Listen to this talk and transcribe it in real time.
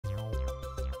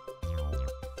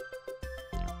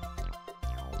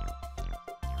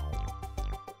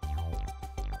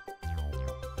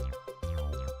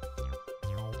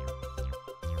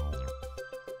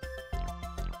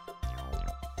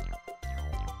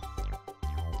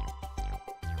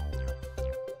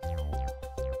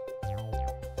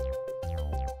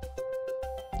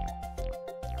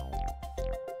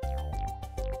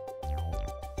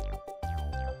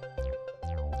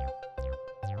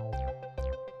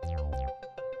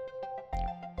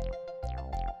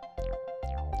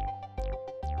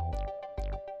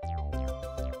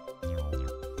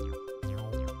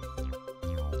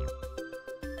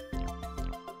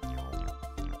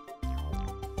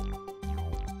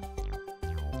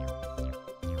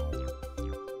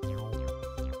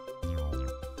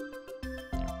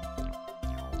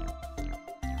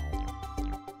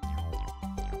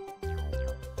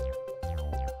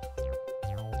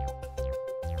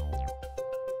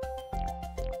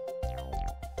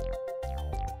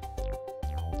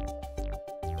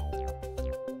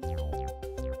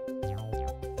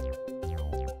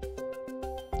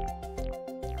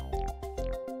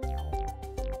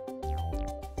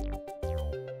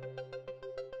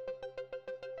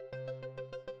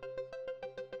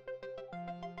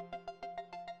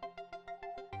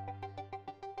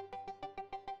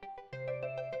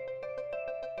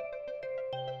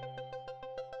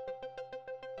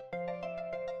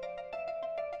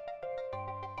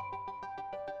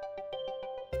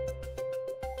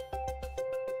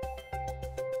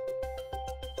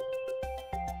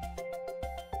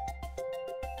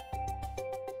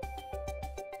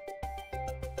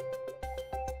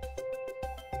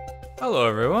Hello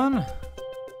everyone.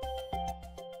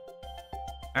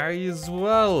 Are you as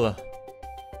well?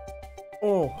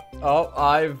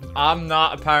 I'm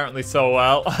not apparently so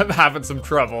well. I'm having some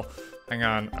trouble. Hang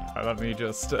on, let me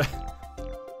just there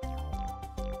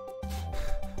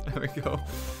we go.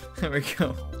 There we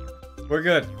go. We're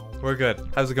good. We're good.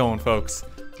 How's it going, folks?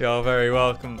 Y'all very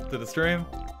welcome to the stream.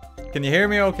 Can you hear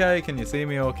me okay? Can you see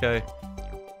me okay?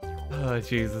 Oh,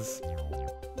 Jesus.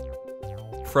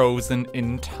 Frozen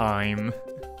in time.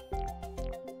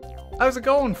 How's it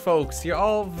going, folks? You're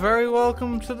all very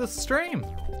welcome to the stream.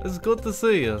 It's good to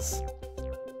see us.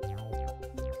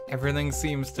 Everything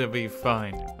seems to be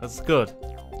fine. That's good.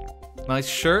 Nice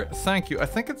shirt. Thank you. I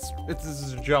think it's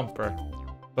a jumper.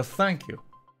 But thank you.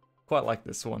 Quite like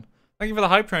this one. Thank you for the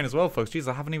hype train as well, folks. Jeez,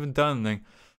 I haven't even done anything.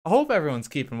 I hope everyone's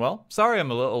keeping well. Sorry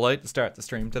I'm a little late to start the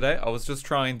stream today. I was just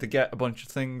trying to get a bunch of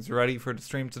things ready for the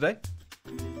stream today.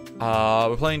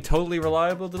 We're playing Totally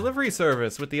Reliable Delivery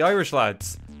Service with the Irish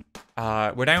lads.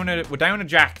 We're down a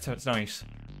Jack tonight,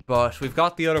 but we've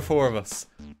got the other four of us.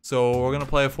 So we're gonna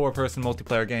play a 4-person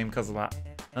multiplayer game because of that.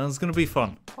 And it's gonna be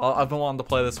fun. I've been wanting to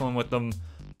play this one with them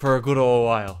for a good old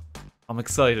while. I'm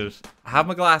excited. I have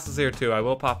my glasses here too. I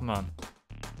will pop them on.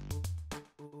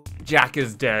 Jack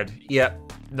is dead. Yep.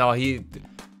 No, he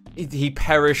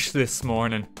perished this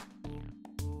morning.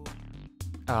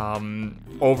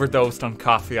 Overdosed on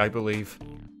coffee, I believe.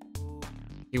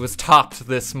 He was topped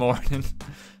this morning.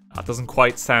 That doesn't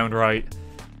quite sound right.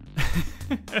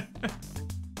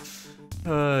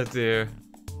 Oh dear.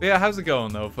 But yeah, how's it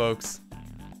going though, folks?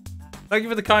 Thank you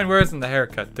for the kind words and the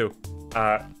haircut too.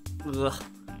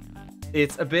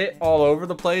 It's a bit all over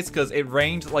the place because it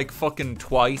rained like fucking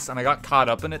twice and I got caught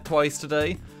up in it twice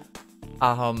today.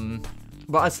 But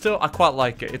I quite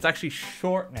like it. It's actually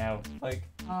short now. Like,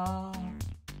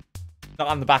 not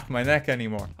on the back of my neck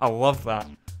anymore. I love that.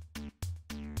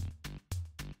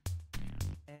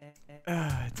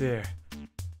 Ah, dear.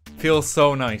 Feels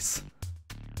so nice.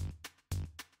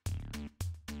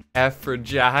 F for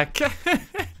Jack.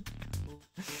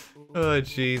 Oh,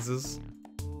 Jesus.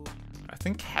 I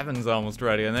think Kevin's almost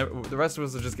ready, and the rest of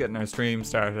us are just getting our stream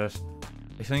started.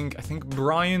 I think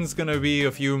Brian's gonna be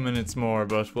a few minutes more,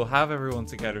 but we'll have everyone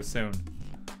together soon.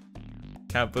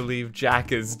 Can't believe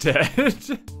Jack is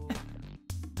dead.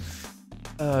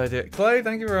 Oh dear. Clay,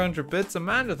 thank you for 100 bits.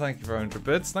 Amanda, thank you for 100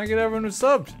 bits. Thank you to everyone who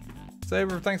subbed.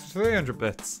 Saber, thanks for 300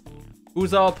 bits.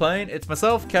 Who's all playing? It's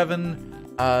myself,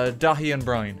 Kevin, Dahi, and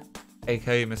Brian,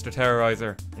 aka Mr.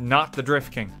 Terrorizer, not the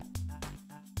Drift King.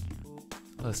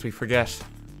 Lest we forget.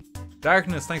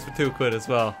 Darkness, thanks for 2 quid as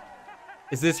well.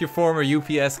 Is this your former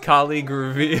UPS colleague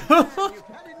reveal?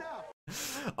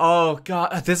 Oh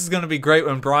god, this is gonna be great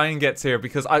when Brian gets here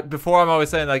because before I'm always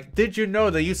saying like, did you know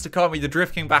they used to call me the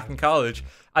Drift King back in college?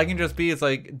 I can just be it's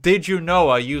like, did you know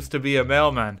I used to be a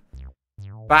mailman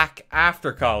back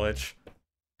after college?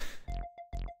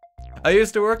 I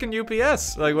used to work in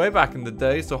UPS like way back in the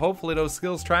day, so hopefully those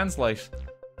skills translate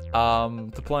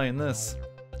to playing this.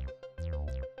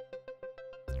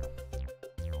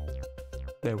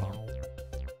 They won't.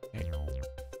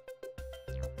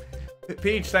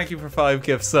 Peach, thank you for 5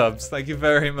 gift subs. Thank you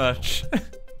very much.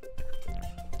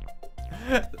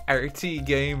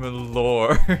 RTGame and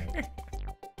lore.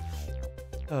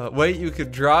 Wait, you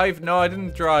could drive? No, I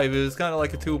didn't drive. It was kind of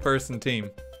like a 2-person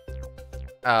team.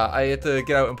 I had to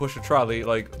get out and push a trolley,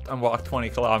 like, and walk 20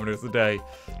 kilometers a day.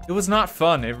 It was not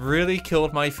fun. It really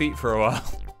killed my feet for a while.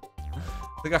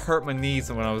 I think I hurt my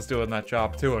knees when I was doing that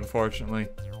job too, unfortunately.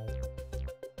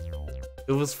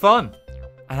 It was fun.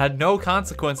 I had no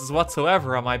consequences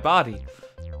whatsoever on my body.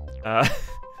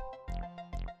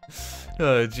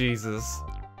 Oh, Jesus.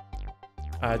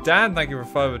 Dan, thank you for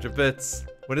 500 bits.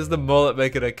 When is the mullet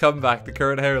making a comeback? The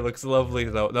current hair looks lovely,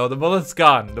 though. No, the mullet's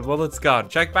gone. The mullet's gone.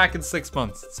 Check back in 6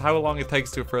 months. It's how long it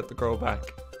takes for it to grow back.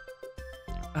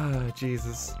 Oh,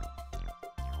 Jesus.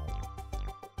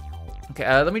 Okay,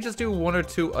 let me just do 1 or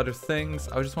 2 other things.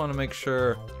 I just want to make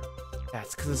sure...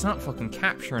 That's because it's not fucking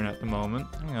capturing at the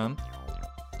moment. Hang on.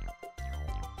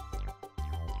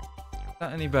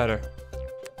 That any better?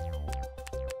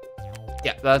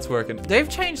 Yeah, that's working. They've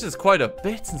changed this quite a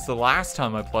bit since the last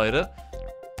time I played it.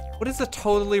 What is a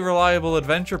Totally Reliable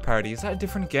Adventure Party? Is that a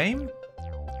different game?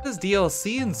 There's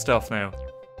DLC and stuff now.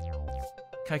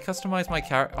 Can I customize my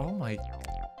character? Oh my...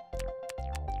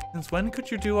 Since when could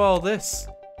you do all this?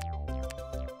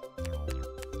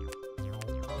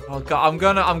 Oh god, I'm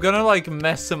gonna like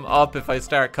mess him up if I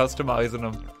start customizing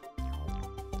him.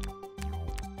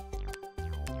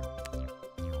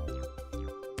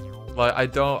 Like I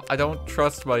don't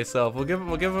trust myself. We'll give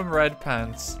him red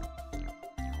pants.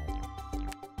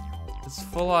 His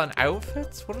full-on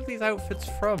outfits? What are these outfits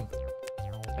from?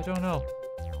 I don't know.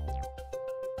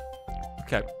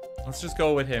 Okay, let's just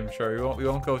go with him. Sure, we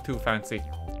won't go too fancy.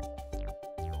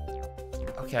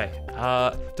 Okay,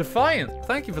 Defiant,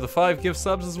 thank you for the 5 gift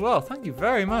subs as well. Thank you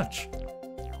very much.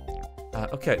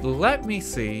 Okay, let me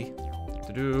see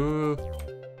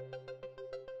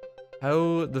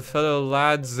how the fellow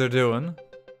lads are doing.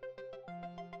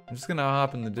 I'm just gonna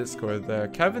hop in the Discord there.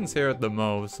 Kevin's here at the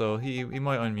Mo, so he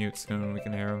might unmute soon and we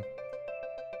can hear him.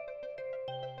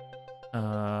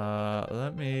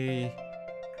 Let me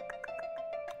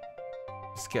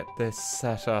just get this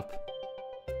set up.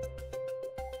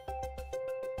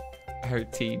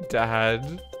 RT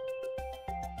Dad.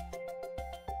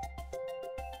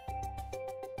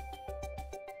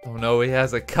 Oh no, he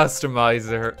has a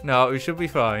customizer. No, we should be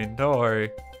fine. Don't worry.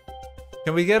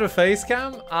 Can we get a face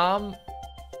cam?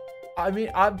 I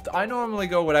mean, I normally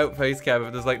go without face cam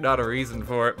if there's like not a reason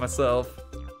for it myself.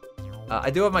 I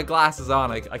do have my glasses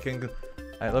on. I can.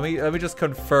 Let me just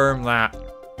confirm that.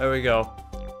 There we go.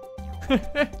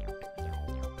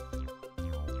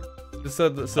 so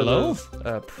hello?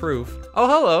 Proof. Oh,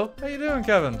 hello. How you doing,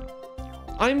 Kevin?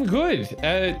 I'm good.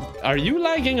 Are you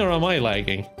lagging or am I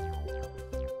lagging?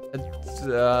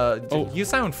 You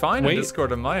sound fine in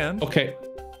Discord on my end. Okay.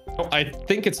 Oh, I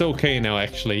think it's okay now,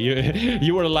 actually.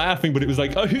 You were laughing, but it was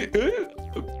like... It's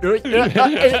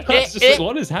just like,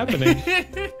 what is happening?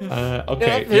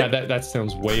 Okay, yeah, that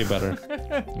sounds way better.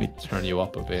 Let me turn you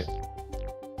up a bit.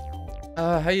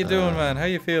 How you doing, man? How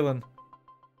you feeling?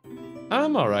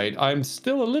 I'm alright. I'm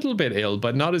still a little bit ill,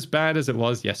 but not as bad as it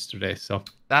was yesterday, so...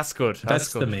 That's good.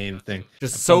 That's good. the main thing.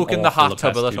 Just soak in the hot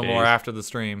tub a little more after the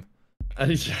stream.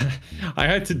 I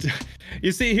had to do...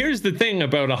 You see, here's the thing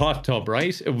about a hot tub,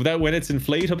 right? That when it's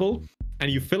inflatable and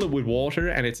you fill it with water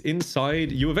and it's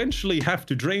inside, you eventually have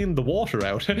to drain the water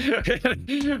out.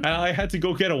 And I had to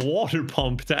go get a water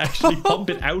pump to actually pump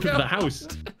it out of the house.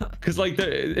 Because like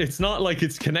it's not like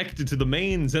it's connected to the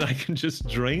mains and I can just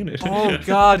drain it. Oh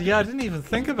god, yeah, I didn't even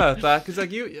think about that. Because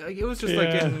like it was just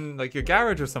like in like your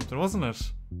garage or something, wasn't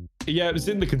it? Yeah, it was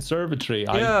in the conservatory.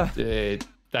 Yeah.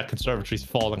 That conservatory's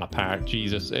falling apart.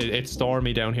 Jesus, it's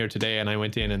stormy down here today, and I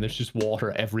went in, and there's just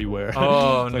water everywhere.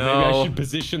 Oh so no! Maybe I should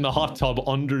position the hot tub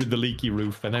under the leaky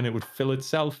roof, and then it would fill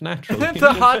itself naturally.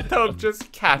 The hot tub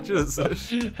just catches it.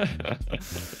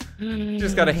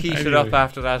 Just gotta heat it up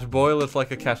after that. Boil it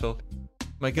like a kettle.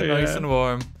 Make it nice and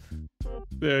warm.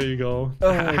 There you go.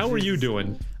 How are you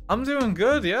doing? I'm doing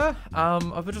good, yeah.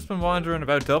 I've just been wandering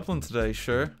about Dublin today.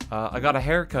 Sure. I got a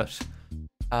haircut.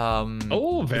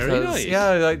 Oh, very nice.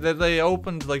 Yeah, like they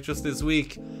opened like just this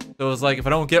week. So it was like, if I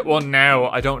don't get one now,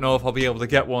 I don't know if I'll be able to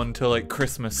get one till like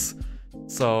Christmas.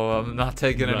 So I'm not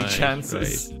taking any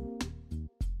chances.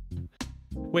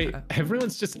 Wait,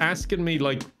 everyone's just asking me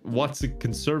like, what's a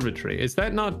conservatory? Is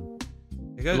that not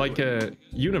like a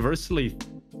universally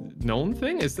known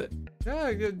thing? Is that?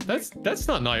 Yeah, that's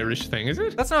not an Irish thing, is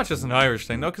it? That's not just an Irish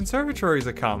thing. No, conservatories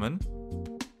are common.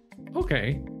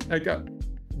 Okay,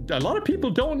 a lot of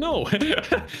people don't know.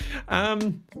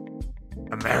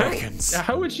 Americans.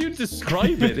 How would you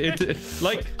describe it?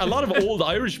 Like a lot of old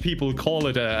Irish people call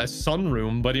it a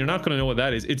sunroom, but you're not gonna know what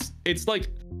that is. It's like,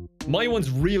 my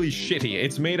one's really shitty.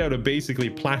 It's made out of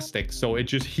basically plastic, so it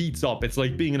just heats up. It's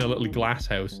like being in a little glass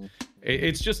house.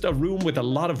 It's just a room with a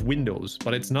lot of windows,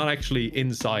 but it's not actually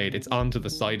inside. It's onto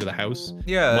the side of the house.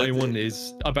 Yeah. My one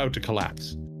is about to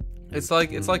collapse. It's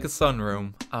like a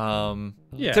sunroom.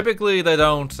 Yeah. Typically they're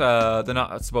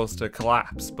not supposed to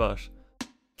collapse, but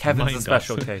Kevin's a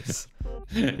special case.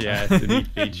 Yeah, it's a neat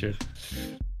feature.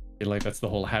 I feel like that's the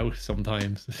whole house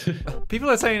sometimes. People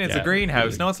are saying it's a greenhouse.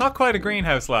 Really. No, it's not quite a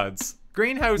greenhouse, lads.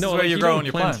 Greenhouse is where you're growing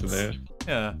your plants.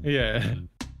 Yeah. Yeah.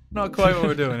 Not quite what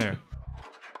we're doing here.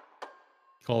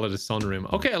 Call it a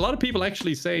sunroom. Okay, a lot of people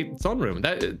actually say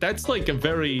sunroom. That's like a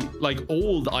very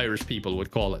old Irish people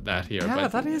would call it that here. Yeah,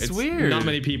 but that is weird. Not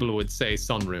many people would say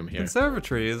sunroom here.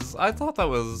 Conservatory is. I thought that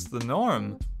was the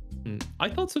norm. I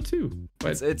thought so too.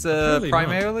 But it's a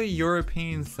primarily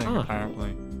European thing,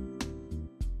 apparently.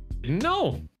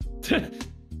 No.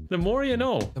 The more you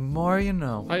know. The more you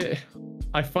know.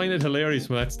 I find it hilarious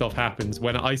when that stuff happens,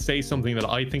 when I say something that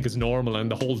I think is normal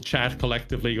and the whole chat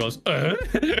collectively goes, oh,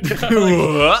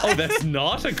 that's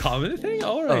not a common thing?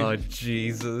 All right. Oh,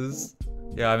 Jesus.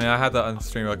 Yeah, I mean, I had that on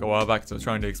stream like a while back, so I was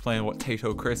trying to explain what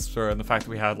Tato crisps are and the fact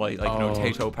that we had you know,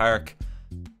 Tato Park.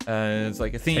 And it's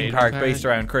like a theme park based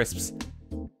around crisps.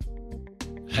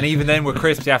 And even then with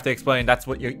crisps, you have to explain that's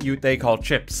what they call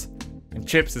chips. And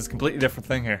chips is a completely different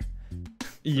thing here.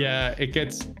 Yeah, it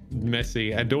gets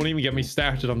messy. And don't even get me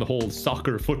started on the whole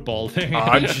soccer football thing.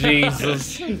 Oh,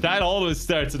 Jesus. That always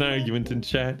starts an argument in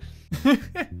chat.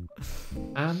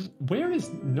 Where is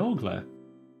Nogla?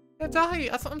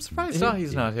 Yeah, I'm surprised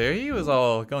Dahi's not here. He was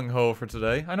all gung-ho for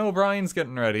today. I know Brian's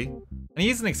getting ready. And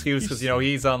he's an excuse because, you know,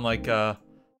 he's on, like,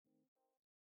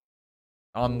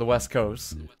 on the West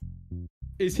Coast.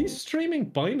 Is he streaming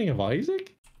Binding of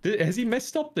Isaac? Has he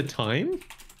messed up the time?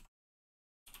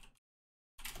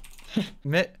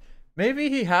 Maybe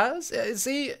he has?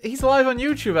 He's live on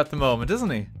YouTube at the moment, isn't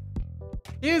he?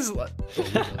 He is.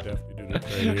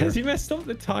 Has he messed up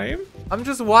the time? I'm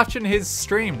just watching his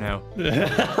stream now.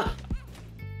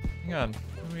 Hang on.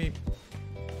 Let me...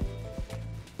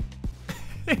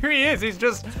 Here he is. He's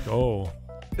just... Oh.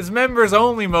 His members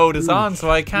only mode is on, so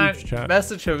I can't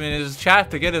message him in his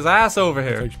chat to get his ass over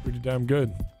here. That's actually pretty damn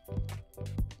good.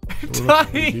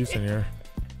 Dahi! Decent here.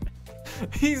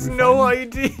 He's no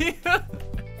idea.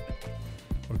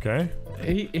 Okay.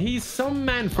 He's some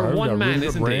man for one man, really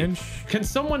isn't range. he? Can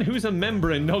someone who's a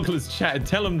member in Nogla's chat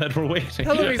tell him that we're waiting?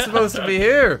 Tell him he's supposed to be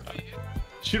here.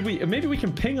 Should we? Maybe we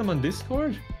can ping him on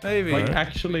Discord. Maybe. Like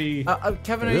actually.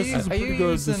 Kevin, are you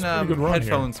using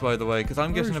headphones by the way? Because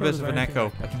I'm getting a bit of an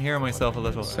echo. I can hear myself a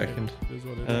little. Second.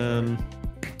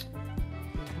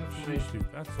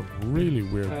 That's a really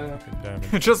weird fucking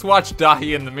damage. Just watch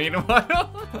Dahi in the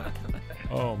meanwhile.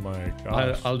 Oh my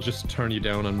gosh. I'll just turn you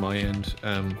down on my end.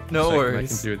 No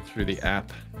worries. I can do it through the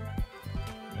app.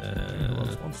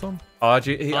 Want some? Oh,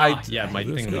 yeah, my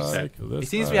thing was set. He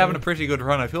seems to be having a pretty good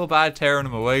run. I feel bad tearing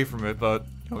him away from it, but...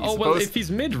 You know, well, if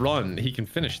he's mid-run, he can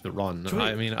finish the run.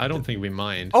 I mean, I don't think we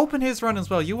mind. Open his run as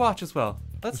well. You watch as well.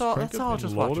 Let's all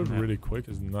just watch him now. Really quick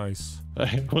is nice.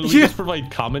 Will we just provide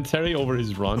commentary over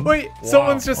his run? Wait,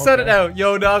 someone's just said it now.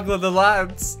 Yo, Nogla, the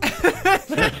lads.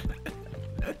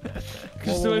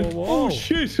 Whoa. Oh,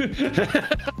 shit.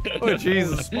 Oh,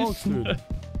 Jesus. Smokes, dude.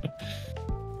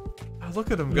 Look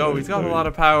at him go. He's got a lot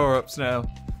of power-ups now.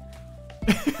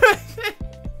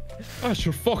 Ah,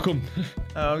 sure, fuck him.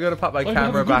 I'm going to pop my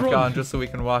camera back on just so we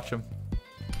can watch him.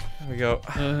 There we go.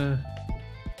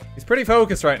 He's pretty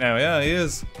focused right now. Yeah, he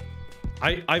is.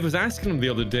 I was asking him the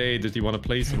other day, does he want to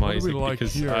play some Isaac?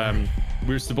 Because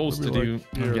we're supposed to do...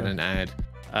 I'm getting an ad.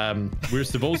 We're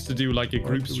supposed to do like a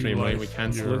group stream, right? We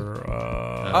cancel it.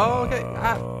 Oh, okay.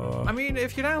 I mean,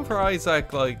 if you're down for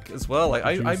Isaac, like, as well, like,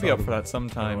 I'd be up for that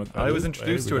sometime. I was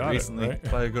introduced to it recently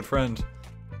by a good friend.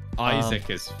 Isaac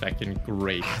is fucking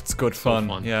great. It's good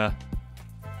fun. Yeah.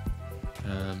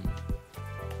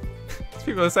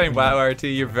 People are saying, wow, RT,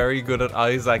 you're very good at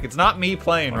Isaac. It's not me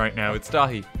playing right now, it's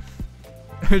Dahi.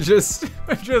 we're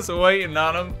just waiting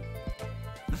on him.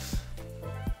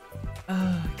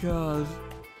 Oh, God.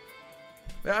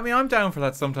 I mean, I'm down for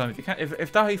that sometimes.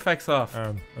 If Dahi fecks off,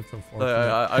 that's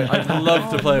unfortunate. I'd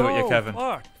love to play with you, Kevin.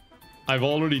 Fuck. I've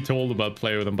already told him I'll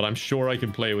play with him, but I'm sure I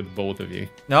can play with both of you.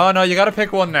 No, you gotta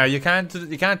pick one now. You can't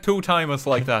two-time us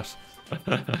like that.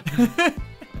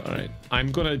 Alright,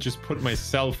 I'm gonna just put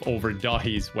myself over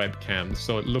Dahi's webcam,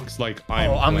 so it looks like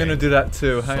I'm I'm gonna do that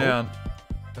too. Hang on.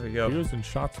 There we go. You're using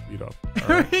shot speed up.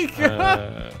 There we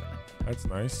go. That's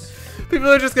nice. People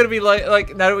are just gonna be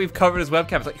like now that we've covered his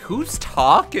webcam, it's like, who's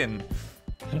talking?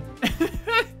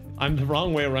 I'm the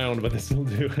wrong way around, but this will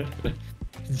do it.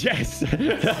 Yes!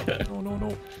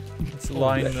 No. Let's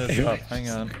line this up. Hang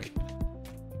on.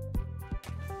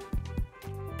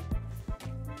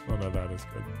 Oh no, that is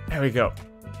good. There we go.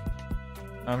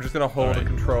 I'm just gonna hold the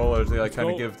controller to like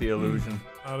kind of give the illusion.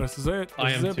 Oh, this is it.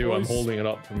 I am too. I'm holding it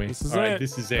up for me. This is Alright, it.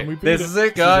 this is it. This is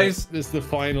it, guys. This is the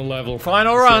final level.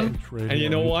 Final run. And you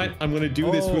know what? I'm gonna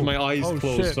do this with my eyes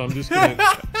closed, shit. so I'm just gonna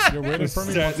You're waiting for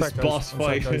me. start One this sec, boss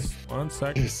guys. fight. One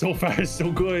sec. So far,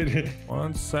 so good.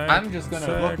 1 sec. I'm just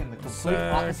gonna look in the complete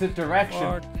opposite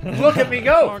direction. Fuck. Look at me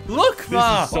go! Look,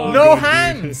 ma! so No good,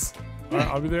 hands!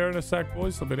 I'll be there in a sec,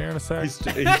 boys. I'll be there in a sec. He's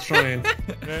trying.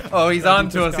 Oh, he's on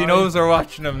to us. He knows we're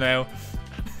watching him now.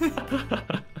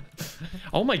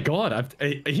 Oh my god,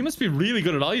 he must be really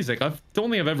good at Isaac. I don't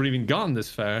think I've ever even gotten this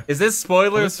far. Is this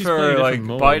spoilers for like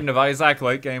Binding of Isaac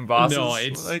late game bosses? No,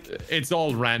 it's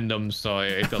all random, so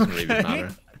it doesn't really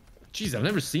matter. Jeez, I've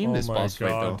never seen this boss fight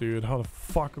though. Dude, how the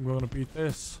fuck am I gonna beat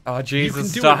this? Oh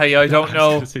Jesus, Dahi, I don't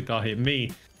know.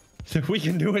 Me. We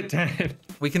can do it, Dan.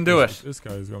 We can do it. This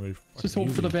guy is gonna be just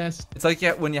hope for the best. It's like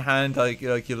when you hand like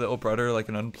your little brother like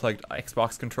an unplugged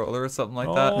Xbox controller or something like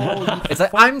that. It's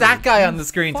like I'm that guy on the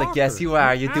screen. It's like, yes, you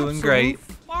are. You're doing great.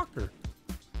 Fucker.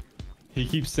 He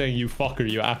keeps saying you fucker,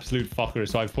 you absolute fucker.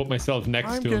 So I've put myself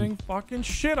next I'm to him. getting fucking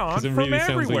shit on Because it from really sounds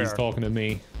like everywhere. he's talking to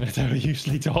me. That's how he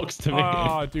usually talks to me.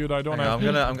 Ah, dude, I don't Hang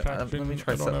have. on, protection. let me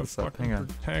try I don't set have this up. fucking Hang on.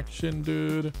 protection,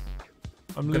 dude.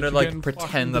 I'm gonna, literally like, getting pretend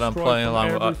fucking that I'm destroyed playing from along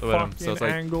every with him, so it's fucking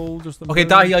like- angle, just a Okay, million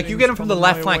Dahi, like you get him things from the coming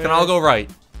left my flank, and way. I'll go right.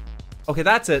 Okay,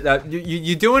 that's it.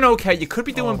 You're doing okay. You could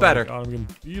be Oh doing my better. God, I'm getting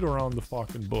beat around the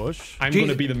fucking bush. I'm Jeez. going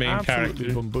to be the main Absolutely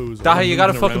character. bamboozled. Dahi, you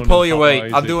gotta moving fucking around pull on your top weight. of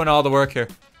I'm Isaac. doing all the work here.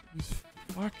 These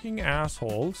fucking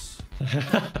assholes.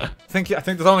 I think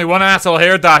there's only one asshole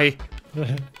here, Dahi.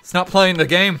 It's not playing the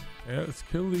game. Yeah, let's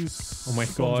kill these. Oh my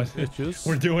sons God. of bitches.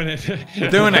 We're doing it. We're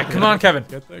doing it. Come on, Kevin.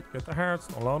 Get the hearts.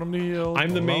 Don't allow them to heal. I'm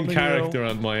the don't allow main them to heal. character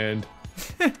on my end.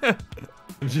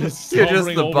 I'm just You're just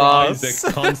hovering the over boss.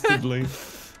 Isaac constantly.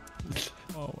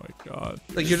 Oh my God.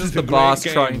 Like you're This just is the a great boss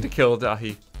game. trying to kill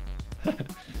Dahi.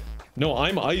 No,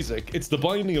 I'm Isaac. It's the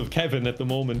binding of Kevin at the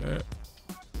moment. Yeah.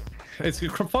 It's a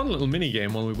fun little mini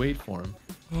game while we wait for him.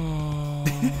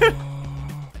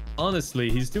 Honestly,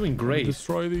 he's doing great.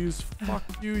 Destroy these. Fuck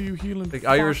you, you healing. Like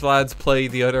fuck. Irish lads play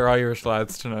the other Irish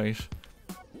lads tonight.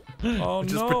 Oh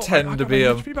just no. pretend I to got be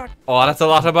my him. HP back. Oh, that's a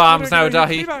lot of How bombs did I now, get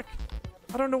my Dahi. HP back?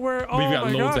 I don't know where. Oh We've got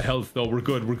my loads gosh. of health though. We're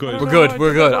good. We're good. We're We're good. I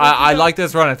We're did good. that. I like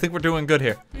this run. I think we're doing good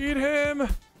here. Beat him.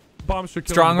 Bomb should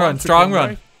kill Strong him. run, Bomb should strong kill him, run.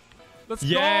 right? Let's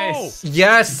Yes.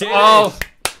 Yes. Did Oh,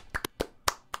 it.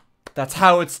 that's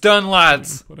how it's done, go.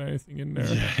 lads. Put anything in there.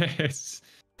 Yes.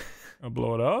 I'll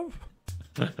blow it up.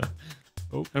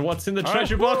 And what's in the Ah,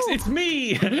 treasure box? woo. It's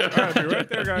me. Alright, be right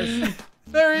there, guys.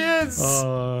 There he is.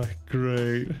 Oh,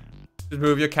 great. Just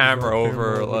move your camera Move your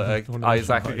over camera over. like Don't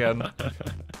Isaac hide. again.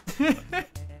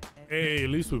 Hey, at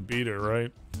least we beat her,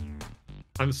 right?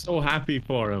 I'm so happy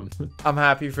for him. I'm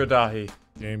happy for Dahi.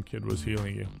 Game Kid was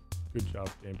healing you. Good job,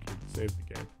 Game Kid. Saved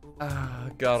the game. Ah,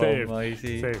 God Saved.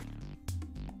 almighty. Saved.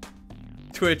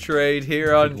 Twitch raid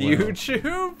here on Wow.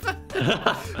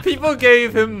 YouTube. People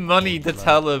gave him money to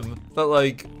tell him that,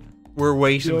 like, we're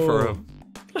waiting for him.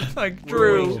 Like,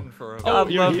 Drew. for him. Oh, I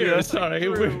you're love here. you. Sorry,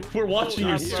 we're watching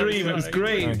your stream. It was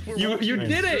great. Thanks. You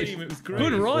did it. It was great.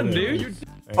 Good run, Thanks. dude.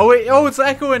 Oh, wait. Oh, it's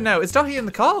echoing now. Is Dahi in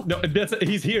the call? No,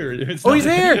 he's here. It's Oh, he's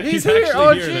not- here. He's actually here.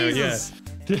 Oh, here Jesus.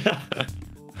 Now, yeah.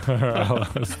 Stop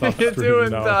How you streaming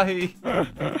doing, now.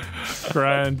 Dahi?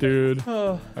 Grand, dude.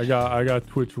 Oh. I got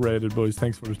Twitch rated, boys.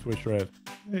 Thanks for the Twitch raid.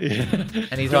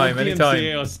 Anytime, Don't anytime.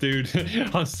 DMCA us, dude.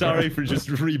 I'm sorry for just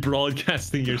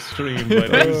rebroadcasting your stream, but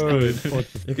it was good.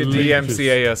 You can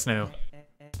DMCA us now.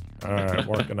 Alright,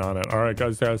 working on it. Alright,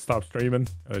 guys, gotta stop streaming.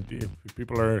 If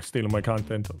people are stealing my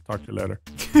content, I'll talk to you later.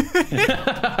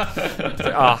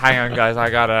 Oh, hang on, guys. I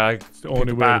gotta the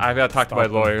only way I gotta talk to my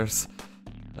stop them. lawyers.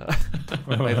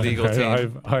 My legal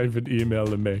team. I've an email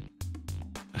to make.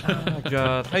 Oh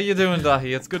God, how you doing,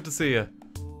 Dahi? It's good to see you.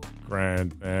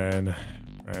 Grand, man.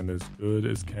 And as good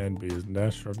as can be. Isn't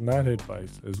that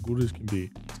advice? As good as can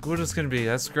be. As good as can be.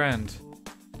 That's grand.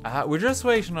 We're just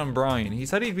waiting on Brian. He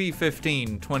said he'd be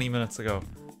 15 20 minutes ago.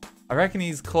 I reckon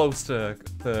he's close to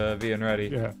being ready.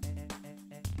 Yeah.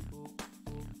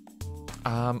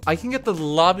 I can get the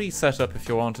lobby set up if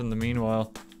you want in the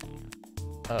meanwhile.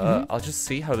 I'll just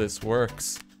see how this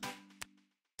works.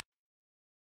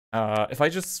 If I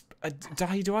just...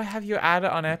 Dahi, do I have you add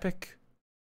it on Epic?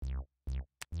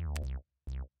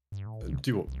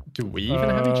 Do we even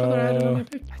have each other added on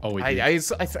Epic? Oh, we do.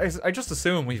 I just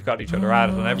assume we've got each other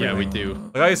added on everything. Yeah, we do.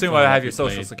 Like, I assume I have your we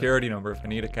social played. security number if I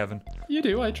need it, Kevin. You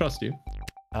do. I trust you.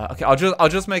 Okay, I'll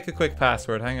just make a quick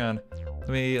password. Hang on.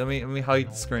 Let me hide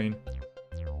the screen.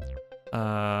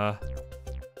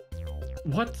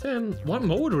 What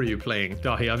mode were you playing,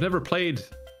 Dahi? I've never played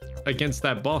against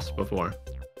that boss before.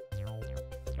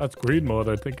 That's greed mode.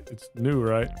 I think it's new,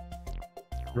 right?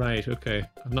 Right. Okay.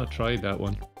 I've not tried that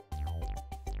one.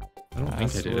 I don't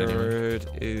think I did anyway.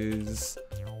 Password is.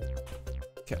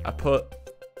 Okay, I put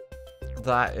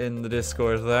that in the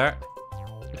Discord there.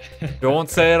 Don't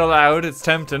say it aloud. It's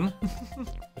tempting.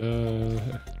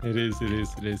 It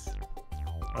is.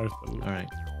 All All right.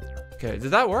 Okay,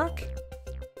 did that work?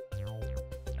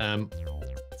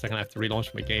 It's like I have to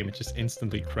relaunch my game. It just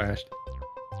instantly crashed.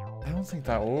 I don't think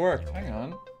that worked. Hang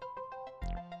on.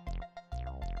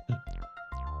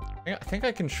 I think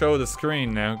I can show the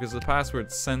screen now because the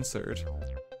password's censored.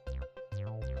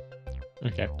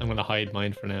 Okay, I'm gonna hide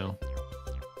mine for now.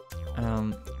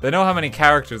 They know how many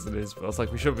characters it is, but it's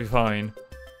like we should be fine.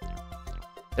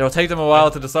 It'll take them a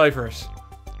while to decipher it.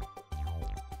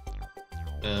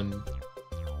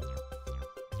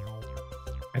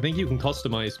 I think you can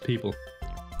customize people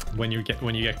when you get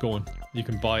going. You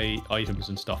can buy items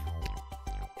and stuff.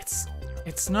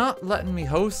 It's not letting me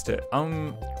host it.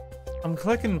 I'm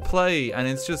clicking play and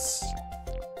it's just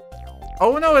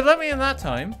Oh no, it let me in that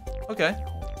time. Okay.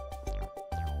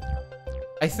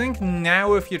 I think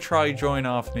now if you try join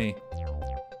off me.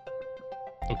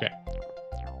 Okay.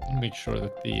 Make sure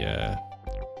that the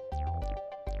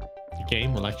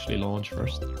game will actually launch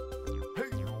first.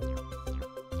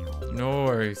 No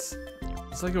worries.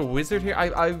 It's like a wizard here.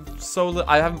 I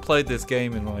haven't played this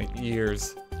game in like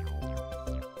years.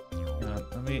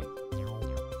 Let me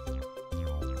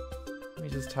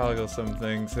just toggle some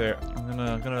things here.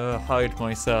 I'm gonna hide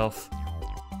myself.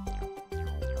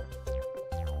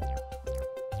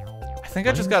 I think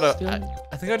I just gotta.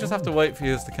 I think I just have to wait for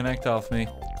you to connect off me.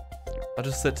 I'll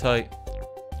just sit tight.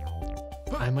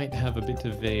 I might have a bit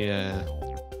of a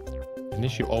an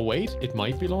issue. Oh wait, it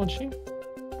might be launching.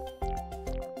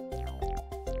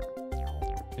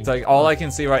 It's like all I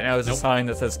can see right now is a sign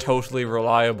that says totally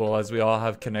reliable as we all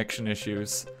have connection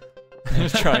issues.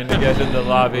 Trying to get in the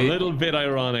lobby. A little bit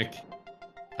ironic.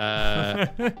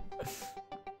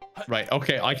 Right,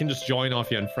 okay, I can just join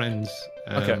off you on friends.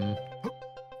 Okay.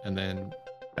 And then,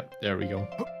 yep, there we go.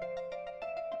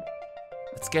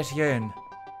 Let's get you in.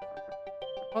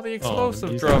 Oh, the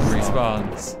explosive drum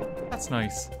respawns. That's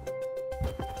nice.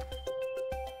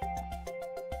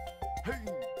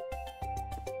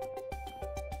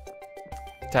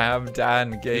 Damn,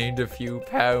 Dan gained a few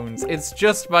pounds. It's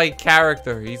just my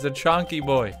character. He's a chunky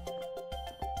boy.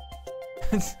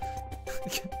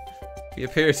 We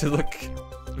appear to look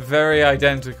very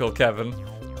identical, Kevin.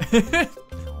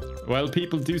 Well,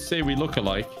 people do say we look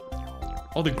alike.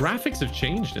 Oh, the graphics have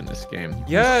changed in this game.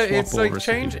 Yeah, it's like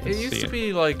changed. It used to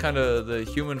be like kind of the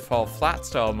human fall flat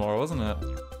style more, wasn't it?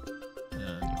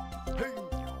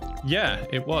 Yeah,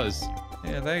 it was.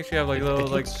 Yeah, they actually have like little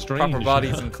like strange, proper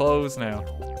bodies and clothes now.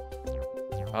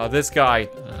 Oh, this guy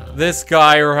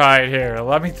right here.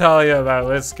 Let me tell you about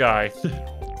this guy.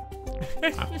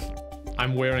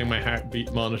 I'm wearing my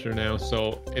heartbeat monitor now,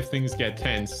 so if things get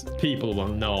tense, people will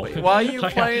know. Wait, why are you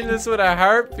playing this with a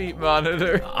heartbeat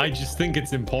monitor? I just think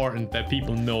it's important that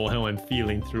people know how I'm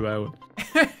feeling throughout.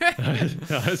 I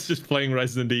was just playing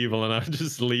Resident Evil and I'm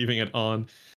just leaving it on.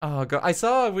 Oh god, I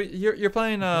saw you're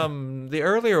playing the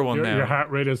earlier one now. Your heart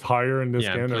rate is higher in this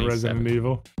game than Resident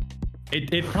Evil.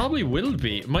 It probably will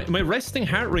be. My resting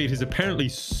heart rate is apparently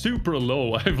super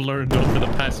low. I've learned over the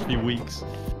past few weeks.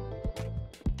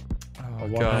 Oh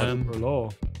god, super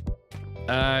low.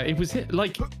 It was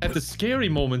like at the scary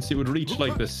moments it would reach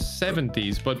like the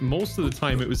 70s, but most of the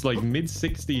time it was like mid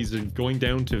 60s and going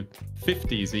down to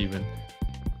 50s even.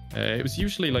 It was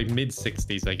usually like mid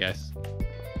 60s, I guess.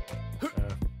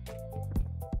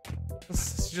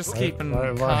 Just keeping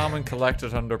calm and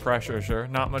collected under pressure, sure.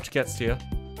 Not much gets to you.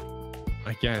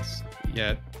 I guess,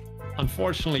 yeah.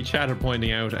 Unfortunately, chat are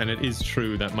pointing out, and it is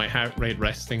true that my heart rate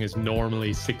resting is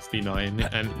normally 69,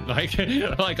 and like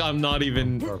I'm not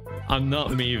memeing.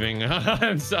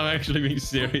 I'm actually being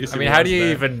serious. I mean, how do you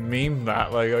even meme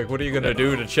that? Like what are you gonna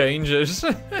do to change it?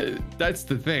 That's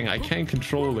the thing. I can't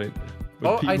control it.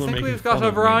 Oh, I think we've got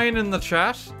a Brian in the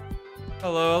chat.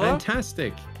 Hello, hello.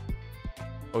 Fantastic.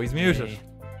 Oh, he's muted. Hey.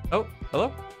 Oh,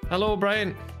 hello. Hello,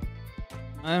 Brian.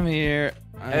 I'm here.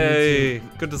 Hey,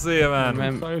 good to see you,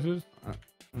 man. I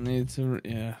need to,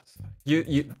 yeah.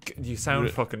 You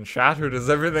sound fucking shattered. Is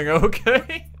everything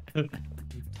okay? I'm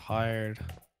tired.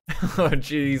 Oh,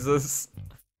 Jesus.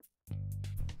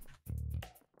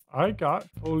 I got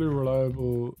fully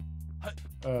reliable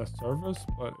service,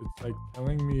 but it's like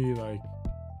telling me like...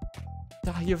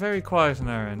 You're very quiet on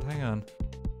our end. Hang on.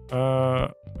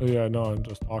 Yeah, no, I'm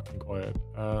just talking quiet.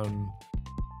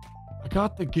 I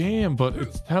got the game, but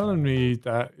it's telling me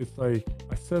that it's like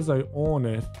it says I own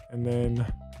it, and then I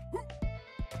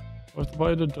have to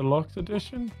buy the deluxe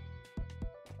edition.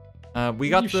 We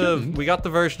got the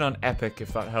version on Epic,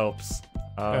 if that helps.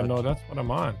 Yeah, no, that's what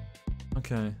I'm on.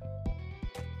 Okay.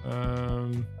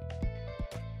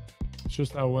 It's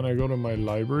just that when I go to my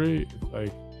library, it's like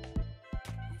it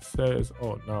says,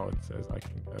 oh no, it says I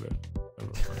can get it.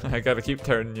 I gotta keep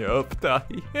turning you up,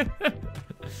 Daddy.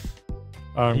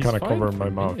 I'm kind of covering my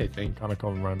me, mouth. I think. Kind of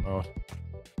covering my mouth.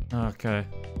 Okay.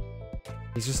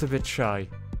 He's just a bit shy.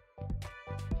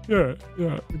 Yeah.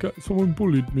 Someone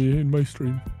bullied me in my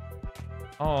stream.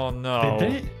 Oh no.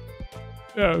 Did they?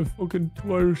 Yeah, fucking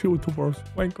 2 Irish YouTubers,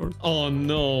 wankers. Oh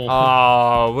no.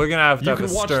 Oh, we're gonna have to have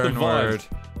a watch stern the word. VOD.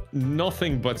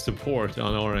 Nothing but support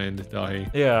on our end,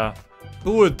 Dahi. Yeah.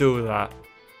 Who would do that?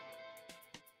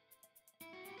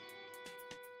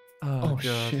 Oh god.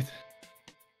 Shit.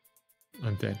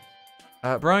 I'm dead.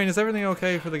 Brian, is everything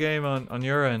okay for the game on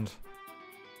your end?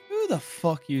 Who the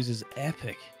fuck uses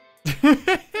Epic?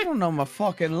 I don't know my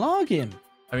fucking login.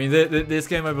 I mean, this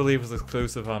game I believe was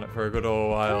exclusive on it for a good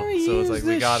old while, I so it's like used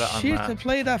we this got it on shit that. to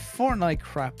play that Fortnite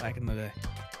crap back in the day.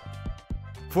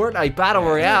 Fortnite Battle Yeah.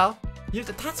 Royale.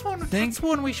 That's one. Think- That's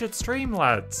one we should stream,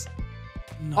 lads.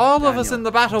 No, All of us Daniel, in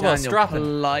the battle bus Daniel, dropping.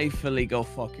 politely go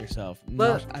fuck yourself.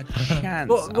 Well, Not a chance.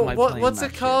 am I playing What's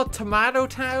that it called? Tomato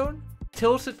Town?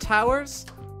 Tilted Towers?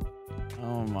 shit.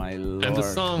 Oh my lord. And the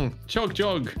song Chug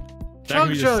Jug. That Chug can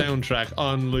be the Jug. soundtrack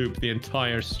on loop the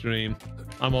entire stream.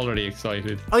 I'm already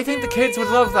excited. I think the kids would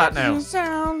love that now.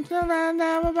 Sound,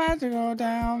 I'm about to go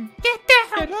down. Get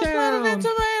down! Let's run into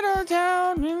Tomato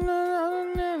Town.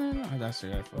 Oh, that's the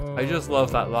guy. I just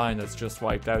love that line that's just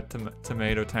wiped out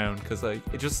Tomato Town because like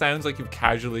it just sounds like you've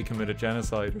casually committed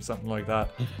genocide or something like that.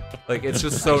 Like it's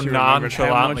just so Actually remembered how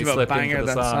nonchalantly much of a slipped banger into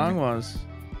the that song song. was.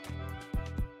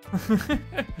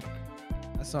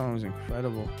 That song was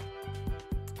incredible.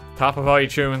 Top of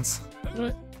iTunes.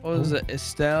 What was it?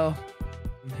 Estelle?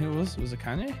 Who was? Was it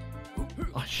Kanye?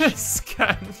 Oh, shit.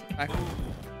 Scan.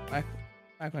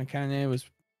 Back when Kanye was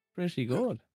pretty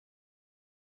good.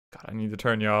 God, I need to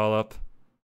turn y'all up.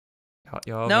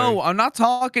 Y'all No, I'm not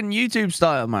talking YouTube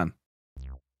style, man.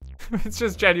 it's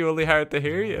just genuinely hard to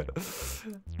hear you.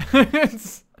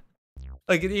 It's,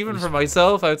 like even for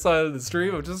myself outside of the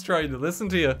stream, I'm just trying to listen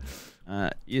to you.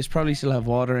 You probably still have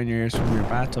water in your ears from your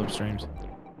bathtub streams.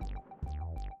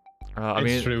 I It's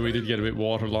mean, true, we did get a bit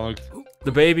waterlogged.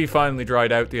 the baby finally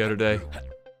dried out the other day.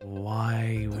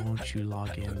 Why won't you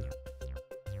log in?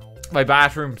 My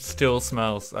bathroom still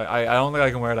smells. I don't think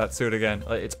I can wear that suit again.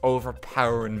 Like, it's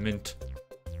overpowering mint.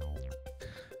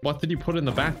 What did you put in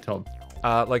the bathtub?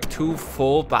 Like 2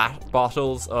 full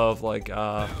bottles of like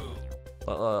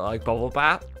bubble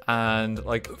bath and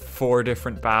like 4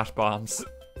 different bath bombs.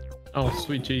 Oh,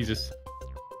 sweet Jesus.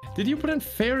 Did you put in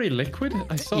fairy liquid?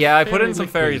 I saw Yeah, I put in some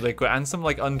fairy liquid and some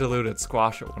like undiluted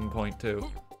squash at one point too.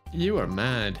 You are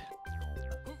mad.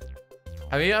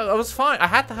 I mean, I was fine. I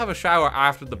had to have a shower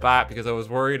after the bath because I was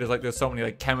worried there's so many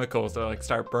like chemicals that like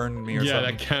start burning me or Yeah,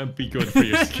 something. that can't be good for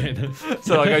your skin.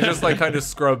 So like I just like kind of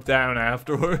scrubbed down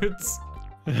afterwards.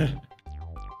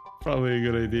 Probably a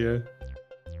good idea.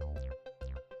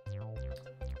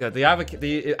 Yeah, the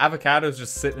avocado's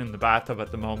just sitting in the bathtub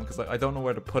at the moment because like, I don't know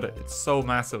where to put it. It's so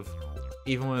massive,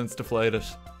 even when it's deflated.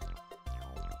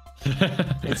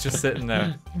 It's just sitting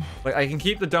there. Like I can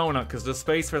keep the donut because there's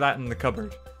space for that in the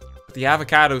cupboard. But the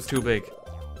avocado's too big.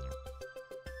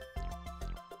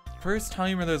 First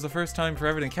timer, there's a first time for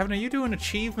everything. Kevin, are you doing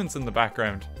achievements in the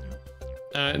background?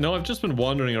 No, I've just been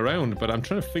wandering around, but I'm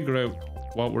trying to figure out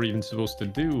what we're even supposed to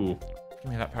do.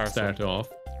 Give me that parcel. Start off.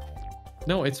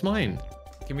 No, it's mine.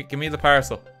 Give me the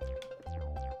parcel.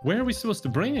 Where are we supposed to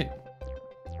bring it?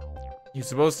 You're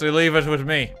supposed to leave it with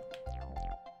me.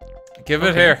 Give it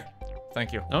Okay. here.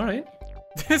 Thank you. All right.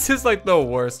 This is like the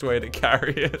worst way to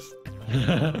carry it.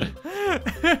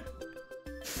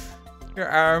 Your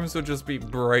arms would just be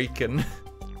breaking.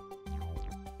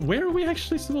 Where are we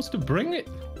actually supposed to bring it?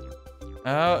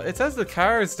 It says the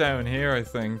car is down here, I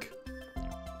think.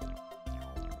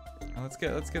 Let's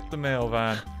get the mail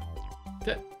van.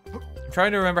 I'm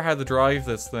trying to remember how to drive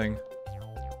this thing.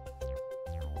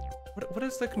 What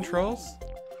is the controls?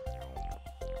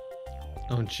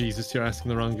 Oh Jesus, you're asking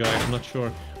the wrong guy. I'm not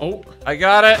sure. Oh, I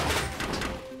got it.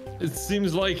 it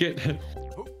seems like it.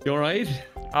 You all right?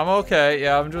 I'm okay.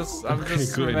 Yeah, I'm just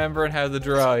good. remembering how to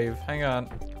drive. Hang on.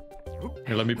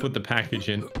 Here, let me put the package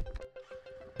in.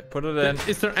 Put it in.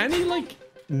 Is there any like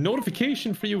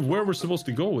notification for you of where we're supposed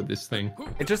to go with this thing?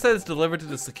 It just says delivered to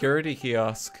the security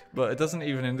kiosk, but it doesn't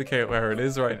even indicate where it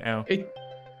is right now.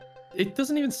 It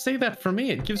doesn't even say that for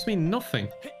me. It gives me nothing.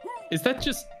 Is that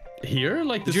just here?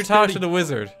 Like Did you talk to the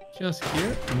wizard? just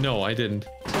here? No, I didn't.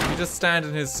 You just stand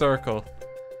in his circle.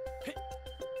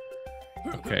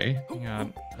 Okay. Hang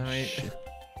on.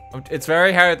 It's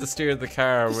very hard to steer the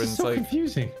car This when is it's so like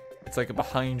confusing. it's like a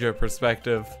behind your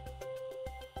perspective.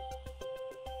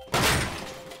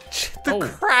 The Oh,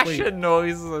 crashing wait.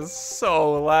 noises is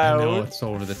so I know loud. it's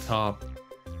over the top.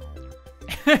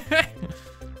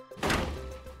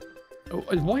 Oh,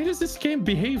 why does this game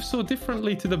behave so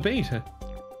differently to the beta?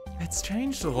 It's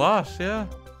changed a lot, yeah.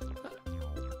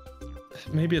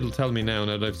 Maybe it'll tell me now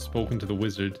that I've spoken to the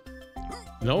wizard.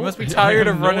 No, You must be I tired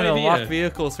have of no running idea. unlocked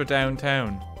vehicles for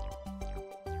downtown.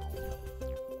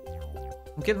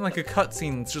 I'm getting like a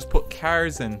cutscene that's just put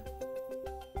cars in.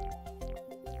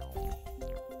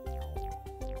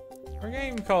 Our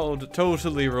game called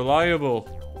Totally Reliable.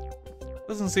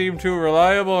 Doesn't seem too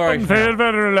reliable right Very, now.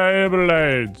 very reliable,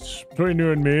 lads. Between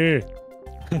you and me.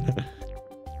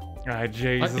 Ah,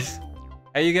 Jesus.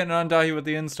 How you getting on, Dahi, with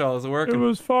the install? Is it It working?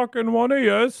 was fucking one of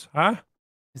yours, huh?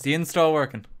 Is the install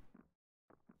working?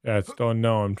 Yeah, it's done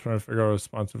now. I'm trying to figure out a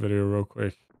sponsor video real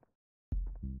quick.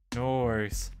 No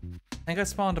worries. I think I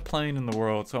spawned a plane in the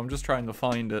world, so I'm just trying to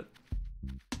find it.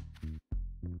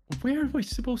 Where am I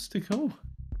supposed to go?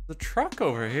 The truck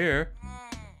over here.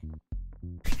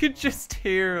 You could just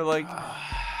hear, like,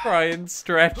 Brian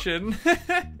stretching.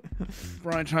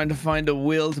 Brian trying to find a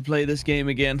will to play this game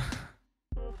again.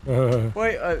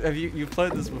 Wait, have you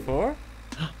played this before?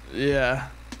 Yeah.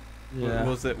 Yeah.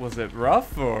 Was it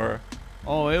rough or?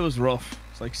 Oh, it was rough.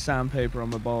 It's like sandpaper on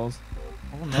my balls.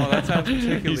 Oh no, that sounds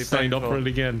particularly He signed up for it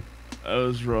again. It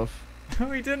was rough.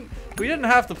 we didn't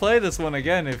have to play this one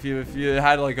again if you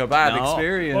had like a bad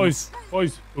experience.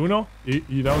 Boys, Uno,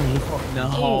 you down? You fuck.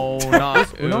 No,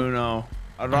 not Uno.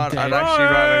 I'd actually rather.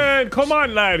 Brian, come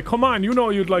on, lad, come on. You know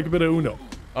you'd like a bit of Uno.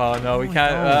 Oh no, we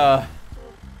can't.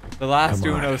 The last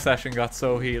Come on. Uno session got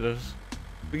so heated.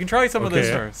 We can try some of this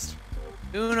first.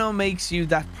 Uno makes you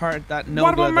that part, that What noble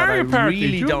about that I Mario Party?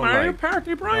 really Do don't Mario like.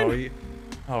 Party, Brian?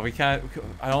 We can't.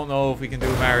 I don't know if we can do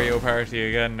Mario Party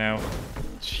again now.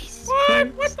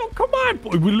 What? No, come on.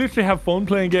 Boy, we literally have fun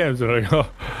playing games. And I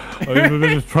have a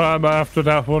bit of time after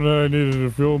that one. I needed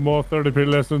a few more 30p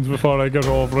lessons before I get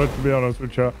over it, to be honest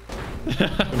with you.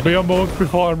 It'll be a month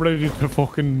before I'm ready to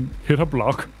fucking hit a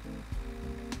block.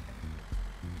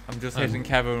 I'm just hitting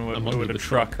Kevin with under a the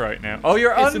truck right now. Oh,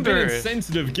 you're It's under a bit it.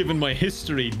 insensitive given my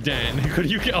history, Dan.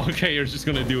 Could you? Okay, you're just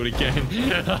gonna do it again.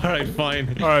 All right,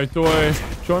 fine. All right, do I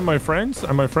join my friends?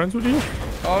 Am I friends with you?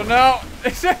 Oh no.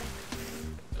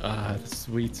 The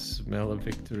sweet smell of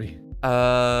victory.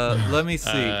 Let me see.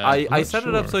 I not set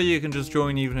it up sure. so you can just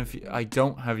join even if I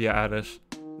don't have you at it.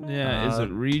 Yeah, is it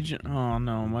region? Oh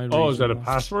no, my. Oh, is that a region-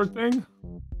 password thing?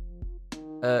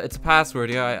 It's a password.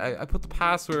 Yeah, I put the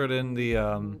password in the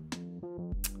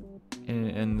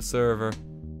in the server.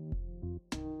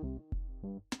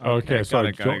 Okay, so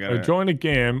got it. I join a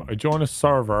game. I join a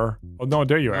server. Oh no,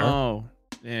 there you are. Oh,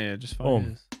 yeah, just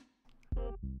find this.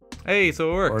 Hey,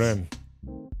 so it works. We're in.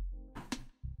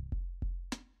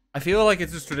 I feel like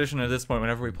it's just tradition at this point.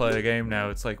 Whenever we play a game now,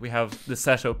 it's like we have the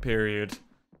setup period.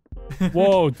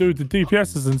 Whoa, dude, the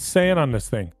DPS is insane on this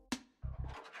thing.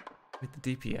 With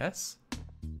the DPS,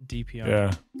 DPI.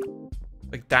 Yeah.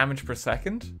 like damage per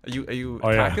second. Are you Oh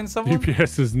yeah. attacking someone?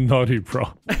 DPS is nutty,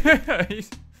 bro.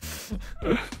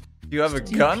 You have a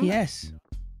gun? DPS.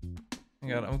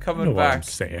 Hang on, I'm You coming know what I'm back.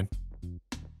 saying.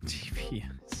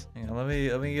 DPS. Hang on, let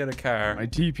me get a car. My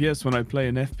DPS when I play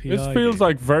an FPI. This feels game.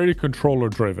 like very controller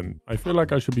driven. I feel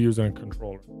like I should be using a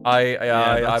controller.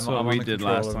 that's I'm what on we the did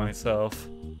last controller time. myself.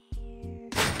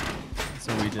 That's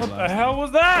what we did What the last. hell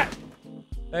was that?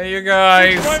 Hey, you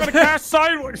guys. Driving a car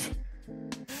sideways.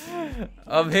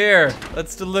 I'm here.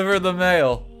 Let's deliver the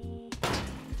mail.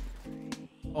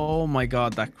 Oh my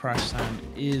god, that crash sound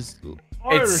is.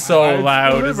 It's so Irish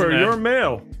loud, deliver isn't it? your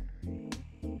mail.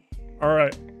 All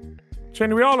right.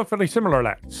 Shane, we all look fairly similar,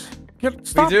 lads.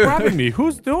 Stop do. grabbing me.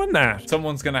 Who's doing that?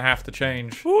 Someone's gonna have to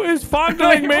change. Who is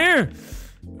fondling me? Is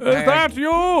that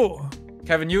you?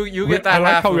 Kevin, you We- get I that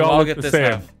like half, how and we all I'll look get the this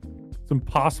same. half. It's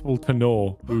impossible to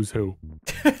know who's who.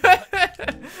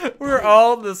 We're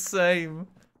all the same.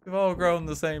 We've all grown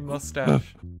the same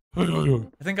mustache. I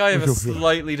think I have a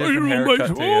slightly different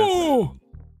haircut to you.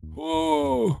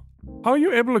 Oh. How are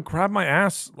you able to grab my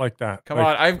ass like that? Come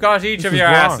on, I've got each of is your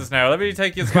wrong. asses now. Let me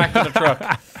take you back to the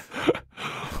truck.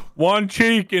 One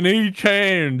cheek in each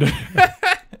hand. I'm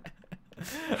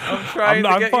trying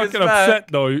I'm to get fucking you back. upset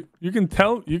though. You can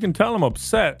tell I'm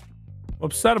upset. I'm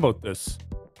upset about this.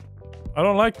 I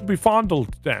don't like to be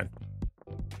fondled, Dan.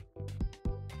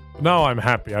 Now I'm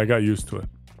happy. I got used to it.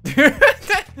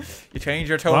 You change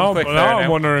your tone Now, quick there now I'm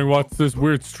now. wondering what's this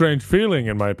weird, strange feeling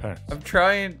in my pants. I'm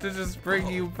trying to just bring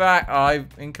you back. Oh, I'm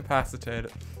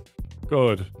incapacitated.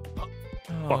 Good. Oh,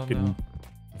 no.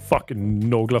 Fucking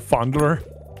Nogla fondler.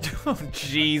 Oh,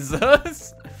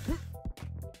 Jesus.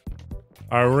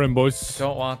 Alright, we're in, boys.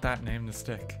 Don't want that name to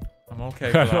stick. I'm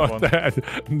okay for that one.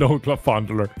 Nogla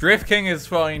fondler. Drift King is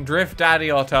fine. Drift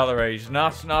Daddy I'll tolerate.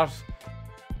 Not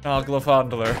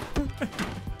Glafondler.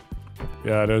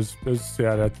 Yeah,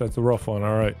 that's a rough one.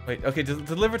 All right. Wait, okay,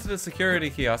 deliver to the security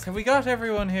kiosk. Have we got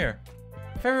everyone here?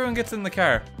 If everyone gets in the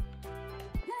car.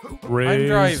 Raise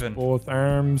driving. both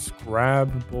arms,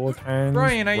 grab both hands.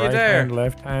 Brian, are you right there? Hand,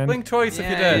 left hand. Blink twice if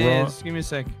you're Yeah, dead. just give me a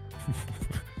sec.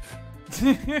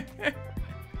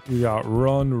 You got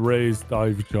run, raise,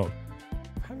 dive, jump.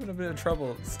 Having a bit of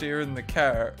trouble steering the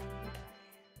car.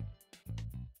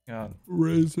 Hang on.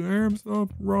 Raise arms up,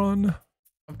 run.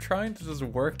 I'm trying to just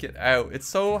work it out. It's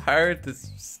so hard to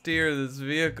steer this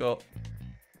vehicle.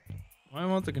 Why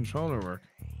won't the controller work?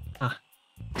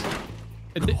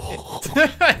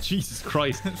 Jesus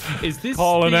Christ. Is this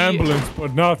Call an the- ambulance,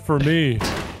 but not for me.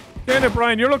 Damn it,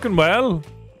 Brian, you're looking well.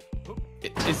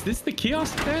 Is this the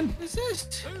kiosk then? What's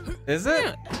this? Is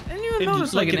it? And you It notice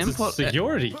looks like an it's input. a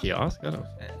security kiosk. I don't.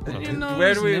 You notice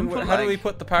Where do an we? input, How do we like-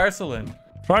 put the parcel in?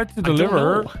 Try to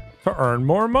deliver know. to earn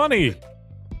more money.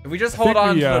 If we just I hold think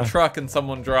on we, to the truck and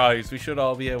someone drives, we should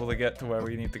all be able to get to where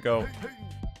we need to go.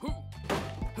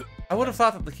 I would have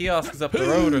thought that the kiosk is up the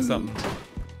road or something.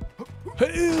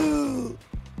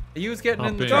 Are you getting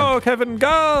in the Hop in. truck? Go, Kevin,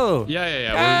 go.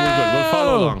 Yeah. We're good. We'll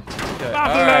follow along. Okay,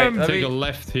 Battle alright, him. let Take me- a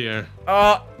left here.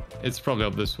 It's probably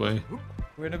up this way.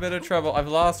 We're in a bit of trouble. I've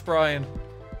lost Brian.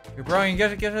 Here, Brian,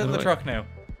 get in the truck now.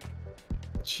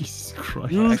 Jesus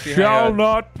Christ. You Actually, hang shall on.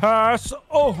 not pass.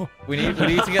 Oh, We need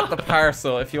to get the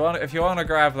parcel. If you want to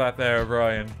grab that there,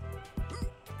 Brian.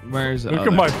 Where's it? look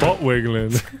at my butt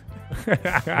wiggling. Wait,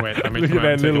 let me Look at try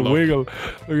that and take a little look. wiggle.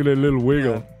 Look at that little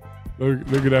wiggle.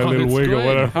 Look at that Oh, little it's wiggle.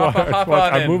 great. Hop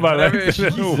on I in. move my Whatever legs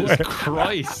it a little Jesus way.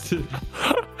 Christ. I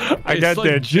It's got like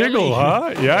that jiggle, jelly.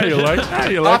 huh? Yeah, you like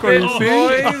that? You like Hop what in, you see?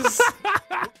 boys.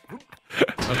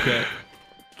 Okay.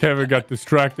 Kevin got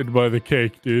distracted by the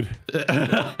cake, dude.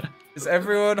 Is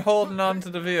everyone holding on to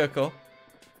the vehicle?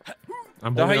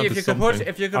 I'm Dahi, holding on if to you could put something.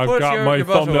 I've your got my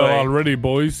butt thumbnail away. already,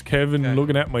 boys. Kevin Okay.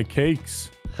 looking at my cakes.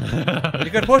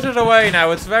 You can put it away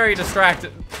now. It's very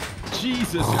distracted.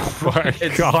 Jesus Oh Christ. my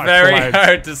It's God, very lads.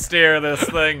 hard to steer this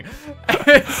thing.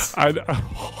 It's- I'm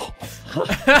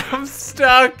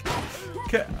stuck.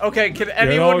 Okay, can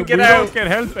anyone get we out? don't get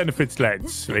health benefits,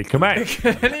 lads. Like, come on.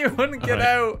 Can anyone get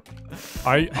out?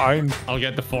 I'm. I'll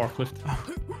get the forklift.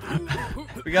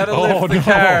 We gotta Oh, lift the no.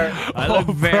 car. I look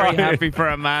Oh, very Brian. happy for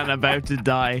a man about to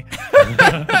die.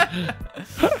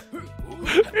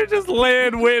 You're just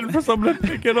laying, waiting for someone to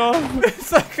pick it up.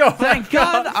 It's like, oh Thank my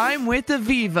God I'm with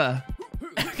Aviva.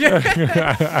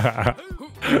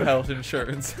 Health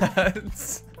insurance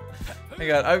ads.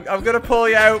 Hang on, I'm gonna pull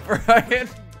you out, Brian.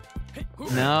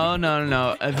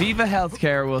 No. Aviva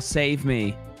Healthcare will save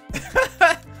me.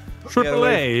 Triple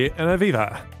A and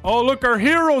Aviva. Oh, look, our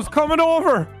hero's coming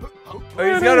over. Oh,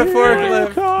 he's got a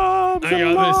forklift. Comes I got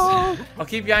along. I'll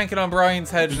keep yanking on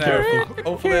Brian's head now.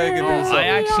 Hopefully I can do I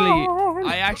something.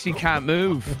 actually can't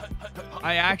move.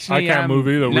 I actually I can't move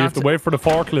either. We have to not- wait for the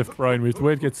forklift, Brian. We have to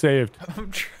wait to get saved. I'm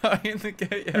trying to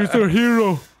get you He's out. our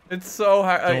hero. It's so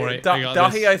hard. Don't worry, I got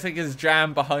Dahi, this. I think, is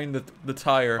jammed behind the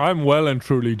tire. I'm well and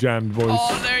truly jammed, boys.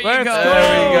 Oh, there you Let's go.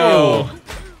 There we go.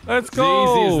 Let's It's easy as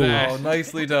go. that. Oh,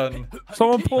 nicely done.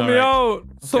 Someone pull me Alright. out.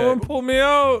 Someone pull me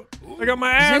out. I got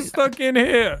my ass stuck in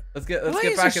here. Let's get Why back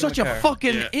is there in such the a car.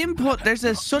 fucking Yeah. input?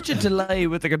 There's such a delay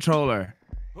with the controller.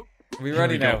 Are we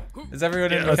ready we go. now? Is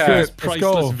everyone in the That's car? it. Let's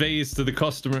Priceless go. vase to the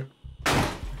customer.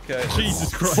 Okay.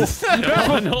 Jesus Christ.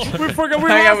 No, no. We forgot we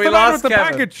Hang on, lost we the man lost with the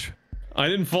Kevin. package. I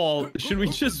didn't fall. Should we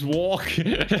just walk?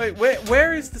 Wait,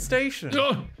 where is the station?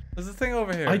 Oh, There's a thing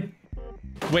over here.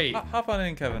 Wait, Hop on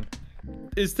in, Kevin.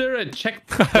 is there a check,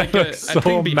 like a so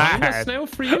thing behind us mad. now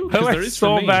for you? I Because there like is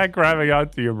so for me. bad grabbing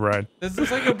onto you, Brad.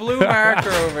 There's like a blue marker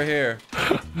over here.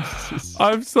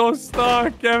 I'm so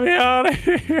stuck. Get me out of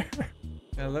here.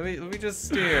 Yeah, let me just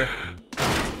steer.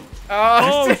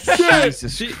 Oh, Oh, shit.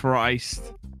 Jesus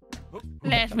Christ.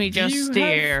 Let me Do you just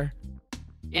steer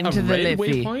A into the red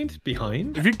liffy. waypoint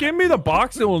behind? If you give me the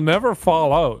box, it will never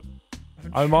fall out.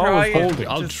 I'm always trying. holding.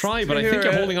 I'll Just try, but I think steer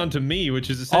you're it. holding on to me, which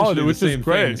is Oh, essentially which the is same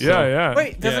great. thing. Yeah, so- yeah.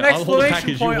 Wait, there's Yeah, an I'll hold the exclamation package,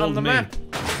 you point on hold the me. map.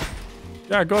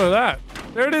 Yeah, go to that.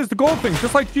 There it is, the gold thing,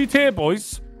 just like GTA,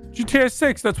 boys. GTA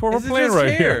 6, that's what Is we're it playing just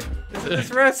right here. Is it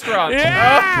this restaurant?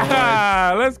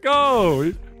 Yeah, let's go. Oh,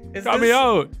 is Got me this-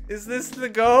 out. Is this the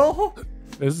goal?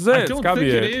 This is I it. It's don't gotta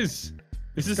think be it it. is.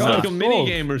 This is God, like a it's mini gold.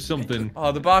 game or something.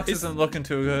 Oh, the box isn't looking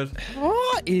too good.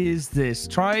 What is this?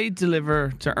 Try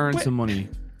deliver to earn some money.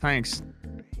 Thanks.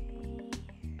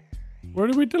 Where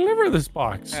do we deliver this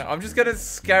box? Yeah, I'm just gonna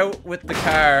scout with the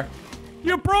car.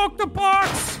 You broke the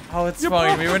box. Oh, it's You fine.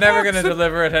 broke We the were never box. gonna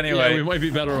deliver it Yeah, anyway. we might be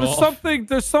better There's off.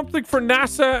 something for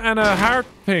NASA and a heart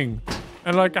thing,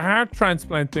 and like a heart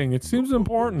transplant thing. It seems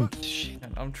important.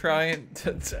 I'm trying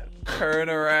to turn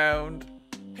around.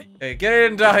 Hey, get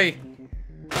in, Dahi.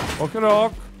 Okay,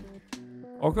 dog.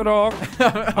 Okay, dog.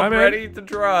 I'm I'm in. ready to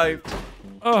drive.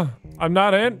 I'm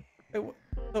not in. Hey,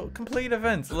 oh, complete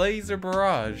events, laser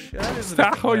barrage. Yeah, that Is isn't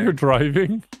that how you're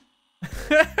driving?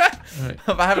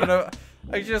 I'm having a.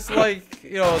 I just like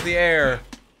the air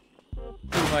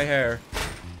through my hair.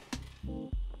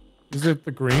 Is it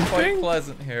the green Quite thing?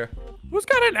 pleasant here. Who's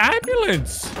got an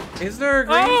ambulance? Is there a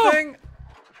green Oh! thing?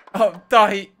 Oh,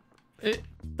 Dahi.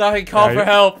 Dahi, call Yeah, for you-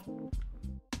 help.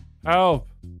 Help.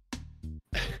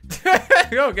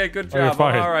 Okay, good Oh, you're job. I'm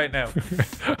fine. all right now.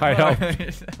 I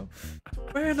helped.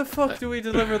 Where the fuck do we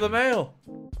deliver the mail?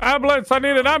 Ambulance! I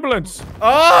need an ambulance!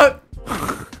 Oh!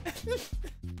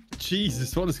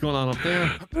 Jesus, what is going on up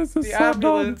there? This is The so dumb.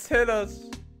 ambulance hit us.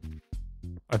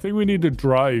 I think we need to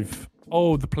drive.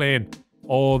 Oh, the plane.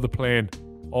 Oh, the plane.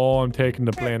 Oh, I'm taking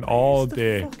the plane all Where's the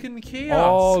day. fucking kiosk?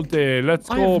 All day. Let's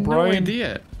I go, have no Brian.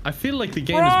 idea. I feel like the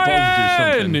game is bugged or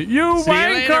Brian! something. You See you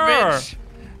later, wanker! bitch.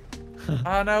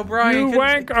 Oh no, Brian. You can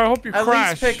wanker! I hope you at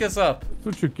crash. least pick us up. That's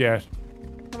what you get.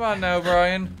 Come on now,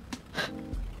 Brian.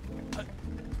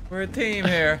 We're a team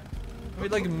here.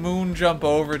 We'd like moon jump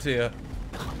over to you.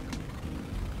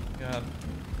 God.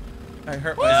 I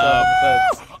hurt myself in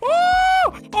the fence.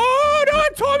 Oh, no,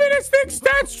 it told me this thing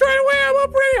starts straight away. I'm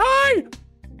up really high.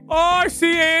 Oh, I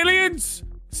see aliens.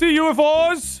 See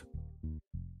UFOs.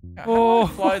 How do Oh. I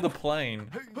fly the plane?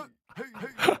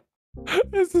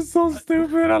 This is so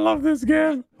stupid. I love this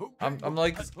game.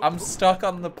 I'm stuck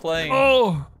on the plane.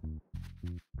 Oh.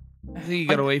 I think you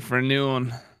gotta wait for a new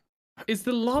one. Is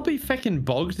the lobby feckin'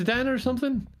 bugged, Dan, or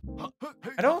something?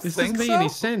 I don't This think doesn't so. make any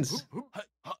sense.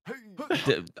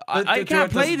 I do can't our-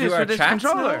 play do this our with this chats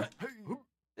controller. now?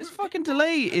 This fucking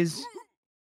delay is.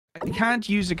 I can't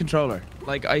use the controller.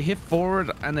 Like, I hit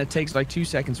forward and it takes like 2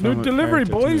 seconds for New my delivery,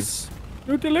 character to move. boys.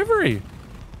 New delivery.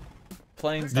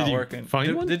 Plane's Did not you working.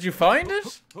 find one? Did you find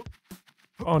it?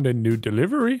 Found a new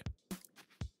delivery.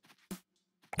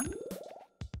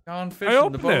 Gone I fishing the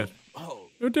opened boat. it.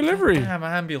 New delivery. Damn,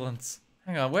 ambulance.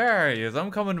 Hang on, where are you? I'm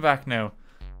coming back now.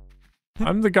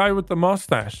 I'm the guy with the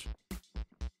mustache.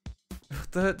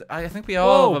 I think we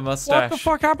all Whoa, have a mustache. what the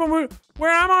fuck happened? Where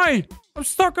am I? I'm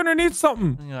stuck underneath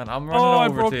something. Hang on, I'm running Oh, I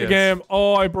over broke to the you. game.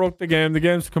 Oh, I broke the game. The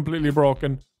game's completely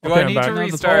broken. Do Okay, I I'm need back. to Oh,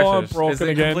 restart I'm it? broken Is it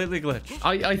again. completely glitched?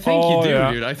 I think Oh, you do,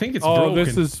 yeah. dude. I think it's Oh, broken.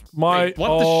 this is my. Wait, what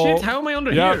oh, the shit? How am I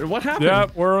under yeah, here? What happened? Yeah,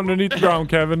 we're underneath the ground,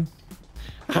 Kevin.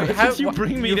 How did you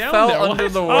bring me you down fell there? under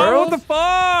What? the Oh, world? what the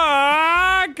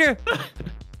fuck?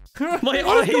 My What's eyes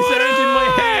aren't in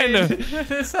my going head.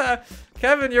 It's,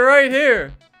 Kevin, you're right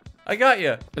here. I got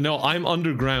you. No, I'm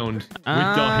underground. With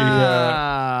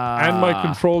And my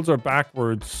controls are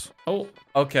backwards. Oh,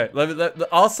 Okay,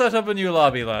 I'll set up a new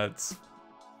lobby, lads.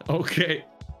 okay.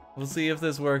 We'll see if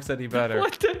this works any better.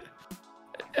 What the?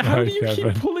 How Hi, do you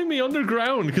Kevin. keep pulling me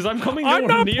underground? Because I'm coming I'm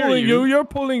nowhere not near pulling you. You're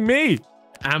pulling me.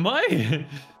 Am I?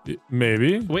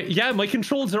 Maybe. Wait, yeah, my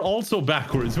controls are also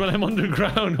backwards when I'm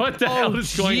underground. What the hell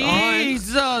is going on?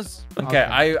 Jesus! Okay,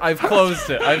 I've closed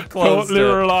it. I've closed Totally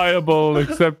it. reliable,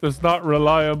 except it's not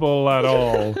reliable at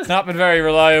all. It's not been very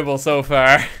reliable so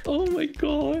far. Oh my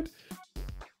god.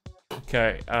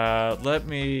 Okay, let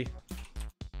me...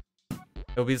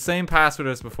 It'll be the same password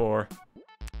as before.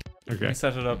 Let Okay. me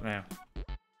set it up now.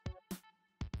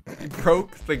 You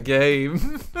broke the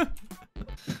game.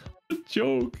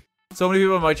 Joke. So many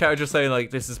people in my chat are just saying,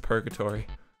 like, this is purgatory.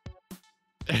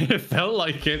 It felt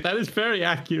like it. That is very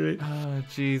accurate. Oh,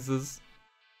 Jesus.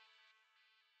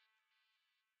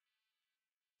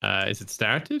 Is it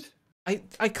started?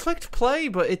 I clicked play,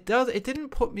 but it didn't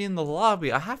put me in the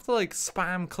lobby. I have to, like,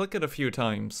 spam click it a few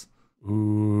times.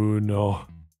 Ooh, no.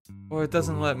 Or it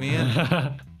doesn't let me in.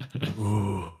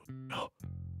 Ooh.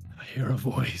 I hear a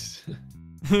voice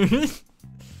saying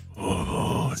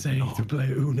to play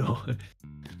Uno.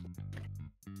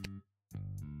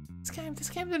 This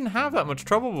game didn't have that much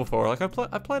trouble before. Like, I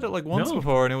played it, like, once No.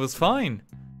 before, and it was fine.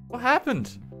 What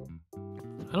happened?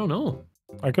 I don't know.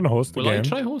 I can host the Will I game.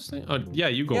 try hosting? Oh, yeah,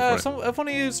 you go Yeah, for it. if one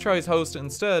of you tries host it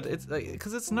instead, it's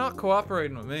because it's not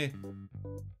cooperating with me.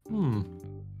 Hmm.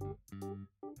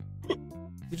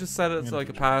 You just set it to like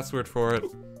a password for it.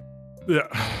 Yeah.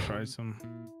 Try some.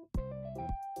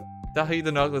 Die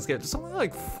the Nautilus game. There's something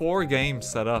like 4 games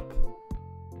set up.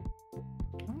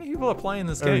 How many people are playing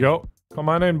this There game? we go. Come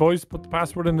on in, boys. Put the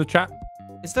password in the chat.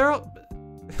 Is there?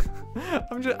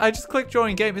 I just clicked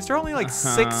join game. Is there only like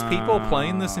 6 people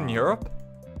playing this in Europe?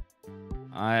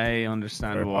 I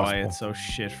understand Very why possible. it's so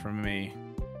shit for me.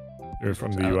 You're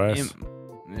from the US.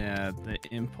 Yeah, the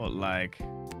input lag.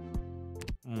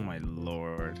 Oh my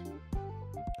lord.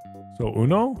 So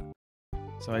Uno?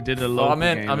 So I did a local I'm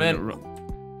in, game. I'm and in.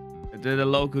 I did a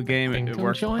local game. It Twinkle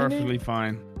worked joining? perfectly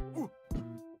fine.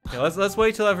 Yeah, let's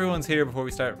wait till everyone's here before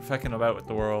we start fecking about with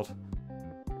the world.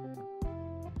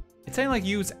 It's saying like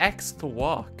use X to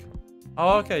walk.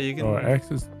 Oh, okay, you can. Oh, X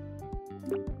is.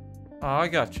 Oh, I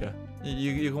gotcha.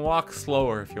 You can walk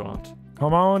slower if you want.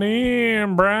 Come on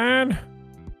in, Brian.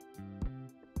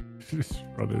 Just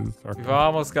run in a circle. We've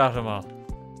almost got them all.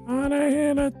 On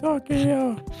a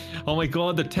Tokyo. Oh my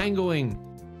god, the tangoing.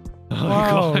 Oh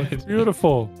Wow, god. it's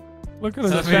beautiful. Look at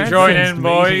us Let me dancing. join in, Amazing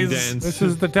boys. dance. This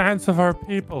is the dance of our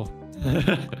people.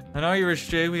 An Irish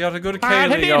jig. We gotta go to Oh,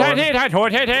 Kaylee going.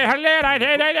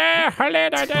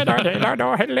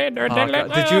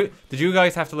 God. Did you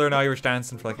guys have to learn Irish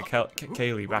dancing for like a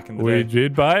Kaylee back in the We day?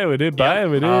 did buy. We did buy.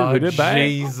 We did. Oh, We did buy.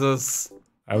 Jesus.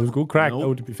 I was good crack. Nope.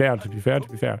 though, to be fair. To be fair.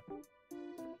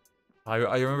 I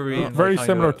remember being very like,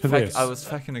 similar kind of to this. I was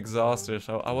fucking exhausted.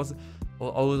 So I was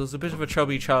a bit of a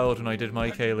chubby child when I did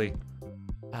my Kaylee.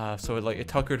 So it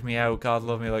tuckered me out. God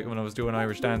love me, like when I was doing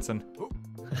Irish dancing.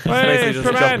 Basically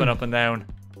just jumping up and down.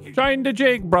 Join the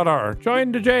jig, brother.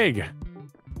 Join the jig.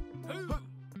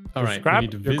 All right, we Grab,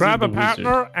 need to you visit grab the a partner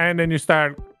wizard. and then you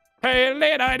start. What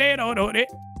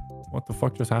the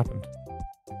fuck just happened?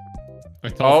 I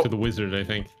talked Oh. to the wizard, I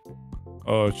think.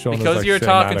 Oh, it's showing us, Because like, you're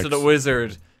talking to the cinematics.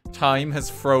 wizard, time has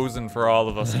frozen for all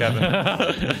of us,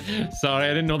 Kevin. Sorry, I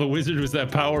didn't know the wizard was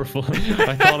that powerful.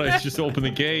 I thought I'd just open the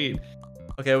gate.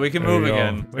 Okay, we can There move you go.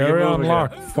 again. We can Area move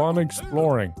unlocked. again. Fun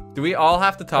exploring. Do we all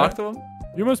have to talk to him?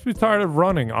 You must be tired of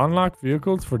running. Unlock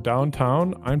vehicles for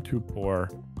downtown. I'm too poor.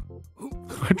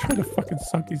 I try to fucking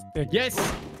suck his dick.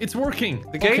 Yes, it's working.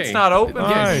 The gate's Okay. not open.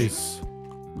 Nice.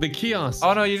 The kiosk.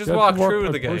 Oh no, you just You have walk to work through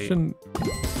by the gate. pushing-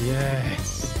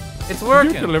 Yes. It's Did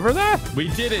working. you deliver that? We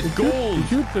did it. Did Gold.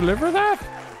 you deliver that?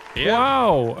 Yeah.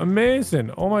 Wow,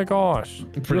 amazing. Oh my gosh.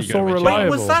 Pretty You're good so of a job. Wait,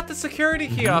 reliable. was that the security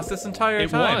kiosk this entire It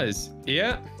time? was.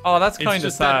 Yeah. Oh, that's It's kind of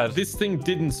just that sad. this thing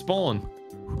didn't spawn.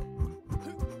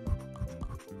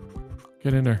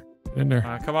 Get in there. Get in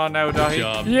there. Come on now, Good Dahi.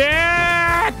 job.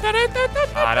 Yeah!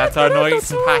 That's a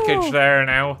nice package there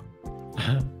now.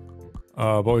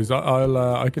 Boys,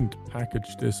 I can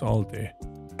package this all day.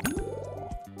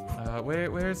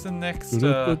 Where's the next? This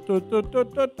one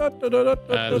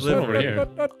over here.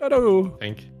 I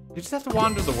think. You just have to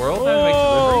wander the world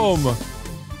now to make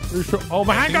deliveries. Oh,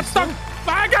 my hand got stuck!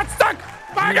 My hand got stuck!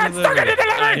 My hand got stuck in the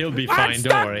delivery! He'll be I'm fine.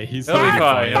 stuck! Don't worry. He's He'll be totally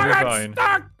fine, he'll be I'm fine.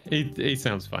 stuck! He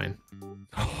sounds fine.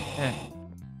 Eh.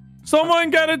 Someone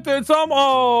get it!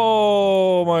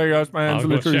 Oh my gosh, my hands I'll are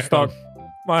go literally check stuck. him.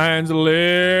 My hands are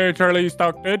literally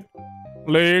stuck, dude.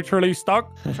 Literally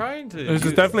stuck. I'm trying to. This is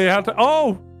use- definitely how to.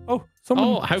 Oh! Someone.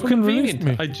 Oh, how someone released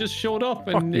convenient! Me. I just showed up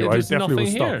Fuck and you, I there's definitely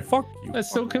nothing was here. stuck. Fuck you.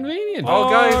 That's so convenient. Oh,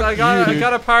 guys, I Fuck you,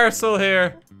 got a parcel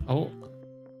here. Oh,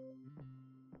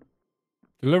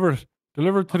 Deliver it.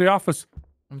 Deliver it to the office.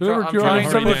 I'm Deliver it to your trying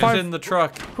to put it 75. in the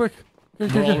truck. Quick. we're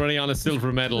already on a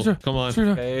silver medal. Sure, Come on. sure.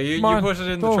 Okay, you Come on, put it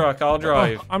in the go. truck. I'll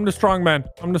drive. Oh, I'm the strong man.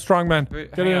 I'm the strong man. Wait,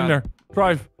 Get hang it in on. there.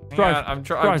 Drive. Hang Drive. on, I'm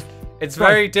Drive. It's Drive.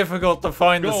 very difficult to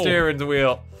find the Go. steering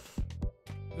wheel.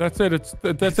 That's it.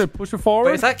 That's it. Push it forward.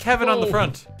 Wait, is that Kevin on the Whoa.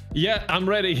 front? Yeah, I'm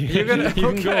ready. You're gonna. you can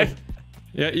Okay. go.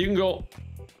 Yeah, you can go.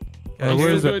 Where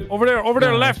is Still it? good. Over there. Over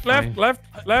there. No, Left. it's Left. fine. Left.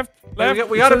 Left. Hey, Left.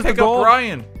 we It gotta says the pick up goal.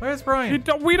 Brian. Where's Brian?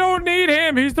 We don't need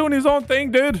him. He's doing his own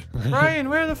thing, dude. Brian,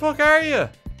 where the fuck are you?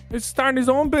 He's starting his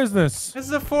own business. This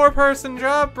is a 4-person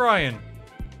job, Brian.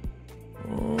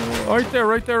 Right there.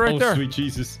 Right there. Right Oh, there. sweet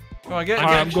Jesus. Come on, get.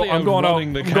 I'm get go- I'm going out.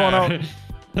 outrunning the I'm going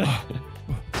car. out.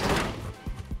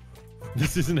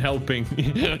 This isn't helping.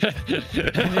 Yeah,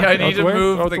 I Out need the to way,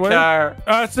 move out the the way. car.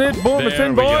 That's it. Boom. It's There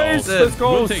in, we go. boys. Let's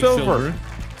go. We'll take Silver.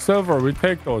 Silver. We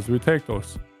take those. We take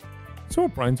those. So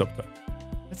what Brian's up to?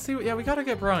 Let's see. Yeah, we gotta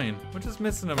get Brian. We're just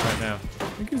missing him right now. I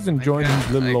think he's enjoying can't-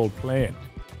 his little I- old plane.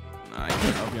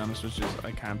 I'll be honest with you,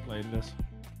 I can't play this.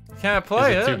 Can't Is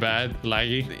play it it. too bad?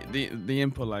 Laggy? The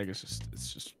input lag is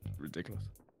just ridiculous.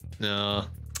 No.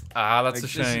 Ah, that's Like, a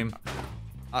this- shame.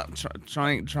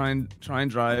 Try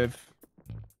and drive.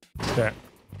 Okay.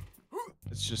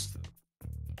 It's just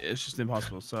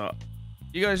impossible. So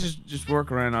you guys just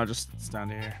work around. I'll just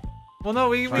stand here. Well, no,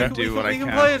 we Try to can, do we can, what I we can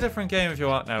can. play a different game if you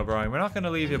want now, Brian. We're not gonna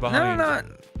leave you behind.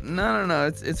 No.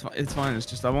 It's fine. It's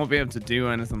just I won't be able to do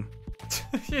anything.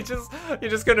 you're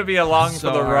just gonna be along for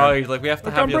the Sorry. ride. Like we have to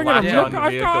Look, have I'm you bringing latch him. on Look, the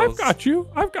I've vehicles. got you.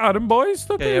 I've got him, boys.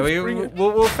 Look, Okay, it's, bring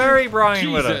we'll ferry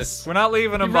Brian with us. Jesus. We're not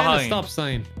leaving You him ran a behind. stop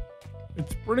sign.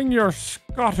 it's bring your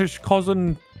Scottish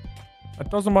cousin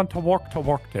that doesn't want to work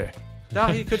there.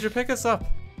 Dahi, could you pick us up?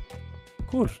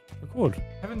 Good.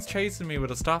 Kevin's chasing me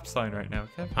with a stop sign right now.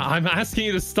 Kevin. I'm asking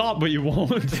you to stop, but you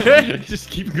won't. Just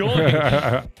keep going.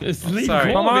 Just leave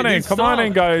Sorry. Come home on and in. you Come on stop.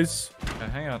 in, guys.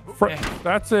 Hang on.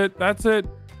 That's it.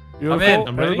 Beautiful. in.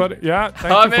 I'm ready. Everybody. Yeah.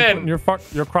 Thank I'm you for in.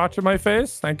 putting your crotch in my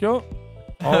face. Thank you.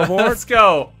 All aboard. Let's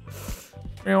go.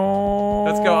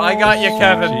 Let's go. I got you,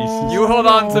 Kevin. Jesus. You hold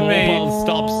on to me. Mobile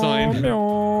stop sign.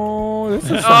 This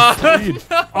is Ah. some speed.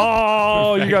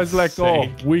 Oh, you guys let go.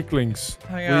 sake. Weaklings.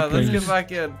 Hang on, let's Weaklings. get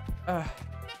back in.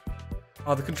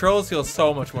 Oh, the controls feel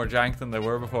so much more jank than they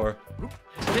were before.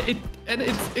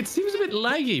 It seems a bit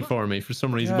laggy for me for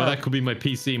some reason, but Yeah. that could be my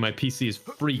PC. My PC is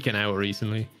freaking out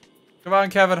recently. Come on,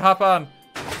 Kevin, hop on.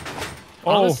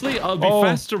 Honestly, I'll be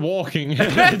faster walking.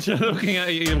 Just looking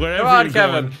at you wherever Come on, you're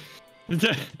Kevin.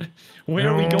 going. Where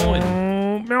are we going?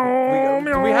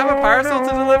 Do we have a parcel to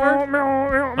deliver?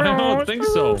 I don't think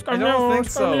so. I don't think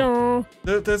so.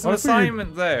 There's an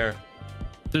assignment there.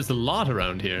 There's a lot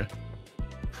around here.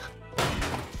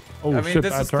 Oh, I mean, shit,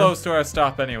 this bad is turn. close to our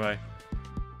stop anyway.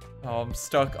 Oh, I'm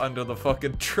stuck under the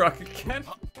fucking truck again.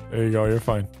 There you go. You're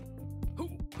fine.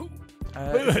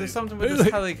 Is there something with this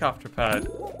helicopter pad?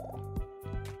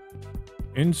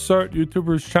 Insert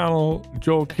YouTuber's channel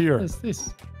joke here. What is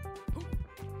this?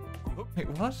 Wait,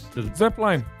 what? Zip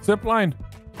line. Zip line.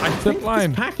 I think Zip line.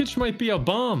 this package might be a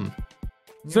bomb.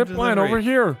 Zip line over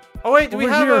here. Oh wait, do we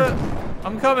Over have here. a...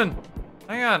 I'm coming.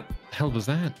 Hang on. The hell was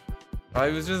that? I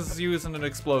was just using an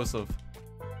explosive.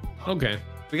 Okay.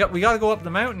 We gotta go up the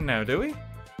mountain now, do we?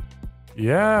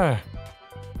 Yeah.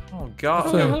 Oh god.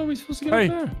 How the hell are we supposed to get Hey.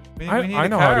 up there? We need I a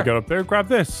know how to car. get up there. Grab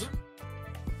this.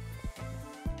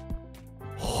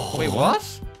 Wait, what?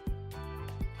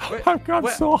 Where, I've got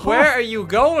so hot. where are you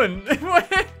going?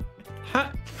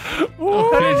 Ha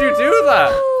How did you do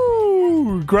that?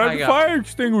 Ooh, grab Hang the on. fire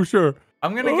extinguisher.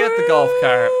 I'm gonna get the golf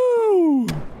cart. Ooh.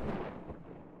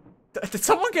 Did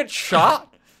someone get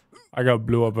shot? I got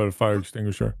blew up by a fire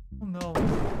extinguisher. Oh no.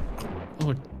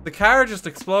 Oh, The car just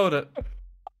exploded.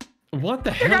 what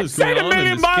the I hell got is going 7 on in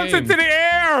million this miles game? into the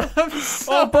air. I'm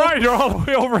so... Oh, Brian, you're all the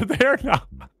way over there now.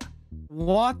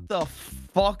 What the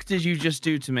fuck did you just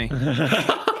do to me? Wait,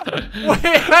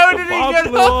 how did he bomb get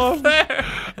blew up off. there?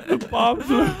 The bomb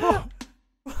blew up.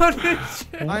 What did you...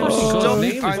 I'm Oh, name is stuck.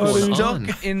 going I'm stuck on.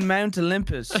 in Mount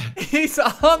Olympus. He's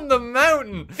on the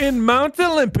mountain. In Mount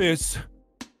Olympus.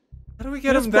 How do we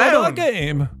get Let's him play the down?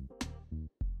 game.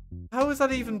 How is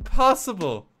that even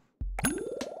possible?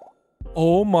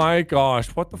 Oh my gosh.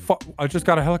 What the fuck? I just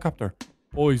got a helicopter.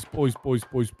 Boys. Oh, boys,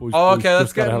 okay, let's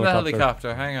just got get a in the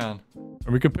helicopter. Hang on. And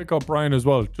we can pick up Brian as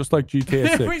well, just like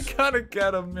GTA 6. We gotta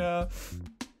get him, yeah.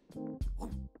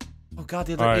 Oh god,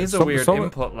 yeah, there Alright, is a some- weird someone-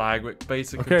 input lag with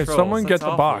basic Okay, controls. someone That's get the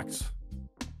awful. box.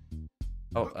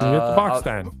 Oh, Can you get the box, I'll-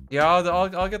 Dan? Yeah,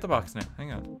 I'll get the box now.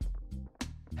 Hang on.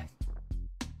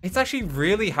 It's actually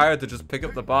really hard to just pick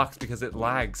up the box because it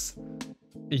lags.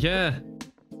 Yeah.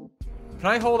 Can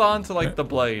I hold on to like the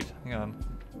blade? Hang on.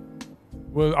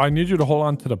 Well, I need you to hold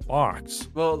on to the box.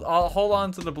 Well, I'll hold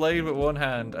on to the blade with one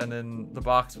hand and then the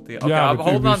box with the. Okay, Yeah, I'm but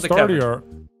holding we on to started Kevin. your...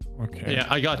 Okay. Yeah,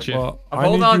 I got you. Well, I'm I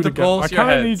holding need on you to get- both I your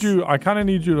kinda need heads. you. I kind of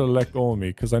need you to let go of me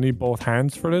because I need both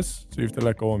hands for this. So you have to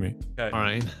let go of me. Okay. All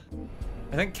right.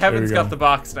 I think Kevin's we got go. the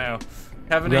box now.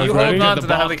 Kevin, You are guys you ready? holding on Get to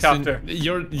the box and helicopter?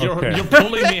 You're Okay.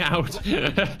 pulling me out.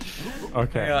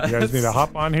 Okay. Yeah, You guys need to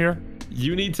hop on here.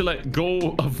 You need to let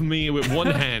go of me with one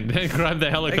hand and grab the I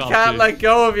helicopter. can't let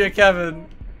go of you, Kevin.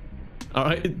 All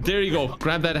right, there you go.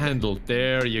 Grab that handle.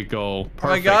 There you go.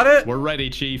 Perfect. I got it? We're ready,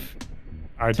 Chief.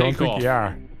 I don't Take think off. you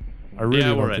are. I really Yeah,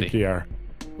 don't we're think ready. you are.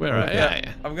 Where are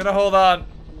Yeah, I'm gonna hold on.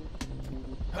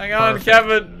 Hang on, Perfect.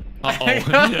 Kevin. Hang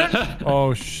on. Uh-oh.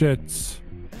 Oh shit.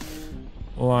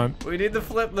 Hold on. We need to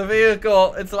flip the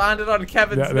vehicle. It's landed on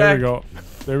Kevin's Yeah, neck. there we go.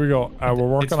 There we go. We're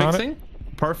It's working on fixing? it.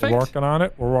 Perfect. We're working on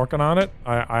it. We're working on it.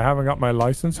 I haven't got my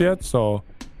license yet, so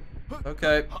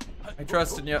Okay, I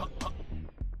trust in you.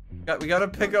 We gotta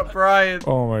pick up Brian.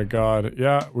 oh my god.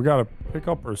 Yeah, we gotta pick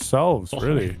up ourselves,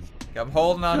 really. I'm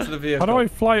holding on to the vehicle. How do I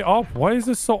fly up? Why is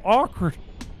this so awkward?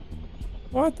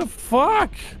 What the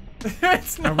fuck?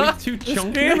 It's Are not. we too This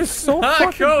chunky? game is so not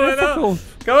fucking going up. difficult.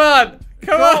 Come on.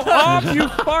 Come Go on. up, you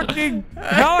fucking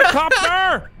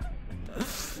helicopter!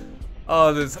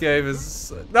 Oh, this game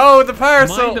is. No, the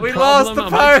parcel. the We lost the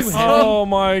problem? Am I too parcel. Oh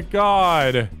my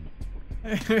god.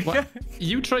 What?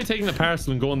 You try taking the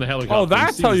parcel and go on the helicopter. Oh, and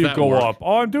that's see how does you that go work. up.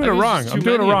 Oh, I'm doing I it think wrong. there's I'm too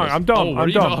doing it many of wrong. us. I'm done. Oh, were I'm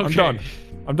you? done. I'm Okay. done.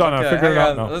 I'm done. I Okay, figured it hang out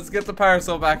on. now. Let's get the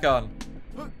parcel back on.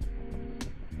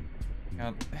 Hang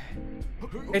on.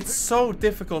 It's so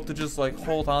difficult to just like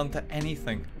hold on to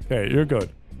anything. Okay, you're good.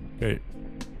 Okay,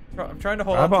 I'm trying to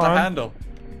hold Grab on to the on. handle.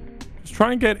 just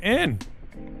try and get in.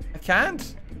 I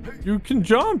can't. You can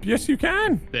jump. Yes, you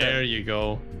can. There you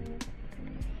go.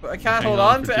 But I can't Hang hold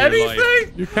on on for to dear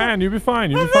anything. You can. You'll be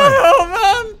fine. You'll be fine. Oh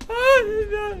man.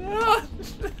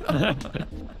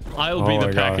 I'll Oh be the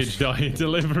my package guy.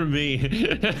 Deliver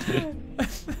me.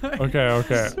 Okay,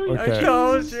 okay, I okay.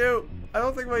 told you. I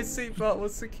don't think my seatbelt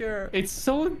was secure. It's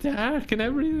so dark and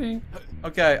everything.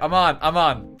 Okay, I'm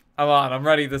on. I'm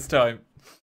ready this time.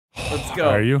 Let's go.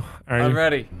 Are you? Are I'm you?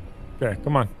 ready. Okay,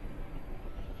 come on.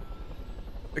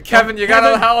 Kevin, you gotta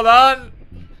Kevin. hold on.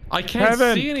 I can't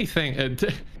Kevin. see anything.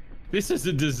 This is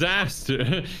a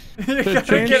disaster. You gotta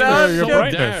Change get on, your so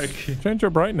brightness. dark. Change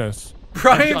your brightness.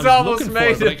 Brian's I'm almost looking for it,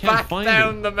 made but I it can't back find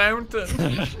down it. the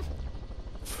mountain.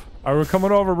 Are we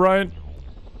coming over, Brian?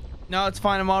 No, it's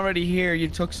fine. I'm already here. You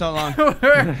took so long.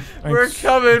 we're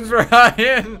coming,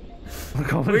 Brian.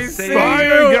 We see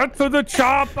Brian, you. get to the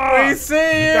chopper! We see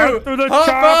you. Get to the Hop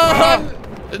chopper! on.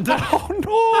 Oh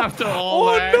no! After all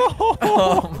Oh that. no!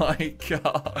 Oh my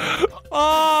god.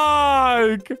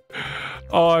 Fuck!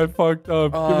 Oh, I fucked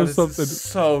up. Oh, Give us this something. is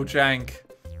so jank.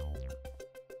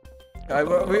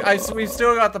 We've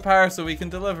still got the power, so we can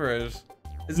deliver it.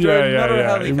 Is there another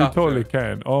We helicopter? totally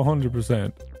can. Oh,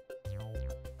 100%.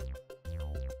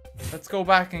 Let's go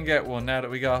back and get one now that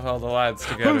we got all the lads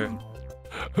together.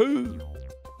 You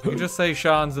just say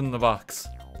Sean's in the box.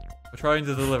 We're trying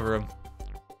to deliver him.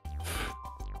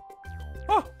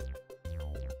 Oh.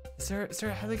 Is there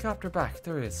a helicopter back?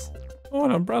 There is. Oh,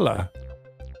 an umbrella.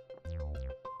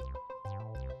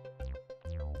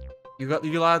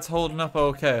 You lads holding up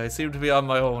okay? I seem to be on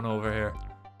my own over here.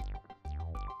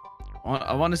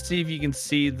 I want to see if you can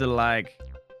see the lag,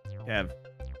 Kev.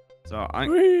 So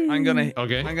I'm Whee! gonna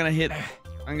Okay. I'm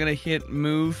gonna hit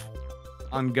move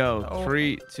on go. Oh.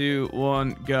 3, 2,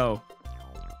 1, go.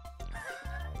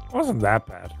 Wasn't that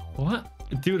bad. What?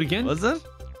 Do it again? Was it?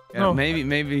 Yeah, No. maybe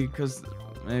because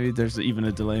maybe there's even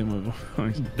a delay move.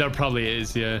 There probably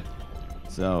is, yeah.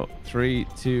 So 3,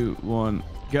 2, 1,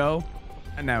 go.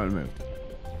 And now it moved.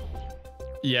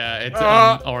 Yeah, it's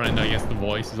or and I guess the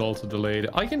voice is also delayed.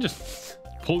 I can just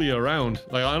pull you around.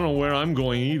 Like I don't know where I'm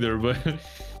going either, but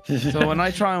So when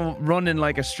I try and run in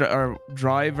like or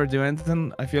drive or do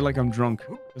anything, I feel like I'm drunk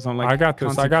because I'm like I got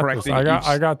this. I got this. constantly I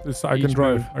correcting got this. I can each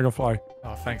drive. move. I can fly.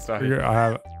 Oh, thanks, Daddy. I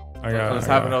have. I was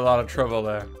having a lot of trouble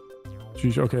there.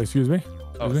 Sheesh, okay, excuse me.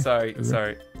 Oh, Excuse me. sorry, Excuse me.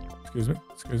 sorry. Excuse me.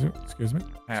 Excuse me. Excuse me.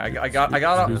 I got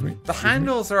Excuse me. the Excuse me.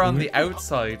 handles are on Excuse the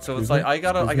outside, so it's Excuse like me. I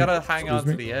gotta Excuse me. hang on Excuse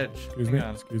to me. the edge. Excuse Hang me.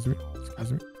 on. Excuse me.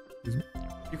 Excuse me. Excuse me.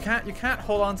 You can't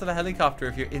hold on to the helicopter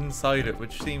if you're inside it,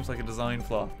 which seems like a design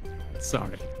flaw.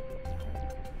 sorry.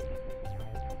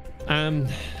 Alright,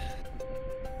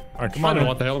 I come don't know on.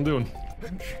 what the hell I'm doing.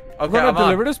 Okay, We're gonna I'm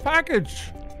deliver on. this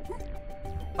package.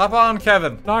 Hop on,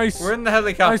 Kevin. Nice. We're in the Nice,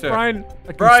 helicopter. Brian. I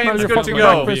can Brian's smell your good to fucking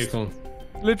go. breakfast. Vehicle.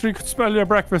 Literally could smell your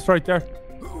breakfast right there.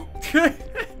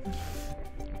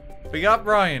 We got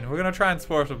Brian. We're gonna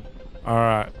transport him. All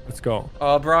right, let's go.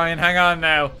 Oh, Brian, hang on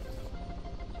now.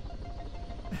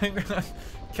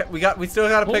 We still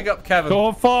gotta pick up Kevin.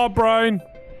 Go far, Brian.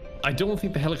 I don't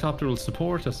think the helicopter will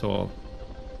support us all.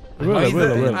 I will, I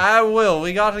will, I will. I will.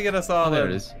 We gotta get us all Oh, there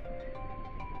in. it is.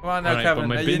 Come on now, Alright, Kevin. but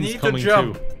my Now, you bin's need to coming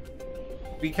jump. too.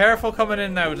 Be careful coming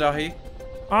in now, Dahi.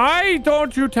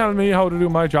 Don't you tell me how to do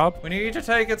my job. We need to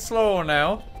take it slow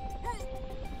now.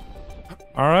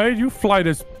 All right, you fly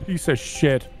this piece of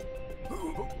shit.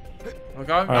 Look,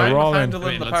 I'm Alright, we're all in.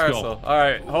 handling the Let's go. parcel.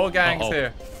 Alright, whole gang's Uh-oh.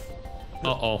 here.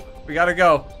 Uh-oh. We gotta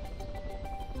go.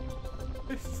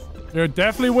 You're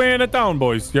definitely weighing it down,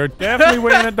 boys. You're definitely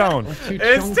weighing it down.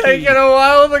 It's taking a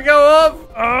while to go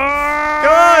up. Ah!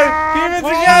 Come on, keep it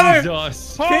together.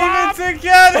 Jesus. Pull Keep up! it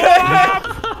together.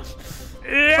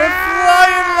 Yeah! We're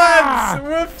flying, lads.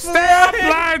 We're Stay up, flying.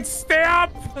 lads! Stay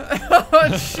up!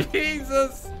 Oh,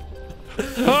 Jesus.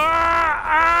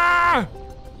 Ah!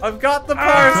 I've got the I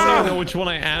don't even parcel. know which one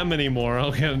I am anymore.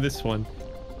 I'll get on this one.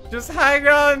 Just hang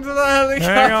on to the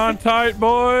helicopter. Hang on tight,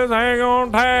 boys. Hang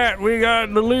on tight. We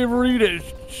got delivery that's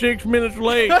 6 minutes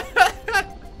late.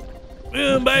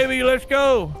 Yeah, baby, let's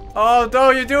go. Oh,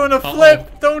 no, you're doing a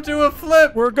flip. Don't do a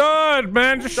flip. We're good,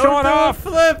 man. Just Don't showing do off. a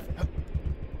flip.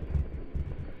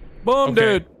 Boom,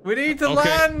 Okay. dude. We need to Okay.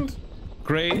 land.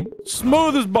 Great.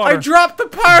 Smooth as I butter. dropped the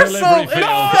parcel. Delivery It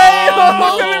failed. failed.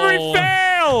 Oh, no. Delivery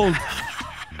failed.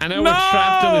 And now we're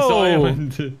trapped on this No!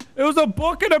 island. It was a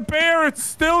book and a bear. It's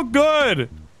still good.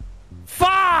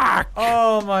 Fuck.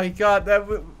 Oh my god,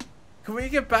 can we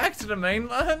get back to the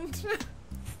mainland?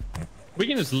 We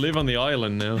can just live on the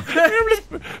island now.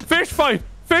 Fish fight.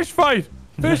 Fish fight.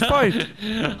 Fish fight.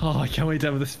 Oh, I can't wait to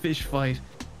have this fish fight.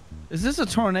 Is this a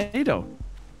tornado?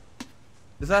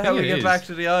 Is that how think we it get is. back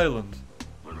to the island?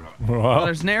 Oh, Well,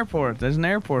 there's an airport. There's an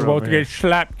airport you're over about to here. get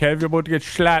slapped, Kev. You're about to get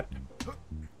slapped.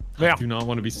 Yeah. I do not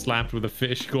want to be slapped with a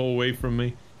fish. Go away from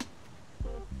me.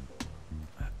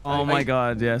 Oh my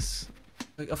god, yes.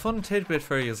 Like, a fun tidbit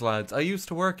for you, lads. I used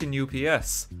to work in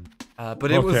UPS,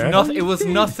 but it was Okay. It was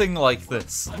nothing like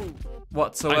this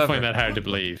whatsoever. I find that hard to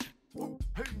believe.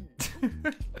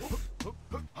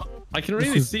 I can This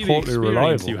really is see the totally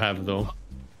experience reliable. you have, though.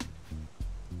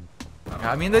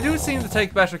 I mean, they do seem to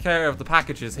take better care of the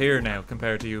packages here now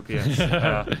compared to UPS.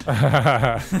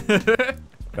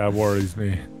 That worries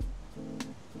me.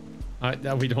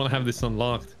 We don't have this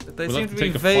unlocked. They We'll seem have to be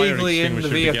take a fire vaguely in the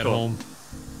extinguisher to get vehicle.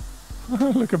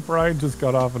 home. Look at Brian just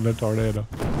got off in the tornado.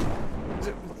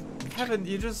 Kevin,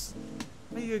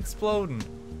 why are you exploding?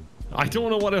 I don't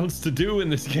know what else to do in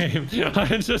this game.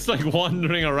 I'm just like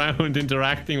wandering around,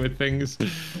 interacting with things.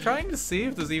 I'm trying to see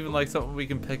if there's even like something we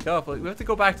can pick up. Like we have to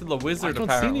go back to the wizard I don't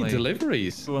apparently see any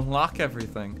deliveries. to unlock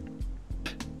everything.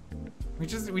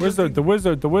 The Wizard, the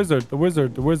wizard, the wizard, the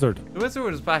wizard, the wizard.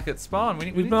 wizard is back at spawn. We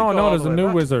need to No, go no, all there's the a way new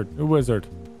back. wizard. New wizard.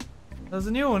 There's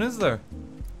a new one, is there?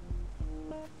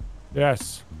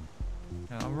 Yes.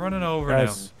 Yeah, I'm running over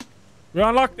Yes. We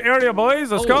unlocked the area,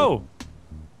 boys. Let's go.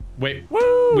 Wait,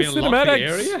 Woo! we unlocked the Cinematics.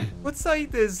 area? now. What's like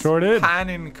this Sure did.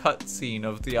 panning cutscene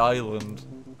of the island?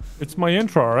 It's my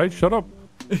intro, alright? Shut up.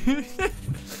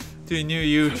 Do a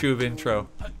new YouTube intro.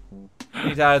 You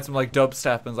need to add some like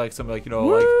dubstep and like some like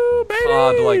Woo, like baby!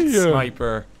 odd like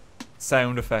sniper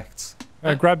sound effects.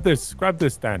 Grab this,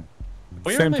 Dan.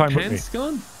 Where Same are my time with me. pants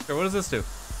gone? Sure, what does this do?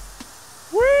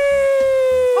 Whee!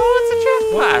 Oh, it's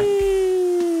a jetpack.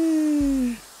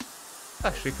 Whee!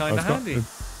 Actually, kind of Let's go. handy.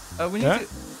 We need Yeah? to.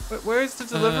 Where's the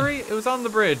delivery? It was on the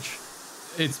bridge.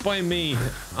 It's by me.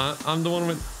 I'm the one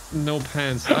with no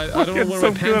pants. I don't know Getting where my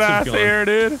some good pants have ass gone. air,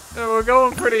 dude. We're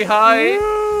going pretty high.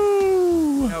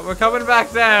 Woo! We're coming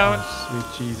back down.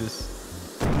 Sweet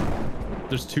Jesus.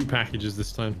 There's 2 packages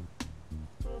this time.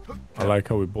 I like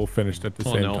how we both finished at the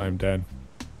Oh, same no. time, Dan.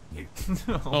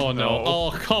 Oh no.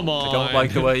 Oh, come on. I don't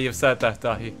like the way you've said that,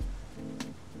 Dahi.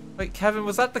 Wait, Kevin,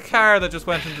 was that the car that just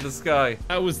went into the sky?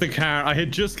 That was the car. I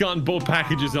had just gotten both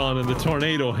packages on and the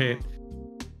tornado hit.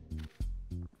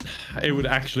 It would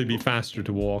actually be faster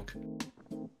to walk.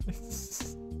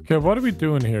 Okay, what are we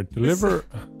doing here? Deliver.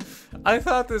 I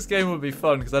thought this game would be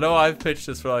fun because I know I've pitched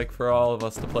this for all of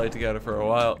us to play together for a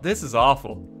while. This is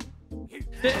awful.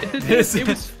 It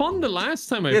was fun the last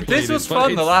time I played this was it, but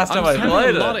fun the last time I I'm played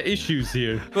having it. a lot of issues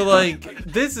here. But like,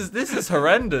 this is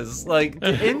horrendous. Like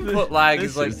the input lag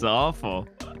is like This is awful.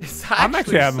 it's I'm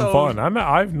actually having so- fun.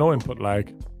 I've no input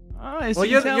lag. Oh, Well,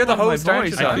 you're the host, aren't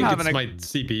you, I I'm think having it's a, my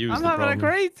CPU is I'm the having a problem.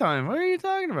 great time. What are you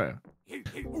talking about?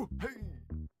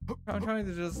 I'm trying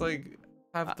to just like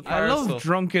have the I parcel. love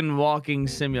drunken walking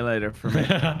simulator for me.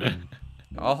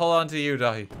 I'll hold on to you,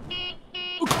 Dahi.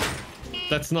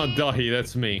 That's not Dahi,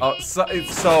 that's me. Oh, it's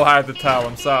so hard to tell.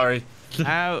 I'm sorry.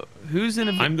 Now, who's in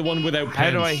a? I'm the one without pants. How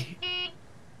do I?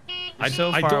 I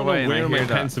so I far don't know away and I where my hear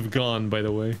that. pants have gone, by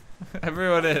the way.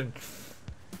 Everyone in.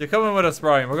 You're coming with us,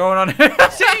 Brian. We're going on.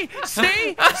 See,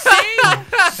 see.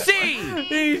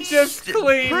 He just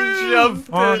clean jumped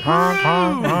Honk, it. honk,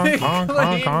 honk, honk, He honk, honk,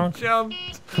 clean honk. jumped.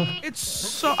 It's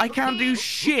so I can't do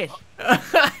shit.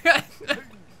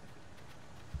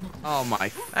 Oh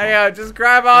my! Hey, just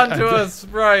grab onto us,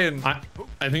 Brian. I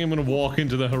think I'm gonna walk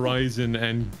into the horizon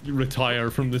and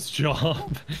retire from this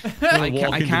job. I'm gonna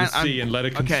walk into the sea and let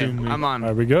it Okay, consume me. I'm on.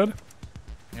 Are we good?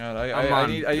 God, I'm I on.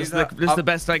 need This that. is the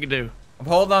best I can do. I'm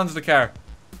holding on to the car.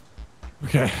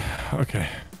 Okay. Okay.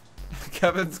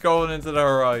 Kevin's going into the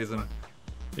horizon.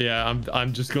 Yeah,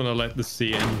 I'm just gonna let the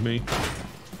sea end me.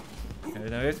 Okay,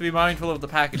 now you have to be mindful of the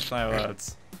package now,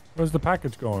 lads. Where's the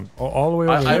package going? Oh, all the way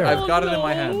over there. I've got it in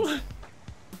my hands.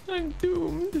 I'm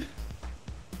doomed.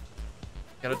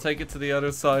 Gotta take it to the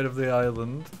other side of the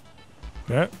island.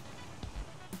 Yeah.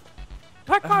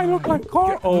 That guy looked like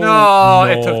Carl. Oh, no,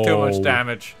 it took too much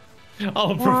damage.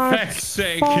 Oh, for What? feck's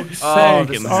sake. Fuck's Oh, sake.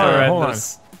 this is All right,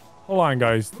 horrendous. hold on,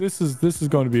 guys. This is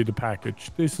going to be the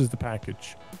package. This is the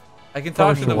package. I can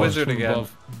talk to the From wizard again.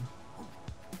 above.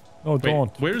 No, Wait,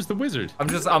 don't. where's the wizard?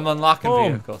 I'm unlocking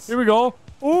Boom. vehicles. Here we go.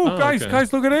 Oh, Oh, guys, okay.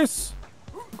 guys, look at this.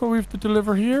 Look what we have to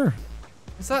deliver here.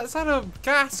 Is that a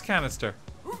gas canister?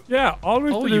 Yeah, all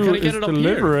we have Oh, to you do gotta is get it up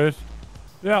deliver here. it.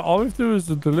 Yeah, all we have to do is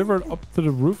to deliver it up to the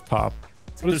rooftop.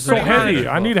 But There's it's so no heavy. hand.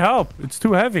 I need help. It's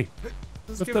too heavy.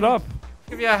 Just Lift give it me- up.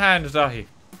 Give you a hand, Dahi.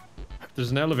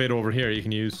 There's an elevator over here you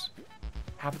can use.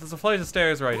 Ah, but there's a flight of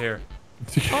stairs right here.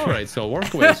 Alright, so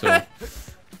work away, so.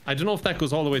 I don't know if that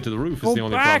goes all the way to the roof is Go the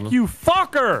only back, problem. you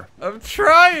fucker! I'm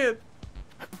trying.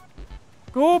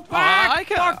 Go back, I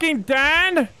can't- fucking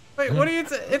Dan! Wait, what are you?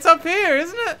 It's up here,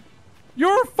 isn't it?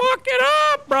 You're fucking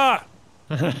up, bruh!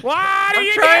 What are I'm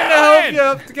you trying to help doing? you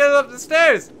up to get it up the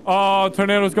stairs. Oh,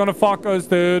 tornado's gonna fuck us,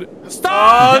 dude.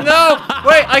 Stop! Oh no!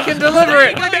 Wait, I can deliver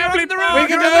it. We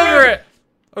can deliver it.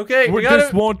 Okay, we This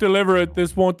gotta. won't deliver it.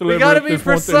 This won't deliver gotta it. be This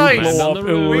won't precise. blow up. We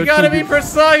It'll We gotta literally be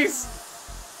precise.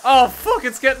 Oh fuck!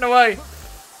 It's getting away.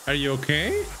 Are you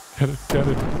okay? Get it, get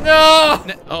it. No!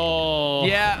 Oh.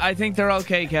 Yeah, I think they're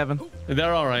okay, Kevin.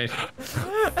 They're alright.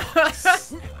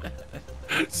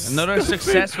 Another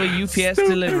successful UPS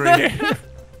delivery.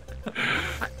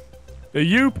 The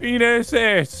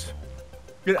UPSS.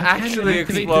 It I can't actually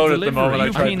activate the exploded the delivery. moment I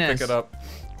tried to Penis. pick it up.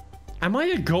 Am I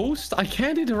a ghost? I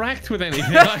can't interact with anything.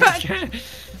 I can't.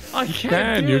 I can't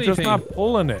Dan, do you're anything. just not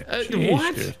pulling it. Jeez,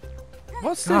 what? dude.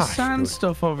 What's Gosh, this sand dude.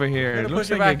 stuff over here? I'm It gonna looks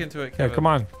push it like back a, into it, Okay, Kevin. come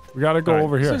on. We gotta go Alright.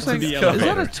 over here. looks like, the is that a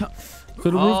elevator. To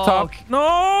the rooftop. okay.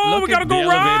 No, Look we gotta at go The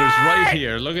elevator's right. right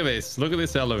here. Look at this. Look at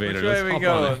this elevator. Which way Let's are we hop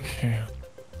going? on it. Okay.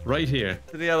 Right here.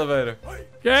 To the elevator.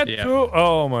 Get Yeah. to.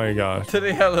 Oh my gosh. To the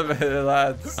elevator,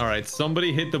 lads. All right,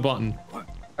 somebody hit the button.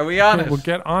 Are we on Okay, it? well,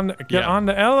 get on. Get Yeah. on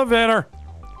the elevator.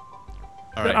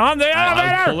 All Get right. on the I'll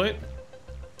elevator. pull it.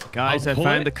 Guys, I'll I pull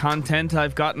found it. the content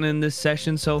I've gotten in this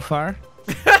session so far.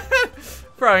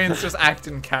 Brian's just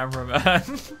acting cameraman.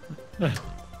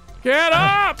 Get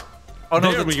up. Oh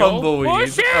no, There the we go. tumbleweed.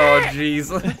 Push it! Oh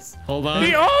Jesus. Hold on.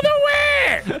 The other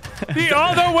way. The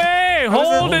other way.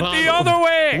 Hold it Hold the on. other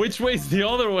way. Which way's the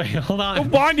other way? Hold on.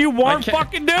 Come on, you weren't can't-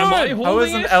 fucking doing. Am I it. How holding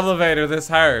is an it? elevator this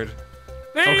hard?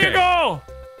 There you Okay. go.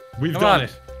 We've Come done on.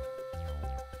 it.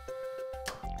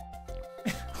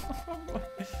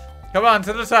 Come on,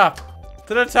 to the top.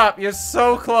 To the top. You're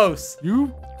so close.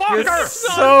 You You're fucker.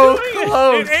 so It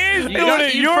close. is You doing got-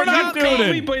 it. you You're You not got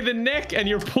doing me it. by the neck and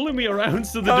you're pulling me around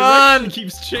so the Come direction on.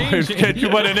 keeps I'll changing. get you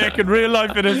by the neck in real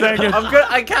life in a second. I'm good.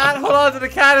 I can't hold on to the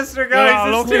canister, guys.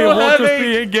 No, it's look, too it won't just heavy.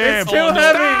 be in game. It's too Oh, no.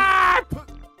 heavy.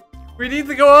 Stop! We need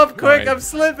to go up quick. Alright. I'm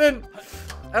slipping.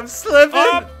 I'm slipping.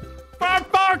 Up! For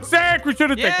fuck's sake, we should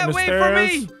have Yeah, taken the wait stairs.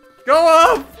 for me.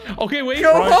 Go up. Okay, wait.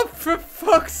 Go Brian- up for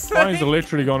fuck's sake. Mine's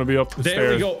literally going to be up the There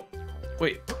stairs. we go.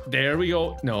 Wait, there we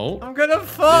go. No. I'm gonna This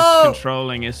fall.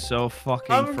 controlling is so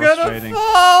fucking I'm gonna frustrating.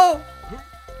 fall.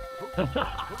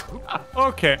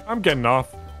 Okay, I'm getting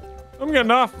off. I'm getting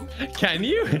off. Can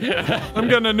you? I'm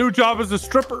getting a new job as a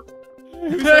stripper.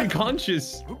 Who's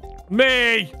unconscious?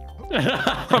 Me!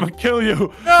 I'm gonna kill you.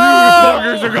 You No!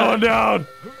 fuckers are going down.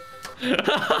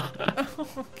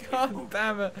 Oh, God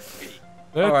damn it.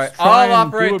 Let's Alright, try I'll and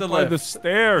operate do it the by the lift.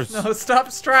 stairs. No,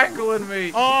 stop strangling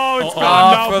me. Oh, it's Oh,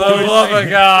 gone now, for the boys. love of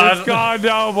God. It's gone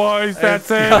now, boys.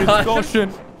 That's It's it. gone. It's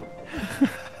gushing.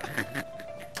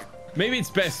 Maybe it's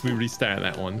best we restart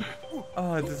that one.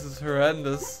 Oh, this is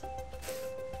horrendous.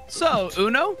 So,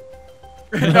 Uno?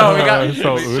 No, we got.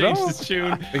 So, we, Uno? Change this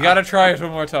tune. we gotta try it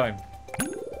one more time.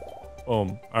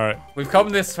 Boom. All right. We've come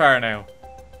this far now.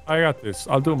 I got this.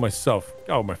 I'll do it myself.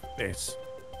 Get out of my face.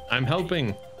 I'm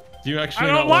helping. Do you actually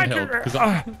I not don't want like help? it. Because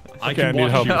I Okay, can I need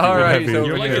watch help. you. All You're right, heavy. so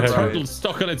You're like You're a heavy. turtle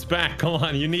stuck on its back. Come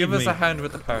on, you need Give me. us a hand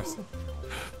with the parcel.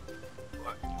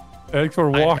 Thanks for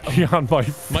walking on my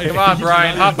My Come on, feet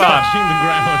Brian, are hop on. touching the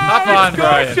ground. Hop on,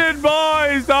 Brian. gushing,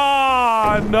 boys.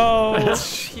 Ah, no.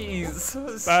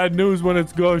 Jesus. Bad news when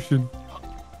it's gushing.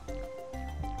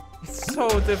 It's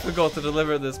so difficult to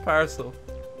deliver this parcel.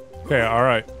 Okay, all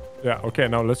right. Yeah, okay,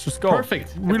 now let's just go.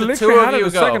 Perfect. We If the literally two of had it you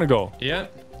a go. second ago. Yeah.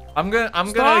 I'm gonna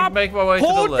Stop. make my way to the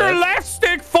Hold your lift. left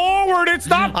stick forward. It's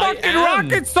not I fucking am.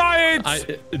 rocket science.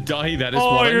 Die, that is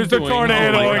Oh, what here's I'm the doing.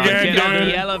 tornado Oh my God. again. Get on dude.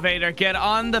 the elevator. Get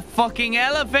on the fucking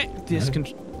elevator. This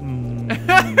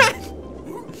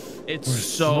It's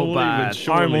so Slowly but bad.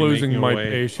 surely I'm losing making my our way.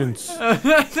 patience.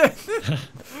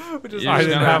 We're just I I gonna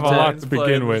didn't gonna have a have lot to to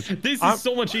begin with. This I'm- is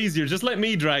so much easier. Just let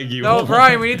me drag you. No, Hold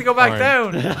Brian, on. we need to go back Fine.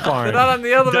 down. Fine. We're not on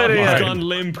the elevator Dobby's yet. gone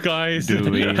limp, guys.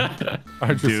 Dewey. I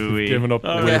just Dewey. given up. the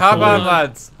Okay, way Okay, hop forward. on,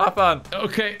 lads. Hop on.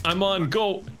 Okay, I'm on.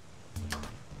 Go.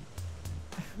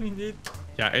 We need.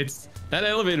 Yeah, it's that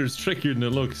elevator's trickier than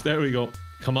it looks. There we go.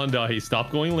 Come on, Dahi.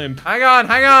 Stop going limp. Hang on,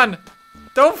 hang on.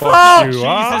 Don't Fuck fall. you, Jesus,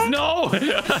 huh? no!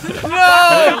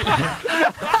 No.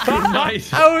 Good night.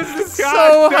 How is this God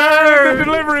so damn it, hard? the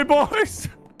delivery boys.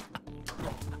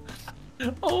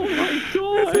 Oh my This is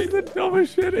god. the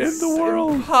dumbest shit in the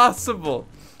world. Impossible.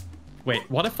 Wait,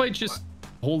 what if I just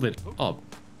hold it up?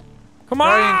 Come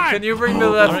Brian, on. can you bring the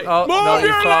left? Alright. Oh, no, Move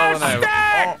you're your falling left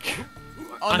out. stick.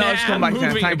 Oh no, it's come back down.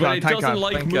 moving, Thank but God, it thank doesn't God.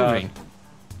 like Thank God. moving.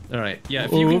 All right, yeah.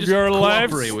 If you can Move just your left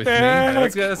cooperate with stick. me.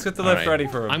 Let's get the lift Alright. ready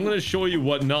for him. I'm gonna show you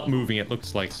what not moving it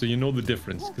looks like, so you know the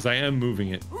difference, because I am moving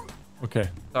it. Okay.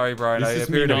 Sorry, Brian. This I is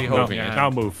appear me to be not holding moving your it.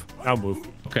 hand. Now move. Now move.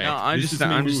 Okay. No, I'm this just- is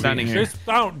me I'm just moving standing it. here. Just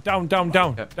down, down, down,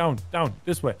 down, Yep. down,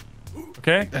 this way.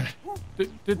 Okay. Down.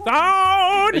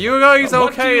 Are you guys What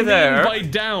do okay you there? mean by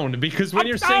down? Because when I'm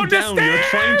you're saying down the down, you're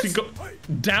trying to stairs! go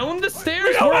down the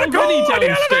stairs. don't We're wanna go already on the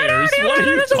downstairs. elevator, What are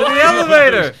you to the talking The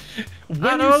elevator. about?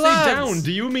 When know, you say lads. down,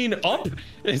 do you mean up?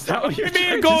 Is that what you're You trying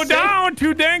mean to go say? down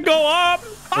to then go up?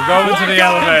 We're going to the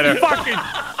elevator. Fucking.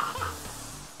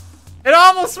 It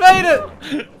almost made it.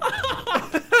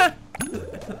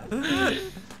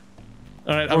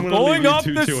 All right, I'm We're gonna leave going you up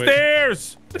two the to it.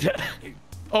 stairs.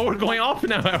 Oh, we're going up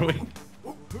now, are we?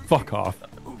 Fuck off.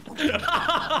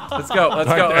 Let's go. Let's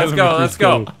Back go. to Let's go. elementary Let's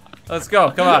go. school. Let's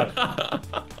go. Come on.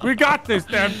 We got this,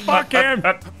 then. Fuck him.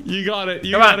 You got it.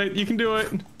 You Come got on. it. You can do it.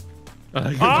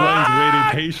 Brian's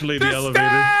waiting patiently in the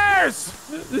elevator. Stairs!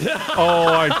 Oh,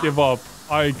 I give up.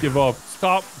 I give up.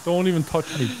 Stop. Don't even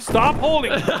touch me. Stop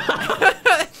holding.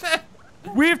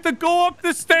 We have to go up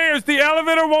the stairs. The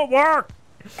elevator won't work.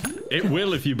 It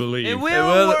will if you believe. It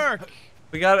will work.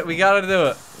 We got it. We got to do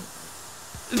it.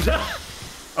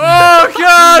 Oh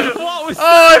God! What was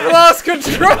I've lost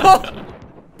control.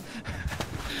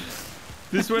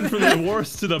 This went from the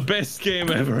worst to the best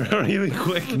game ever, really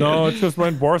quick. No, it just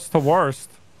went worst to worst.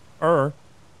 Stop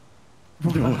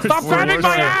grabbing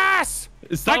my ass!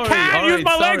 Sorry, I can't use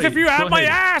my legs if you have my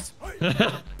ass!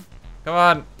 Come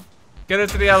on. Get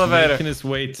into the elevator. Making his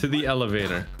way to the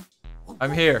elevator.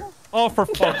 I'm here. Oh, for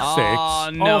fuck's sakes. Oh,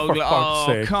 no. Oh, for fuck's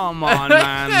sake. Come on,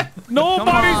 man.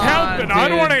 Nobody's on, helping. I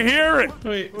don't dude. want to hear it.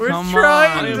 Wait, We're Come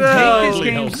trying on. to. Take this Totally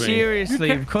game helping.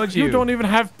 seriously. Could you? You don't even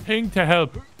have ping to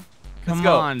help. Come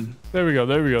go. on. There we go.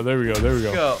 There we go. There we go. There we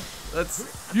go. Go.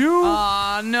 Let's. You,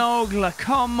 Ah, Nogla,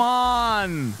 come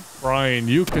on. Brian,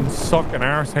 you can suck an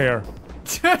arse hair.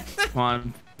 Come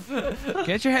on.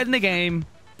 Get your head in the game.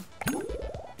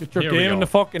 Get your Here we game in go. the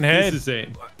fucking head. This is it.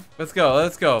 Let's go.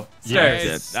 Let's go. Stairs.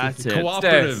 Yes, That's it's it.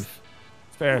 Cooperative.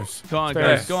 Stairs. Go on,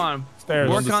 Stairs. guys. Go on. Stairs.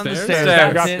 Work on the Stairs? stairs. Stairs.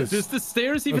 I got That's it. this. Does the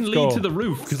stairs even Let's lead go. to the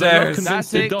roof? Because I'm not Stairs.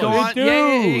 convinced That's it it. does. Go on. They Yeah,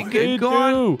 do. yeah, yeah. They Go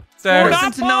on. do. Stairs. Do not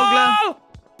Listen to Nogla. fall!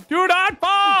 Do not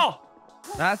fall!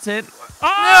 That's it. No!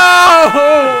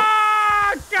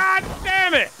 Ah, God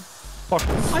damn it! Fuck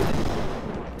this.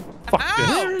 Fuck this.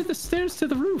 Where are the stairs to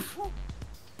the roof?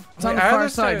 It's on Wait, the are far there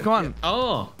side. stairs? Go on.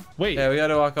 Oh, wait. Yeah, we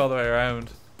gotta walk all the way around.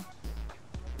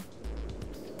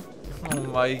 Oh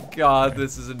my God,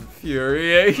 this is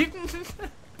infuriating.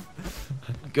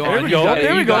 Go There on. we you go, got it,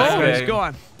 there you we got go. it. Go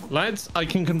on. Lads, I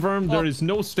can confirm there is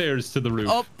no stairs to the roof.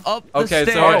 Up the Okay,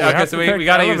 stairs. so we okay, have so to we take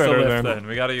gotta the use the elevator lift then. then.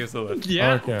 We gotta use the lift.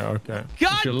 Yeah. Okay, okay.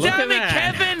 God Look damn at it,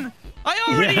 that. Kevin! I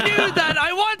already knew that.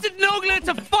 I wanted Nogla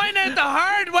to find out the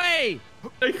hard way.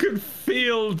 I could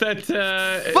feel that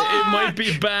it might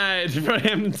be bad for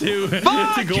him to go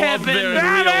up Kevin. there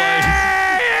and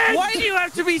realize. Why do you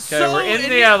have to be so we're in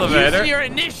the elevator. using your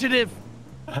initiative?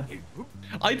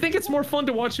 I think it's more fun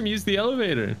to watch him use the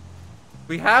elevator.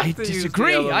 We have I to use the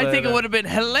disagree. I think it elevator. would have been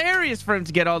hilarious for him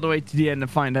to get all the way to the end and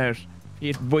find out. He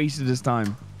had wasted his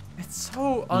time. It's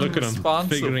so Look at him,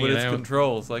 unresponsive figuring with it its out.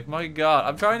 controls. Like, my God,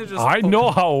 I'm trying to just. I know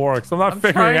how it works. I'm not I'm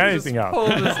figuring trying to anything just out. pull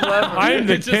this lever. I am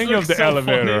the It just king of looks the so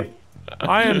elevator. funny.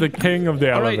 I am the king of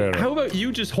the All right, elevator. how about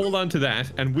you just hold on to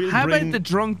that and we'll How bring about the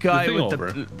drunk guy thing with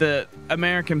over. the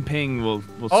American ping will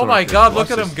Oh sort my this. God, Watch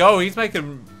look at him this. go. He's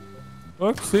making.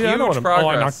 Look, see, I Huge know what I'm. Oh, I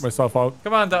progress. knocked myself out.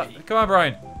 Come on, come on,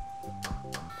 Brian.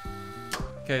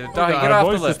 Okay, Dahi, Alright, get off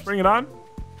boys, the lift. just bring it on.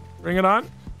 Bring it on.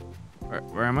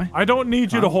 Where am I? I don't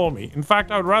need you to hold me. In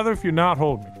fact, I would rather if you not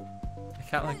hold me. I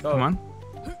can't let go. Come on.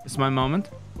 It's my moment.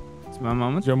 It's my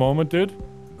moment. It's your moment, dude.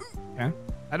 Okay.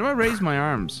 How do I raise my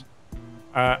arms?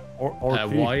 Or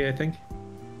T. Y, I think.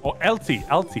 Oh, LT.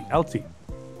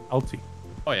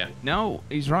 Oh yeah, No,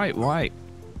 he's right. Why?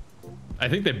 I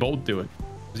think they both do it.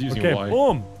 I was using Okay, Y.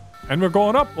 boom. And we're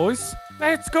going up, boys.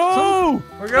 Let's go.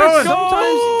 We're going. Let's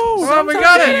go. Come on, we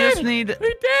got You it. just need We did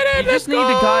it. you just Let's need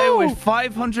a guy go. with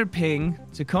 500 ping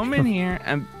to come in here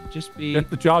and just be. Get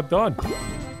the job done.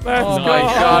 Let's Oh go. my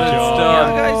God, it's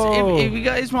done. Yeah, guys, if you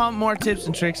guys want more tips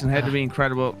and tricks on how to be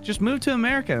incredible, just move to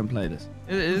America and play this.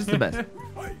 It is the best.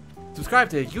 Subscribe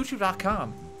to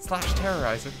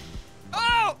youtube.com/terrorizer.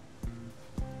 Oh!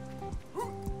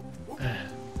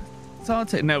 So I'll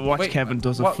take. Now watch Wait, Kevin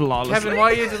does it What- flawlessly. Kevin,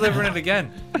 why are you delivering it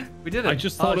again? We did it. I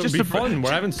just thought it would just be a- fun.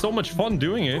 We're having so much fun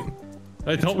doing it.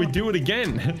 I thought we'd do it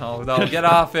again. Oh no, get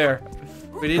off here.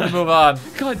 We need to move on.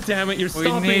 God damn it, you're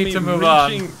stopping need me to move on.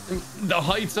 reaching the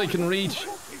heights I can reach.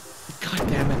 God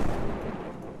damn it.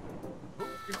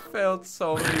 We failed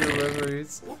so many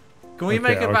deliveries. Can we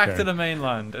make it back okay. to the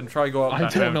mainland and try go up I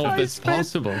that don't know mountain? if it's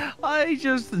possible. I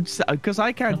just because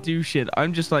I can't do shit.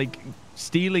 I'm just like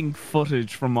stealing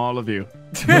footage from all of you.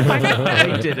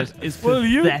 I did it. It's Well,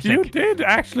 you pathetic. did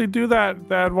actually do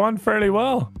that one fairly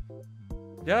well.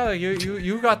 Yeah,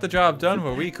 you got the job done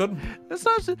where we couldn't. It's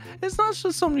not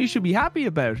just something you should be happy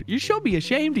about. You should be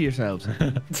ashamed of yourselves.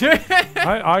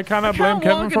 I cannot blame can't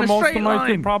Kevin walk for in a most straight of my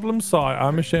line. problems, so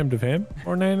I'm ashamed of him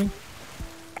or anything.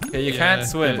 Yeah, you can't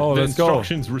swim. Oh, the let's go.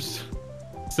 instructions were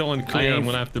so unclear. I'm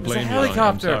gonna have to There's a blame you. on it,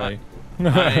 I'm helicopter.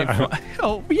 sorry.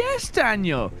 Oh yes,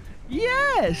 Daniel.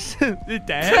 Yes, the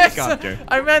helicopter.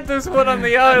 I meant there's one on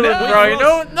the island, No.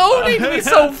 bro. No need to be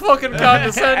so fucking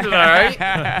condescending, alright?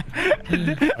 Are we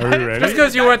ready? Just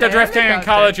because you went to drifting in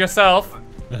college yourself.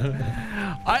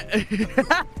 I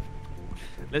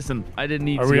Listen, I didn't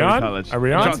need Are to we go to on? college. Are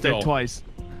we on? I Let's dropped go. out twice.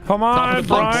 Come Top on, of the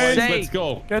block, Brian. boys. Say- Let's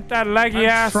go. Get that leggy I'm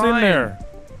ass in trying. there.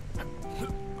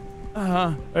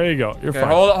 There you go. You're Okay, fine.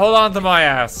 hold on to my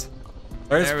ass.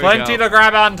 There's There we plenty go. to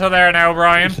grab onto there now,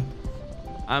 Brian.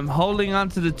 I'm holding on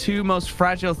to the two most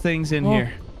fragile things in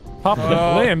here. Pop the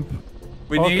blimp.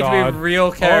 We Oh, need God. to be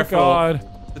real careful Oh God.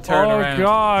 to turn Oh around.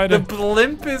 God. The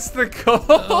blimp is the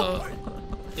goal.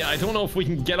 Yeah, I don't know if we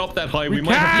can get up that high. We, We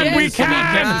might have can, to we lose some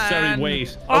can. unnecessary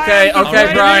weight. Okay, I'm okay,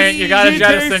 ready. Brian, you gotta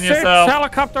jettison GT6 yourself.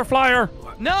 helicopter flyer.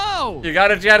 No! You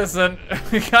gotta jettison.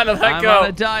 You gotta let I'm go. on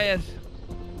a diet.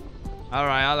 All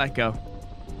right, I'll let go.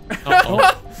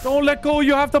 Uh-oh. Don't let go.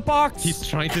 You have the box. He's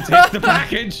trying to take the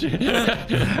package.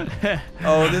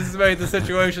 Oh, this has made the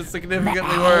situation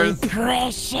significantly worse.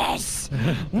 Precious.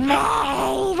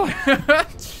 No.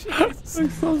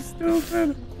 Jeez, so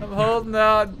stupid. I'm holding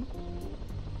on.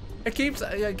 It keeps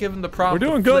giving the prompt. We're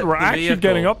doing to good. flip We're the actually vehicle.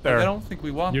 getting up there. I don't think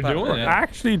we want You're that. doing right it. now.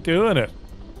 Actually doing it.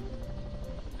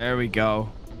 There we go.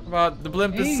 Come on, the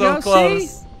blimp There is you so go,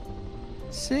 close.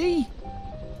 See?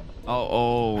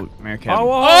 Oh, Meerkat.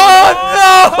 Oh,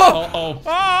 Oh, no! Uh-oh.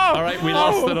 All right, we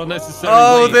lost that unnecessary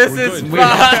Oh, weight. this We're is good.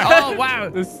 bad. Oh, wow.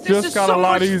 This This just is got so a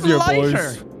lot much easier, lighter.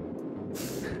 boys.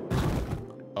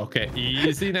 Okay,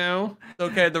 easy now.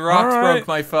 Okay, the rocks All right. broke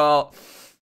my fall.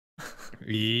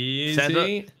 Easy. Settle.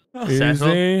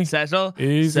 Easy. Settle.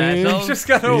 Easy. Settle. Just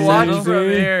gotta Easy. watch from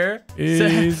here.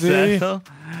 Easy. Settle.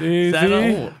 Easy.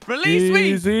 Settle. Release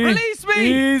me. Easy. Release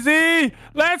me. Easy.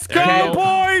 Let's There you go, go.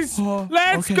 boys. Oh,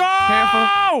 Let's okay. go.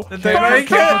 Careful. Did they First make it?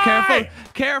 try.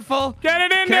 Careful. Get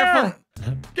it in Careful.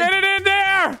 there. Get it in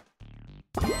there.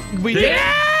 We did it.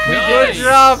 Good Nice.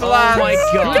 job, Oh lads. my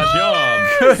Good god.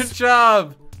 job. Good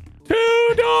job.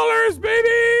 $2,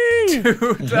 baby.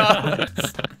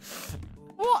 $2.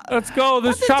 What? Let's go.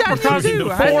 This did chopper Daniel costs do?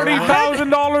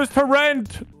 $40,000 to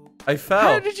rent. I fell.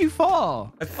 How did you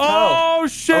fall? I fell. Oh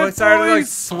shit! Oh, it started like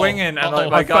boys. swinging, and Uh-oh. like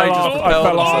my I guy fell just off. I propelled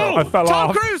fell off. himself. I fell Tom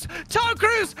off. Cruise! Tom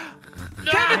Cruise!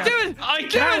 Kevin, do it! I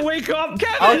can't wake up.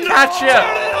 Kevin! I'll catch you.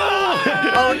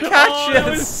 I'll catch you.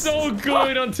 That was so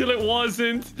good until it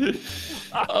wasn't.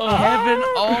 Oh. Kevin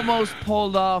almost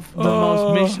pulled off the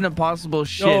most Mission Impossible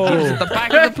shit. He was No. at the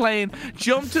back of the plane,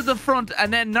 jumped to the front,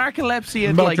 and then narcolepsy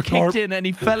had like Magikarp. kicked in and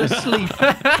he fell asleep.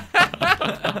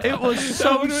 It was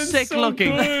so would've been sick so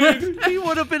looking. good. He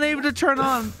would have been able to turn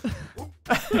on.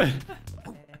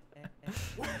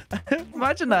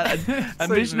 Imagine that. A like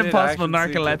Mission mid-action Impossible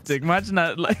sequence. narcoleptic. Imagine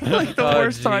that like the Oh,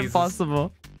 worst time Jesus.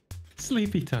 possible.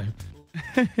 Sleepy time.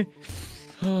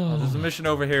 There's a mission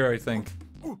over here, I think.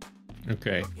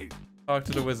 Okay. Talk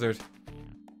to the wizard.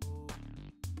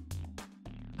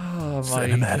 Oh my.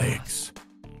 Cinematics.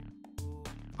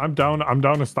 I'm down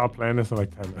to stop playing this in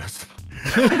like 10 minutes.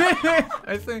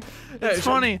 I think It's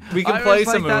funny. We can I play was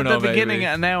like some that Uno, at the beginning, maybe.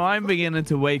 and now I'm beginning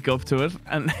to wake up to it,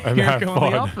 and And you're have going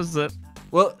fun. the opposite.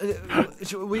 Well,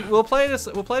 we'll play this.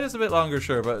 We'll play this a bit longer,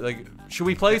 sure. But like, should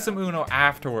we play some Uno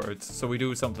afterwards? So we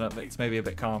do something that's maybe a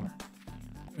bit calmer.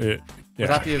 Yeah. Would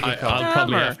that be a good call? I'll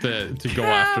probably Hammer. have to go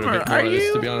after a bit more Are of this,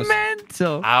 you to be honest.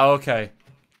 mental? Ah, okay.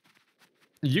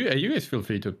 You guys feel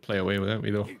free to play away without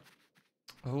me though.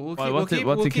 We'll Why, keep, what did,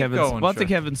 what we'll did keep Kevin? going, What sure. did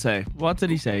Kevin say? What did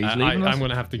he say? He's leaving us. I'm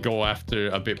gonna have to go after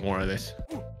a bit more of this.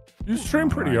 You stream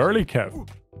pretty early, Kev.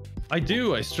 I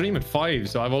do. I stream at 5,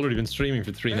 so I've already been streaming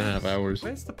for 3.5 hours.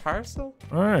 Where's the parcel?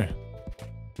 All right.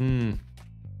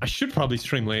 I should probably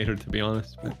stream later, to be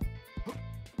honest. But...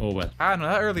 Oh well. Ah, no,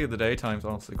 that early in the daytime's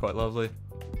honestly quite lovely.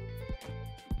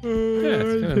 Yeah,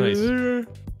 it's kind of nice.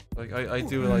 Like I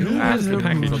do like Who has the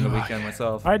afternoons package? on the weekend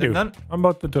myself. I do. None, I'm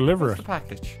about to deliver what's it. the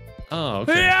package? Oh,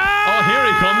 okay. Yeah! Oh, here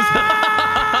he comes.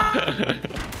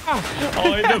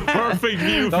 Oh, the perfect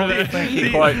view for Don't that. think he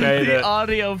quite made The it.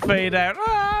 audio fade out.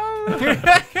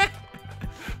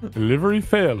 Delivery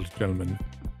failed, gentlemen.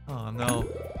 Oh no.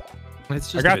 It's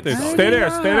I just got a bit this. slow. Stay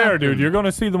there, dude. You're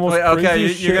gonna see the most Wait, okay,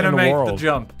 craziest you're shit gonna in the make world. the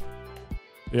jump.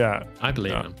 Yeah. I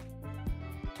believe Yeah. him.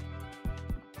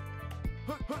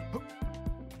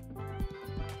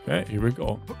 Okay, here we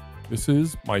go. This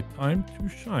is my time to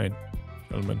shine,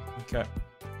 gentlemen. Okay.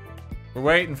 We're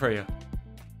waiting for you.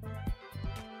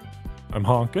 I'm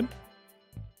honking.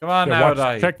 Come on Yeah, now, watch,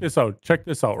 die. check this out. Check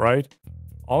this out, right?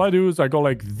 All I do is I go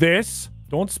like this.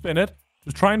 Don't spin it.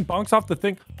 Just try and bounce off the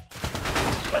thing.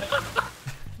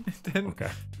 Okay.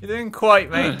 You didn't quite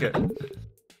make it.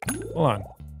 Hold on.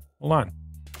 Hold on.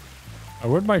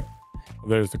 Where'd my... Oh,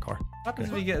 there's the car. What happens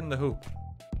if you get in the hoop?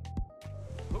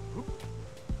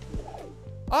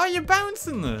 Oh, you're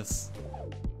bouncing this.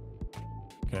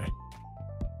 Okay.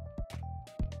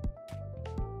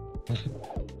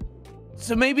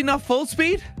 So maybe not full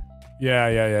speed?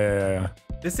 Yeah.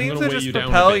 This seems gonna to weigh just you down a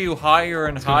propel bit. you higher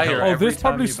and gonna higher. help. Oh, every this time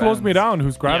probably you slows me bounce. down.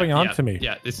 Who's grabbing onto me?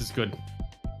 Yeah, this is good.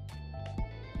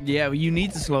 Yeah, well, you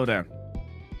need to slow down.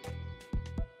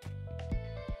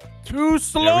 Too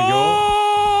slow. There we go.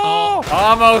 Oh.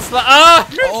 Almost.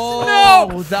 Oh,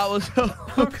 No! that was.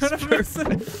 I'm gonna miss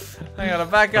it. Hang on, I'm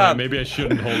back Alright, on. maybe I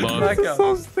shouldn't hold on. Back This is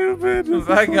so stupid. This is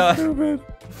Back so on. stupid.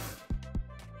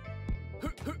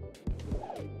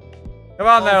 Come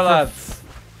on there, for lads.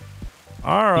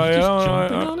 All right. You just all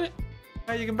jumping right. on it?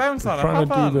 Hey, you can bounce on it. Trying Hop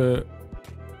to on. do the.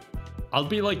 I'll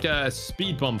be like a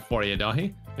speed bump for you,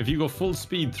 Dahi. If you go full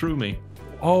speed through me.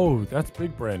 Oh, that's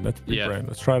big brain. That's big Yeah. brain.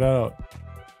 Let's try that out.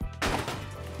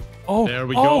 Oh, There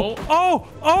we oh, go.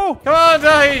 Oh! Come on,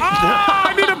 Dahi. Ah,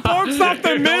 I need to box off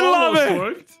the It middle of almost it.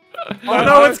 worked. Oh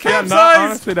no, it's Yeah, not capsized.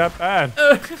 honestly that bad.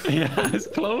 Yeah, it's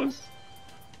close.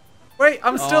 Wait,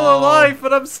 I'm still Oh. alive,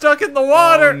 but I'm stuck in the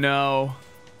water. Oh no.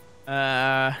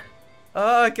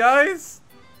 Guys.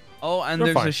 Oh, and You're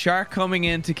there's fine. a shark coming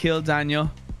in to kill Daniel.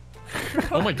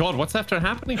 Oh my god, what's after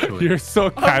happening to it? You're so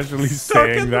casually Stuck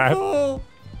in saying the that. pool.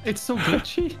 It's so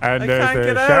glitchy. And I there's can't a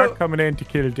get shark out. coming in to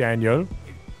kill Daniel.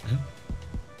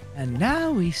 And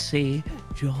now we see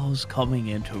Jaws coming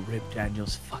in to rip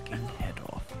Daniel's fucking head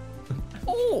off.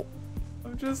 Oh!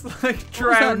 I'm just like was that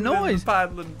drowned in the noise?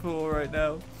 paddling pool right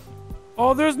now.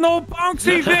 Oh, there's no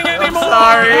bouncy thing anymore.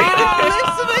 sorry.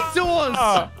 Listening to us!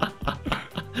 Ah,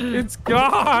 it's I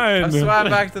gone. swam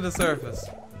back to the surface.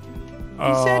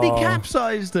 He said he Oh.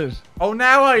 capsized it. Oh,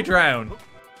 now I drown.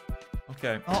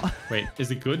 Okay, Oh, Wait,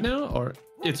 is it good now? Or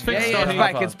it's yeah, fixed, yeah, it's Dahi?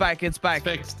 back, on. it's back, it's back.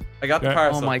 It's fixed. I got the Yeah.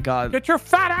 parcel. Oh my god. Get your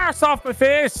fat ass off my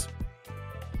face.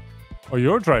 Oh,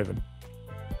 you're driving.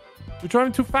 You're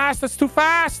driving too fast. That's too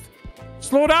fast.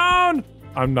 Slow down.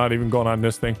 I'm not even going on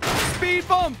this thing. Speed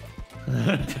bump!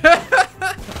 I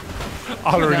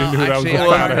already No, knew that was actually, going I to got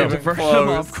bad. a happen. diversion,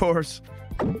 Close. of course.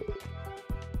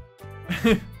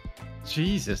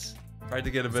 Jesus. Tried to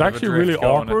get a bit It's actually of a drift really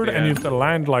going at awkward, the and you end. have to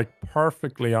land like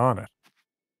perfectly on it.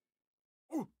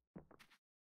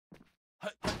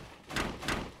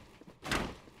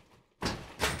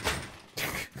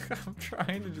 I'm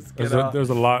trying to just There's get a, on. there's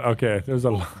a lot. Okay, there's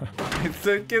a lot.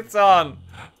 It gets on.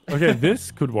 Okay,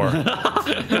 this could work.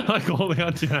 Like holding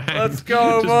onto your hand. Let's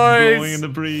go, just boys. blowing in the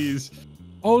breeze.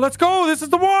 Oh, let's go. This is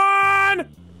the one.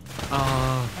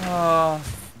 Oh,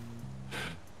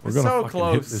 We're gonna so fucking hit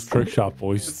close. this trick shot,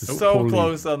 boys. It's This is so totally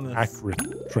close on this.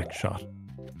 accurate trick shot.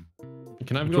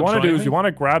 Can I What go you want to do is driving? you want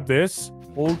to grab this,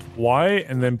 hold Y,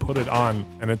 and then put it on,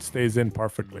 and it stays in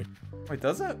perfectly. Wait,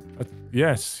 does it?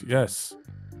 Yes, yes.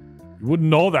 You wouldn't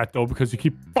know that though because you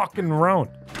keep fucking around.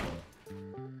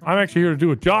 I'm actually here to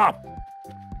do a job.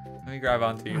 Let me grab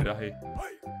onto you, Dahi.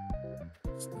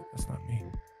 That's not me.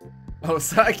 Oh,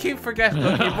 so I keep forgetting.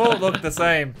 Look, you both look the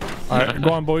same. All right, go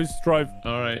on, boys. Drive.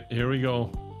 All right, here we go.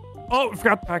 Oh, I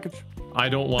forgot the package. I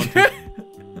don't want to.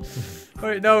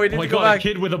 Wait, no, we Oh need my to go god, a back.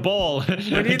 kid with a ball. We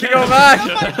need to go back.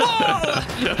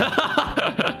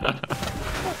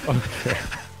 Okay.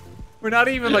 We're not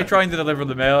even like trying to deliver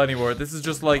the mail anymore. This is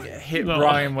just like hit No.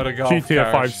 Brian with a golf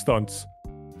GTA cart. 5 stunts.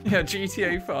 Yeah,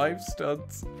 GTA 5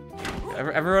 stunts.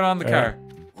 Everyone on the Yeah. car.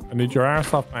 I need your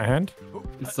ass off my hand.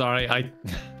 Sorry,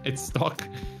 it's stuck.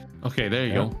 Okay, there you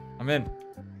Yeah. go. I'm in.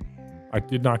 I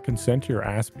did not consent to your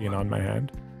ass being on my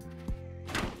hand.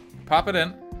 Pop it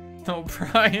in. No,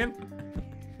 Brian.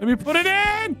 Let me put it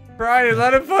in. Brian,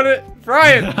 let him put it.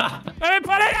 Brian, Let me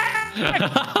put it in.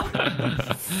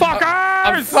 Fuckers!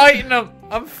 I'm fighting him.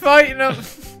 I'm fighting him.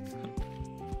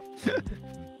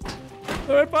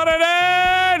 Let me put it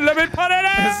in. Let me put it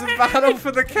in. It's a battle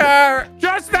for the car.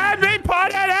 Just let me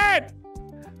put it in.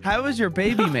 How is your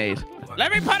baby made?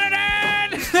 Let me put it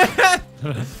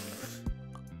in.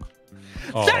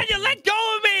 Oh. Daniel, let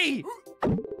go of me!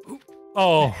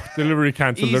 Oh, delivery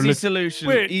cancelled. They're Easy lit- solution.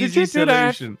 Wait, did Easy you do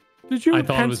that? solution. Did you I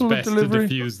thought it was cancel the best to delivery?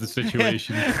 defuse the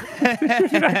situation. Did you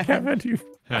do that, Kevin? You-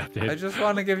 I did. I just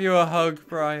want to give you a hug,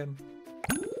 Brian.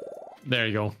 There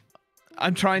you go.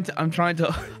 I'm trying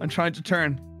to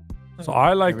turn. So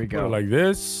I like There to we put it go. like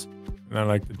this, and I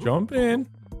like to jump in,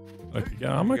 I like to get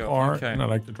on my Go, car, okay. and I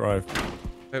like to drive.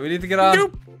 Wait, we need to get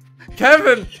on.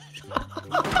 Kevin!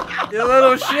 You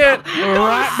little shit!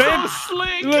 Rat,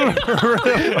 Slick. You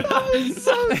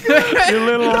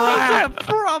little rat!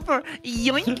 Proper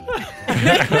yoink.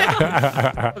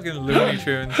 Fucking Looney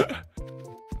Tunes.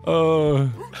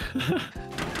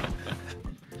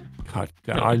 God,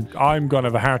 damn, I'm gonna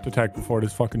have a heart attack before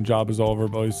this fucking job is over,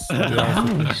 boys. I'll be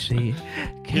honest with Now we see.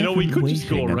 You know, we Kevin could just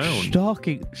go waiting and around.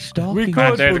 Stalking We his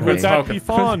could, There's but a would good that be smoking.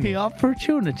 fun? the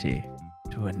opportunity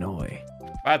to annoy.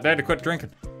 Bad day to quit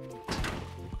drinking.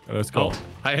 Let's go. Oh,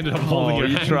 I ended up holding your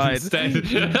you hand tried. instead. You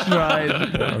tried.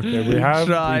 Okay,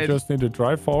 we just need to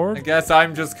drive I forward. guess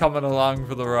I'm just coming along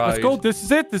for the ride. Let's go. This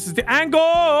is it. This is the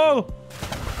angle.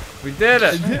 We did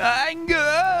it.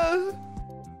 Anger.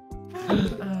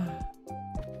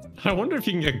 I wonder if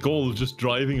you can get gold just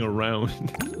driving around.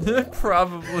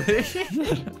 Probably.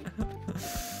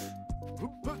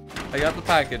 I got the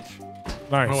package.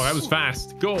 Nice. Oh, that was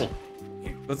fast. Go.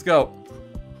 Let's go.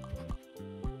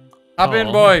 Hop in,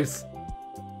 Oh. boys.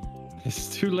 It's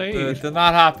too late. They're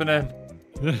not happening.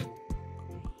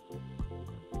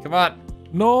 Come on.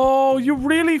 No, you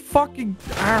really fucking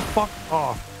are fucked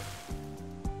off.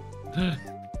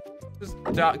 Just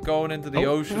not going into the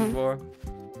ocean for.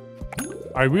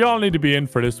 All right, we all need to be in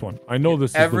for this one. I know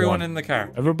this is Everyone the one. in the car.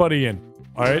 Everybody in.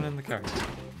 All right. Everyone in the car.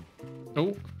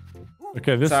 Oh.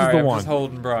 Okay, this Sorry, is the I'm one. just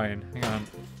holding Brian. Hang on.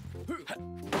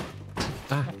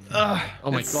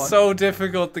 Oh my It's god. so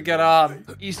difficult to get on.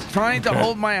 He's trying to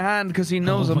hold my hand because he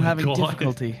knows Oh I'm my having God.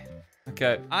 difficulty.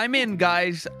 Okay. I'm in,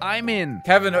 guys. I'm in.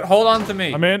 Kevin, hold on to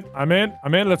me. I'm in.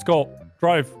 Let's go.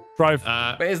 Drive.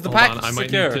 Wait, is the hold on, package I might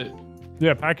secure? need to...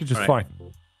 Yeah, package is Alright.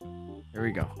 fine. Here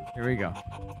we go. Here we go.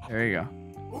 Here we go.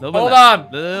 Hold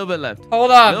on. Little bit left.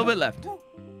 Hold on. Little bit left.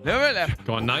 Little bit left.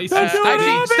 Go on, nice. Don't do it, Steady.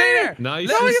 Robbie! Stay there. Nice.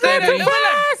 Little and bit stay there. steady. Little bit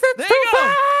left. It's There too you go.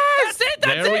 fast! That's it.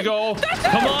 That's There we it. go.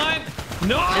 Come on.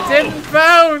 No. It didn't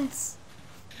bounce.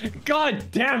 God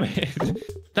damn it.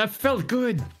 That felt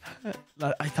good.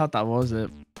 I thought that was it.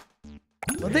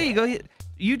 Well, there you go.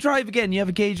 You drive again. You have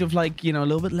a gauge of like, you know, a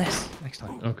little bit less next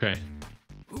time. Okay.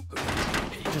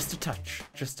 Just a touch.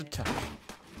 Just a touch.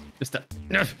 Just a...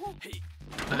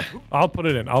 I'll put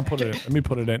it in. Let me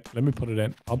put it in. I'll put it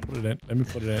in. I'll put it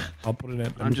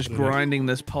in. I'm just grinding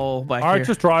this pole back All right, here.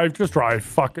 just drive.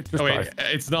 Fuck it, just Oh, wait, drive.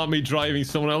 it's not me driving.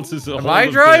 Someone else is. Am I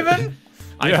driving?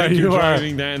 I Yeah, think you're you are.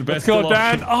 driving, Dan. Let's Best go, of luck.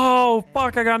 Dan. Oh,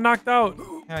 fuck, I got knocked out.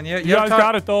 And You guys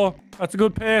got it, though. That's a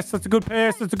good pace. That's a good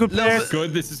pace. That's a good Little pace.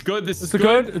 Good. This is good. This is It's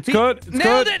good. It's good. It's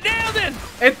Nailed good. it. Nailed it.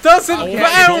 It doesn't Oh,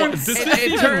 bounce. Does It, this it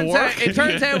even turns work? out. It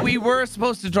turns out we were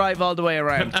supposed to drive all the way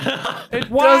around. Wow, it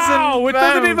doesn't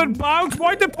doesn't even bounce.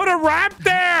 Why'd they put a ramp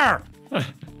there?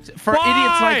 For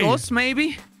idiots like Why? us,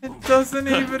 maybe. It doesn't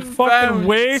even Fucking bounce.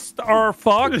 waste our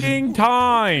fucking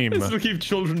time. This will keep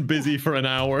children busy for an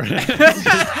hour.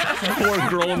 Poor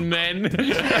grown men.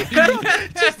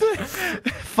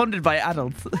 Funded by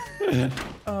adults.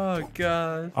 Oh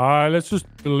god. All right, let's just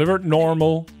deliver it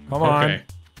normal. Come on. Okay.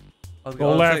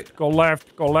 Go left. Go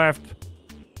left. Go left.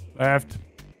 Left.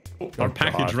 Our Oh,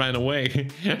 package God. ran away.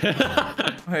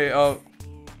 Wait. Oh.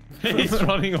 He's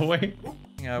running away.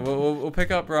 Yeah. We'll pick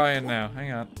up Ryan now.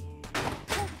 Hang on.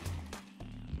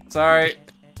 Sorry.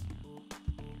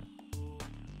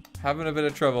 Having a bit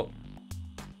of trouble.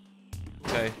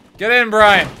 Okay. Get in,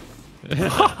 Brian. We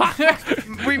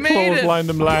made it. Clotheslined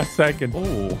them last second.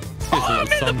 Oh, this is a little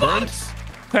sunburned.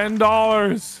 $10.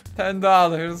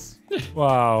 $10.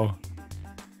 Wow.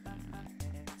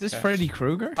 Is this Freddy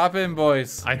Krueger? Hop in,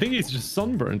 boys. I think he's just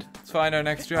sunburned. Let's find our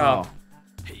next job.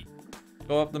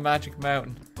 Go up the magic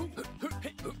mountain.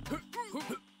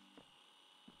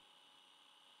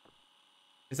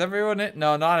 Is everyone in?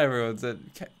 No, not everyone's in.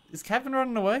 Is Kevin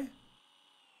running away?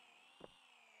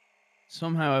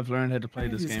 Somehow I've learned how to play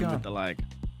Maybe this he's game gone. with the lag.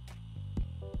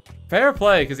 Fair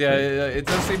play, because yeah, it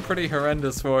does seem pretty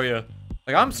horrendous for you.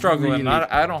 Like, I'm struggling. Really-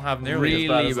 I don't have nearly as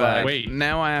bad Really as bad. that. Wait,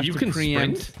 now I have you to can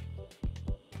preempt. sprint?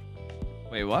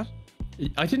 Wait, what?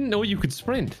 I didn't know you could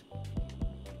sprint.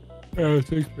 Yeah,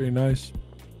 it looks pretty nice.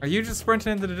 Are you just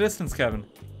sprinting into the distance, Kevin?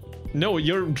 No,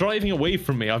 you're driving away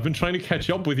from me. I've been trying to catch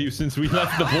up with you since we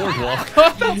left the boardwalk.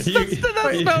 That's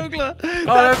Nogla. Oh,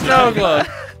 that's Nogla.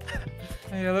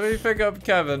 Hey, let me pick up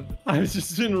Kevin. I've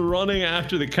just been running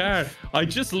after the car. I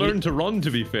just learned to run, to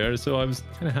be fair, so I was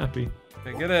kind of happy.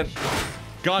 Okay, get in.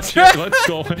 Gotcha. Let's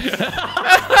go.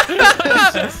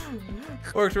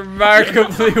 Worked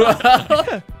remarkably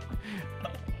well.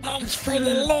 Thanks for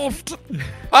the lift.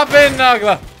 Hop in,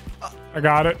 Nogla. I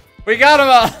got it. We got him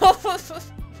all.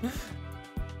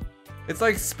 It's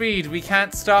like speed. We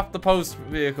can't stop the post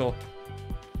vehicle.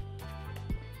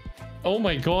 Oh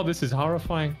my god, this is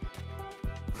horrifying.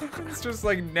 It's just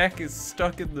like neck is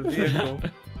stuck in the vehicle.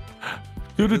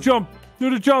 Do the jump. Do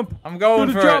the jump. I'm going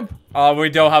Do the for jump. it. Oh, we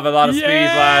don't have a lot of speed,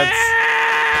 lads.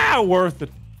 Yeah, worth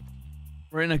it.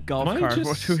 We're in a golf Am I cart. just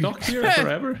What do we- stuck here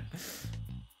forever?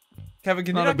 Kevin,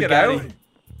 can you Not a not get out?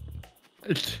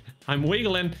 Bugatti. I'm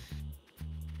wiggling.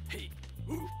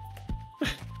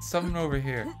 Someone over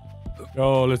here.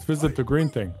 Yo, let's visit the green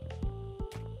thing.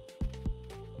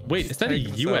 Wait, is that a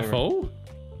Take this over. UFO?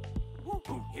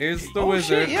 Here's the Oh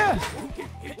wizard. shit! Yeah.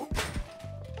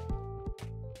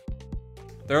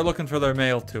 They're looking for their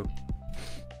mail too.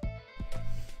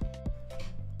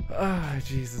 Ah,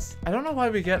 Jesus. I don't know why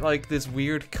we get like this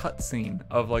weird cutscene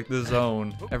of like the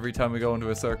zone every time we go into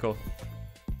a circle.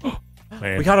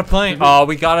 Man. We got a plane. Oh,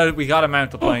 we gotta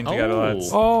mount the plane together, lads.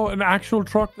 Oh, an actual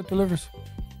truck that delivers.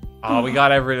 Oh, we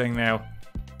got everything now.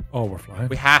 Oh, we're flying.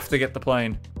 We have to get the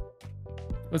plane.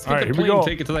 Let's get Alright, the here we plane, go.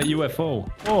 take it to that UFO.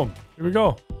 Boom. Here we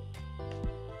go.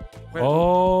 Where,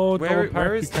 Oh, where don't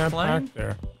park, is you the can't plane? park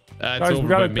there. It's Guys, over we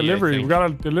got by a me, I delivery. We think.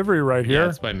 got a delivery right Yeah, here.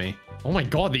 it's by me. Oh my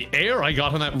god, the air I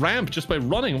got on that ramp just by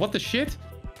running. What the shit?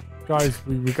 Guys,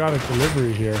 we got a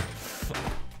delivery here.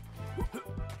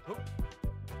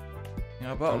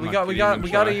 Yeah, but I'm we not got gonna to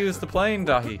try. use the plane,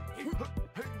 Dahi.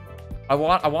 I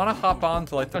want to hop on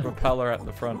to like the propeller at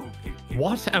the front.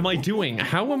 What am I doing?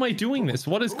 How am I doing this?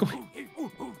 What is going...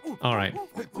 Alright.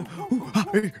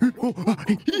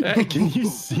 Can you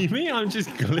see me? I'm just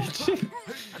glitching.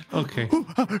 Okay.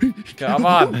 Come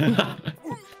on.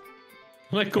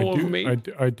 Let go of me.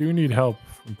 I do need help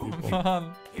from people. Come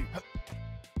on.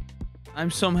 I'm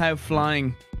somehow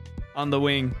flying on the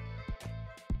wing.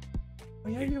 Oh,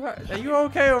 yeah, are you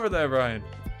okay over there, Brian?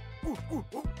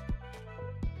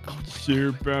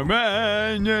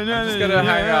 Superman. I'm just gonna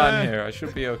hang on here. I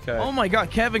should be okay. Oh my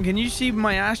god, Kevin, can you see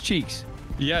my ass cheeks?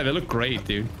 Yeah, they look great,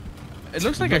 dude. It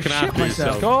looks like I Looking shit after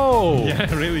myself. yourself. Go! Yeah,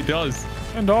 it really does.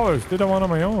 $10. Did I want on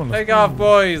my own? Take off,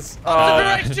 boys. The Oh,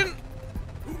 direction.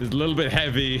 It's a little bit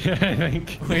heavy, I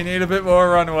think. we need a bit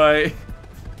more runway.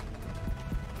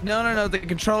 No. The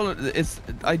controller.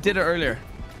 I did it earlier.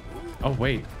 Oh,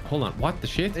 wait. Hold on. What the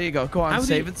shit? There you go. Go on. How do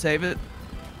Save you- it. Save it.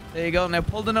 There you go. Now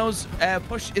pull the nose.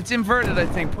 Push. It's inverted, I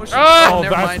think. Push it. Ah! Oh,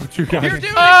 never that's mind. what you guys... You're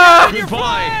doing Ah! it. Kevin, You're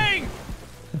Goodbye.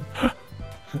 flying.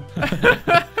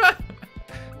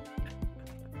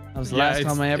 That was the last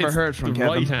time I ever heard from the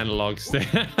Kevin. right analog stick.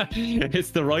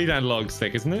 It's the right analog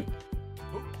stick, isn't it?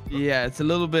 Yeah, it's a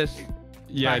little bit.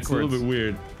 Yeah, it's a little backwards. bit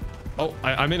weird. Oh,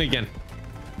 I'm in again.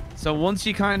 So once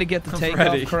you kind of get the I'm takeoff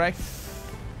ready. correct,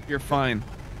 you're fine.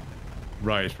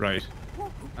 Right.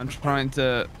 I'm trying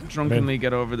to drunkenly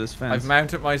get over this fence. I've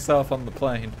mounted myself on the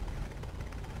plane.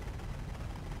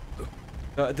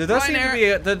 There does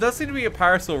seem to be a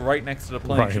parcel right next to the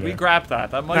plane. Right Should we there. grab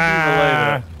that? That might be Ah,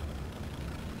 related.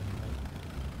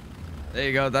 There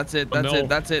you go. That's it. Oh, That's no. it.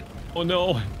 That's it. Oh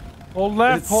no. hold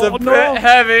left, It's a hold bit no.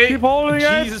 heavy. Keep holding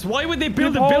it. Jesus, why would they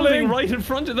build Keep a building holding. right in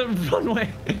front of the runway?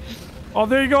 Oh,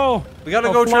 there you go. We gotta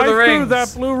Oh, go fly through the rings.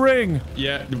 that blue ring.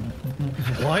 Yeah.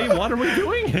 Why? What are we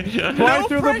doing? Fly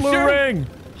through the blue pressure. ring.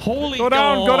 Holy Go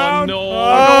down, oh, go down. No.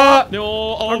 Ah! No.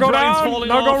 Now Oh, go Brian's down. falling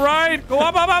Now off. go right. Go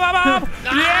up.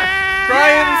 Yeah!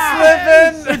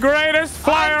 Brian's The slipping. greatest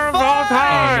flyer of all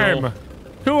time. Oh,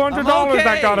 $200 I'm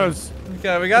that got okay. us.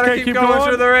 Okay, we gotta Okay, keep going going.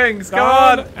 through the rings. Come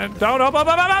Down on. and down, up. Up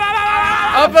a Oh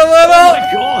little. my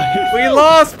god. We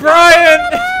lost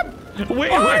Brian.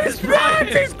 Wait, where's Brian?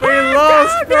 We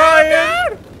lost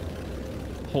Brian.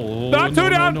 Oh, Not two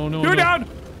down. no, Two down.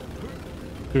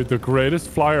 Dude, the greatest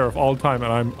flyer of all time,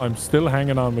 and I'm still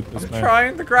hanging on with this man.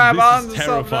 Trying to grab This on is to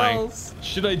something terrifying. else.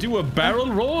 Should I do a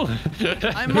barrel roll?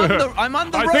 I'm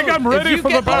on the I road. think I'm If ready you for the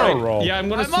get- barrel roll. Yeah, I'm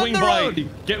gonna I'm on swing the by. road.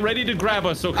 Get ready to grab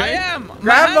us, I okay? am.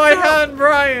 Grab my hands are up. hand,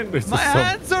 Brian. This is My so-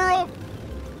 hands are up.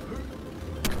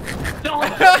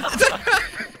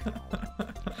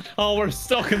 Oh, we're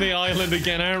stuck in the island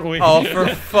again, aren't we? Oh, for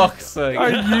fuck's sake.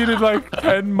 I yeeted like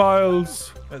 10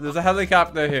 miles. There's a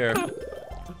helicopter here.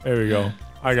 There we go.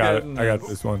 I got it. getting I got this.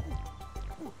 this one.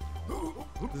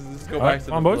 Let's go All right, back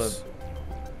to come the on, blip. boys.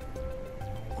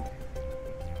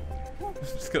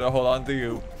 Just gonna hold on to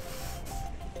you.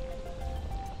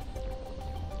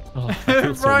 Oh, I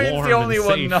feel so Brian's warm the only and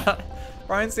one safe. not.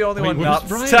 Brian's the only Wait, one where's not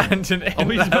Brian? standing in Oh,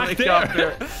 he's the back there.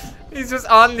 helicopter. He's just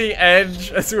on the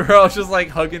edge as we're all just like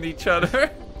hugging each other.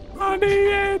 On the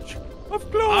edge of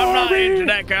glory. I'm not into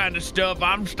that kind of stuff.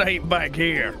 I'm staying back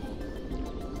here.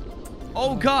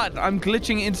 Oh God, I'm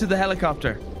glitching into the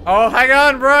helicopter. Oh, hang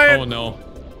on, Brian. Oh no.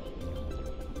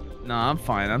 No, I'm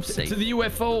fine. I'm To safe. the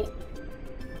UFO.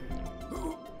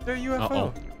 There's a UFO.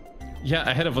 Uh-oh. Yeah,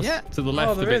 ahead of us. Yeah. To the Oh,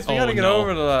 left a there bit. is. We Oh gotta get no.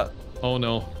 over to that. Oh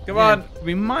no. Come on,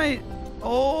 We might.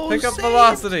 Oh, pick up safe.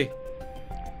 velocity.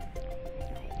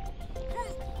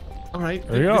 All right.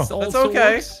 There you go. This That's also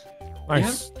okay. works.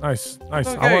 Nice. I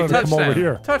Okay, wanted to come over touchdown.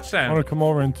 here. I Touchdown. want to come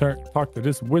over and talk to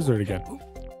this wizard again. Can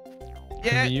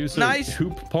Yeah, we use nice,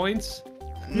 hoop points?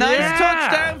 nice Yeah.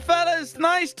 touchdown, fellas.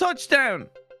 Nice touchdown.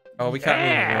 Oh, we can't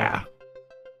Yeah.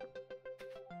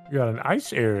 You got an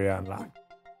ice area unlocked.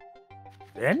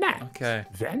 Very nice. Okay.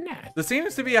 Very nice. There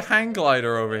seems to be a hang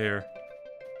glider over here.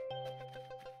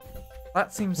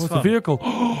 That seems What's fun. the vehicle?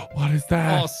 What is Oh,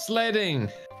 that? sledding.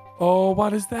 Oh,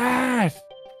 what is that?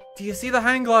 Do you see the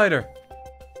hang glider?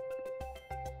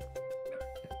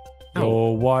 Oh,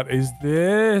 what is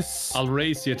this? I'll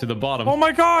race you to the bottom. Oh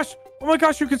my gosh! Oh my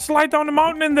gosh, you can slide down the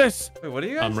mountain in this! Wait, what are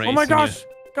you guys? I'm racing Oh my gosh! you.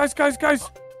 Guys!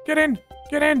 Get in!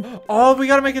 Get in! Oh, we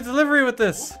gotta make a delivery with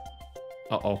this.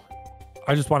 Uh-oh.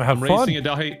 I just want to have I'm fun. racing you,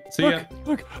 Dahi. See ya.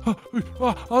 Look!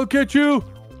 I'll get you!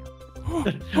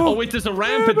 Oh, wait, there's a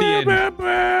ramp at the end.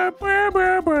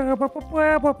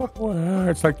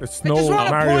 It's like the snow I just want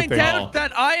to Mario point thing. out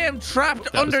that I am trapped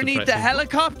That was underneath the depressing.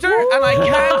 helicopter and I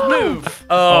can't move.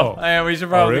 Oh, yeah, we should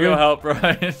probably really? go help Brian.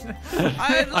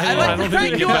 I'd I like don't to think we thank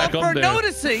can you get all back up for there.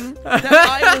 noticing that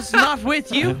I was not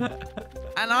with you.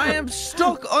 And I am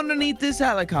stuck underneath this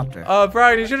helicopter.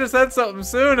 Brian, you should have said something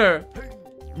sooner.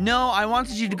 No, I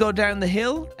wanted you to go down the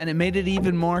hill, and it made it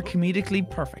even more comedically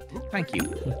perfect. Thank you.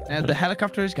 Now the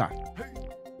helicopter is gone.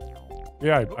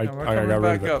 Yeah, I And we're got coming rid of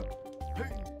back it. up.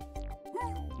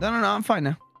 No, I'm fine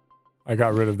now. I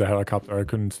got rid of the helicopter. I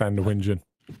couldn't stand the whinging.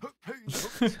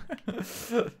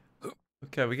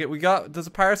 Okay, we got. There's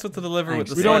a parcel to deliver with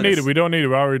the. We don't need it. sleds. We don't need it.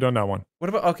 We already done that one. What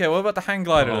about? Okay, what about the hang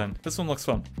glider then? This one looks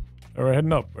fun. We're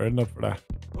heading up. We're heading up for that.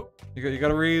 You got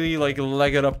to really like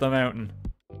leg it up the mountain.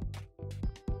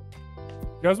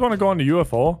 You guys want to go on the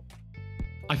UFO?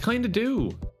 I kind of do.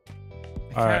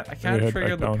 Alright, I let me can't head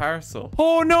trigger back the down. parcel.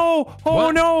 Oh no! Oh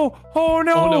What? no! Oh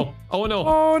no! Oh, no. Oh, no.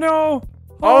 Oh no!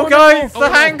 Oh, no! guys, Oh, the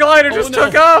no. hang glider Oh, just no.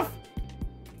 took off.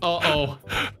 Uh-oh.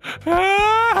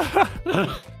 Ah!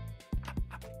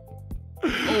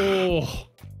 Oh.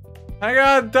 Hang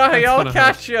on, Dahi, That's I'll gonna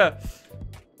catch you.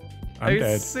 I'm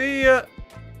dead. See ya.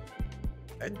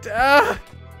 Ah,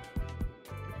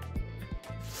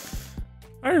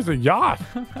 There's a yacht.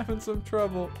 I'm having some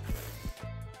trouble.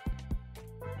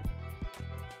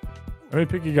 Let me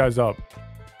pick you guys up.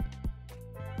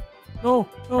 No!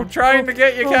 No! I'm trying no, to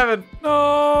get you, no, Kevin. No!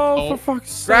 Oh. For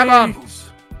fuck's sake! Grab on.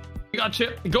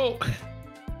 Gotcha. Go.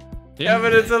 Yeah.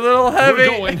 Kevin, it's a little heavy.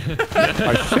 We're going.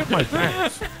 I shit my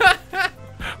pants.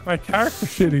 My character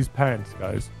shit his pants,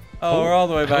 guys. Oh, we're all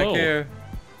the way back Hello. here.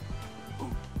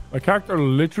 My character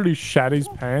literally shat his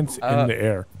pants in the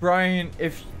air. Brian,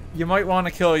 if you might want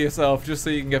to kill yourself just so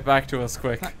you can get back to us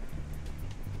quick.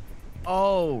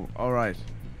 Oh, all right.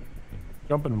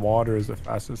 Jump in water is the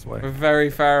fastest way. We're very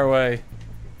far away.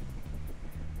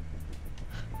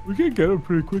 We can get him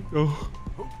pretty quick though.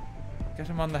 Get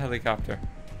him on the helicopter.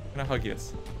 I'm gonna hug you.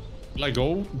 Will I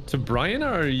go to Brian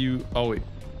or are you? Oh, wait.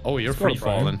 Oh, you're Let's go, free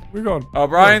falling. Brian. We're going. Oh,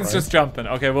 Brian's just jumping.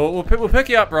 Okay, we'll pick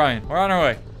you up, Brian. We're on our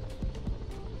way.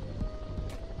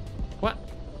 What?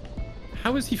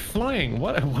 How is he flying?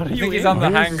 What are I you think he's in? on the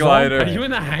He's hang on- glider. Are you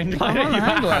in the hang glider? I'm on the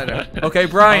hang glider. Okay,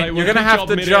 Brian, Alright, you're we'll gonna pick you have up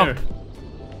to midair. jump.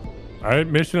 All right,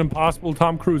 Mission Impossible.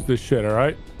 Tom Cruise, this shit. All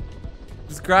right.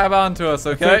 Just grab onto us,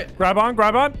 okay? Grab on.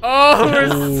 Grab on. Oh, we're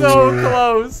so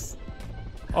close.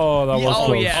 Oh, that was Oh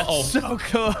close. yeah, Uh-oh. so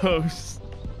close.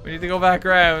 We need to go back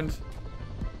around.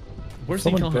 Where's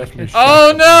he Someone going? definitely shit.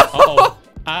 Oh no!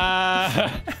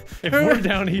 Uh-oh. If we're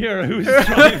down here, who's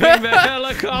driving the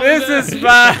helicopter? This is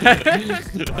bad.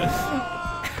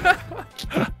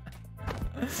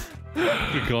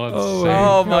 For God's Oh, sake.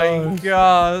 Oh my God.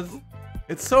 god.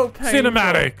 It's so painful.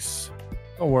 Cinematics.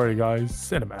 Don't worry, guys.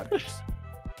 Cinematics.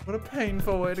 What a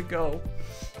painful way to go.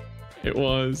 It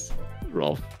was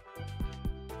rough.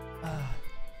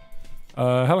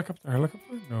 Helicopter.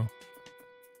 No.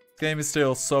 This game is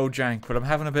still so jank, but I'm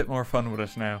having a bit more fun with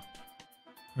it now.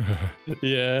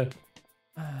 Yeah.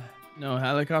 No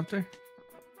helicopter.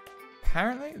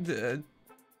 Apparently, the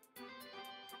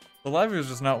lever is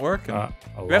just not working. Hello?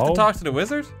 Do we have to talk to the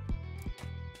wizard?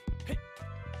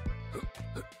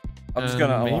 I'm just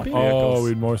gonna unlock maybe? Oh, vehicles. we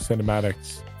need more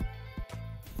cinematics.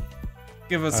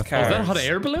 Give us That's cars. Oh, is that a hot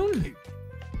air balloon?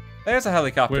 There's a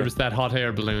helicopter. Where was that hot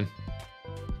air balloon?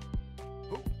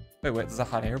 Wait, there's a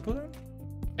hot air balloon?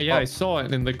 Yeah, Oh. I saw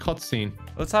it in the cutscene.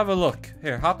 Let's have a look.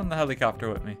 Here, hop in the helicopter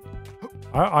with me.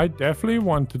 I definitely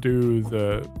want to do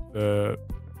the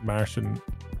Martian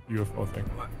UFO thing.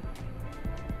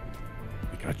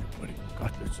 We got you, buddy.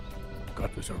 Got this.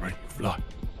 Got this, all right. You fly.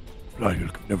 Fly,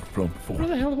 you've never flown before. Where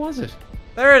the hell was it?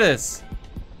 There it is.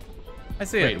 I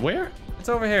see Wait, it. where? It's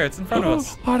over here. It's in front of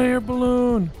us. Hot air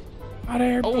balloon. Hot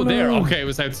air balloon. Oh, there. Okay, it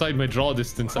was outside my draw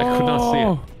distance. I could not see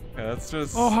it. Okay, let's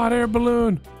just Oh, hot air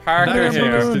balloon. park her That's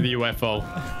next here. to the UFO.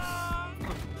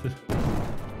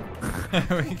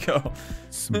 There we go.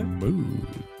 Smooth.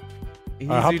 Easy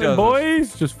Hop in, does it.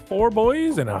 boys. Just 4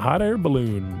 boys and a hot air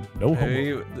balloon. No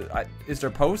homo. Is there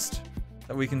post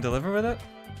that we can deliver with it?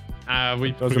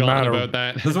 We Doesn't forgot matter. about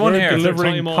that. There's one We're here.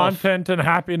 delivering Time off. content and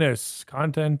happiness.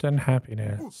 Content and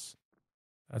happiness.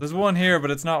 There's one here,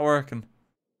 but it's not working.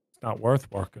 It's not worth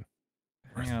working.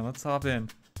 Hang on, let's hop in.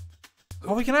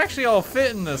 Oh, we can actually all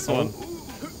fit in this one.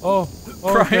 Oh,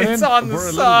 Brian's on the We're a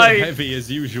little side. bit heavy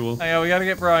as usual. Hang on, we gotta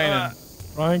get Brian in.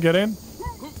 Brian, get in.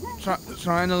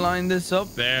 Trying to line this up.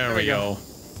 There we go.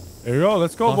 There you go.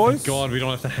 Let's go, Oh, boys. thank God, we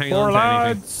don't have to hang 4 on to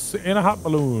anything. lads in a hot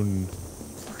balloon.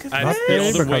 Look at And this. the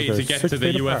other Because way to they're get 6 to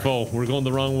the feet apart. UFO. We're going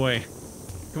the wrong way.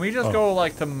 Can we just go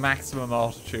like to maximum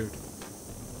altitude?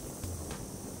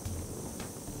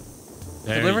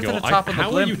 There Deliver you to go. the top of the How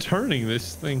are blimp. you turning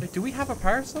this thing? Wait, do we have a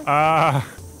parasol?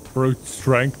 Brute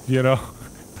strength, you know.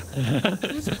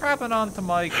 Who's grabbing onto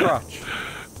my crotch?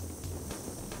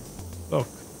 Look,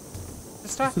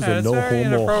 Just stop this is now. a It's no very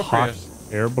homo hot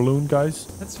inappropriate. air balloon, guys.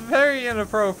 It's very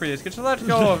inappropriate. Could you let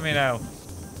go of me now?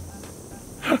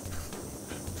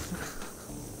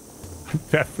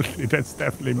 Definitely, that's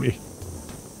definitely me.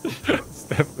 It's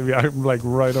definitely me. I'm like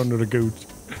right under the gooch.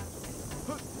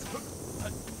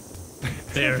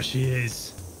 There she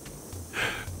is.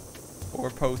 Poor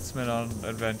postman on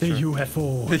adventure. The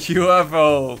UFO. The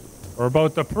UFO. We're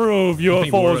about to prove I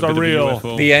think we're a UFOs bit are of a real.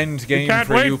 UFO. The end game We can't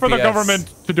for wait UPS. for the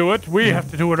government to do it. We have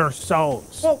to do it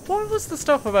ourselves. What was the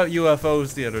stuff about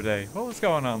UFOs the other day? What was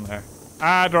going on there?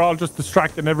 They're all just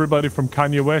distracting everybody from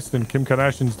Kanye West and Kim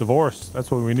Kardashian's divorce. That's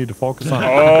what we need to focus on.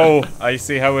 Oh, I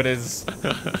see how it is.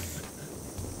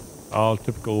 All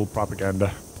typical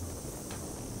propaganda.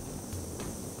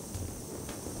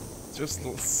 Just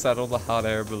settle the hot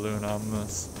air balloon on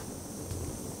this.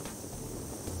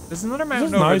 There's another mountain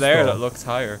is over nice, there though. that looks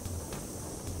higher.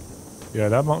 Yeah,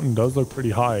 that mountain does look pretty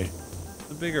high.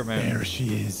 The bigger mountain. There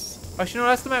she is. Actually, no,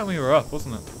 that's the mountain we were up,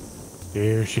 wasn't it?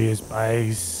 There she is,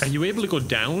 boys. Are you able to go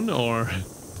down or?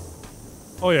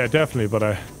 Oh yeah, definitely.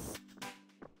 But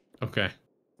Okay.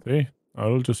 see,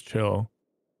 I'll just chill.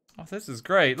 Oh, this is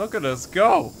great. Look at us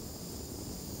go.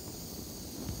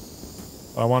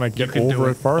 I want to You get can do over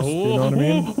it it. first. You know what I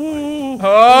mean?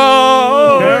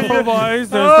 Oh! Careful, boys.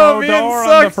 There's Oh, no me door on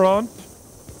the sucked. front.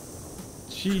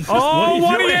 Jesus. Oh,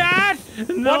 what are you doing? at?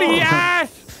 No. What are you at?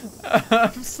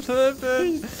 I'm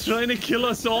slipping. Trying to kill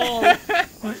us all.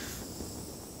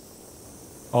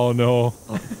 Oh no.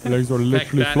 Legs were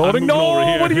literally that. floating. I'm No, moving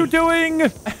over here. what are you doing?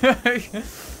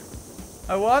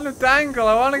 I want to dangle.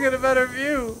 I want to get a better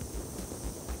view.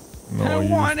 No, I you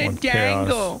want just to want chaos.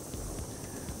 dangle.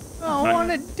 I want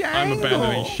to I'm dangle.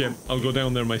 abandoning ship. I'll go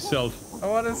down there myself. I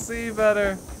want to see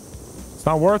better. It's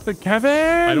not worth it, Kevin.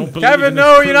 I don't believe Kevin, in this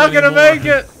no, crew you're not going to anymore. make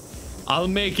it. I'll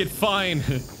make it fine.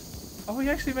 Oh, he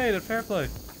actually made it. Fair play.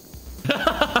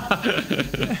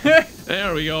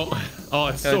 There we go. Oh,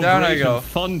 it's Okay, so down I great go. and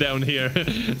fun down here.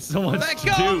 So much Let to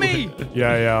go do. of me.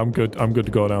 Yeah, I'm good. I'm good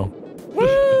to go now.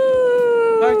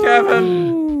 Hi, Kevin.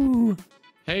 Ooh.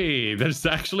 Hey, there's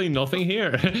actually nothing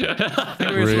here. I think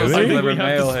we were supposed to Really? I think deliver we have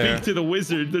mail to speak here. to the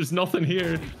wizard. There's nothing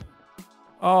here.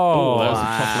 Oh, that was a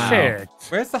tough round. shit.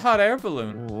 Where's the hot air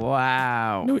balloon?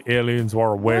 Wow. New aliens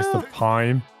were a waste of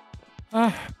time.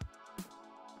 Yeah,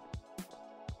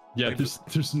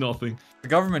 there's nothing. The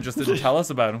government just didn't tell us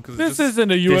about him because This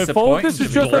isn't a UFO. disappointing This to is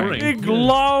me. just a Boring. big, Yeah.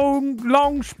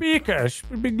 long speaker.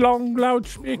 Big, long, loud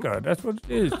speaker. That's what it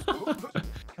is.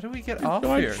 How do we get off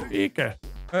Giant here? speaker.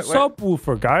 Wait.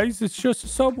 Subwoofer, guys. It's just a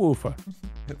subwoofer.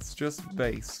 It's just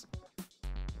bass.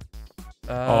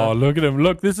 Oh, look at him.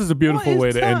 Look, this is a beautiful is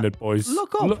way to that? end it, boys.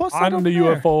 Look up. What's that on up the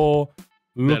there? UFO,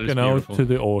 looking out beautiful. to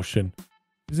the ocean.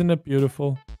 Isn't it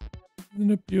beautiful?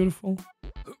 Isn't it beautiful?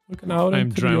 Looking out I'm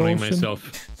into the drowning ocean.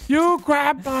 myself. You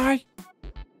grab my.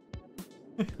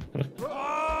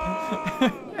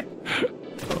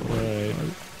 Alright.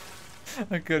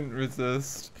 I couldn't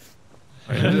resist.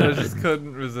 I just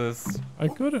couldn't resist. I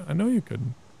couldn't. I know you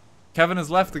couldn't. Kevin has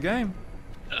left the game.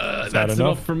 that That's enough?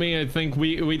 enough for me. I think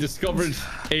we discovered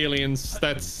aliens.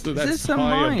 That's this a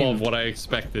high mine? above what I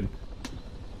expected.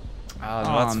 Ah,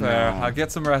 no, that's fair. no. I'll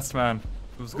get some rest, man.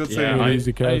 It was good seeing Yeah, you.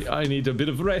 Easy, Kev. I need a bit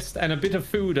of rest and a bit of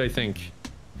food, I think.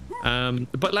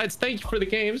 But lads, thank you for the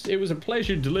games. It was a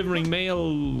pleasure delivering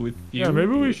mail with you. Yeah,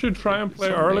 maybe we should try and play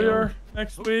Some earlier mail.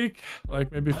 next week.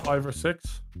 Like maybe 5 or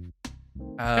 6.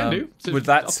 do. So Would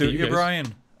that up to suit you you, guys. Brian?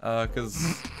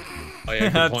 Because Oh, yeah,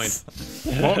 good point.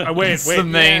 Wait, the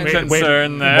main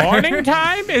concern there. Morning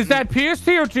time? Is that PST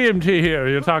or GMT here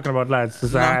you're talking about, lads?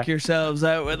 Is Knock yourselves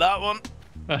out with that one.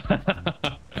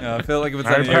 Yeah, I feel like if it's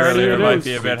Hard any party earlier, it it might is.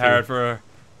 be a bit hard for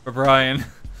Brian.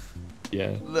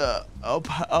 Yeah. I'll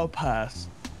pass.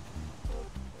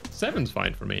 7's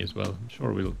fine for me as well. I'm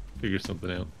sure we'll figure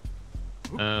something out.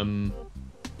 Yeah, I mean,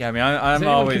 I'm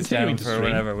anyone always continuing down to for stream?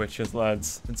 whenever, which is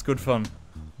lads. It's good fun.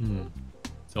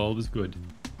 It's always good.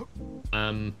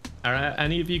 Are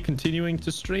any of you continuing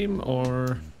to stream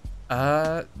or?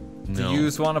 Do No. you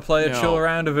want to play a chill No.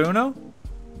 round of Uno?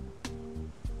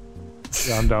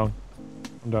 Yeah, I'm down.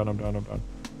 I'm down.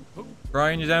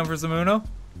 Brian, you down for some Uno?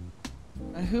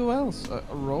 Who else? A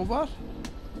robot?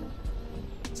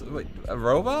 So, wait, a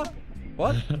robot?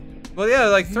 What? Well, yeah,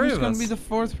 like three Who's of gonna us. be the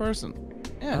fourth person?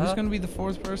 Yeah, who's gonna be the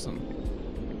fourth person?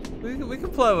 We can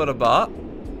play with a bot.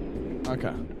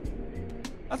 Okay.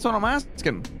 That's what I'm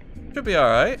asking. Should be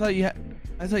alright. I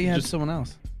thought you had someone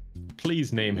else.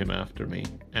 Please name him after me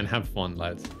and have fun,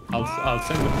 lads. I'll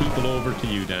send the people over to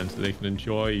you, Dan, so they can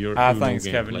enjoy your Uno Thanks,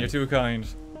 gameplay. Kevin. You're too kind.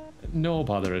 No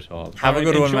bother at all. Have a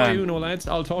good one, man. Enjoy Uno, lads.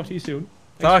 I'll talk to you soon.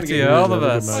 Talk to you. All the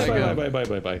best.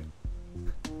 Bye.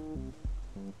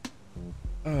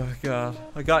 Oh god,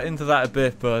 I got into that a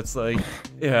bit, but it's like,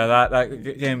 yeah, that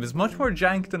game is much more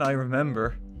jank than I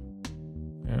remember.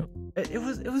 Yeah. It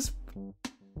was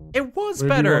Where do you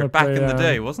better wanna back play, in the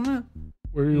day, wasn't it?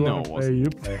 Where do you No, want it to play? You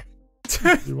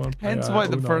play. You wanna play, Hence why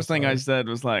the Uno, first thing I sorry. said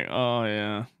was like, oh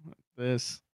yeah,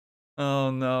 this. Oh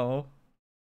no.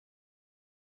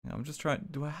 Yeah, I'm just trying.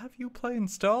 Do I have Uplay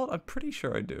installed? I'm pretty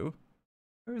sure I do.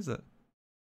 Where is it?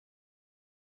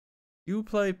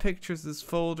 Uplay pictures. This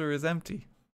folder is empty.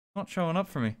 Not showing up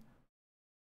for me.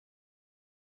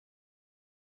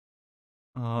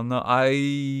 Oh no,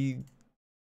 I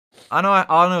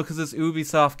know, because it's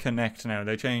Ubisoft Connect now.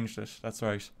 They changed it. That's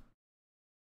right.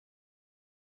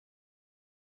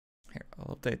 Here,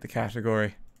 I'll update the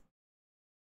category.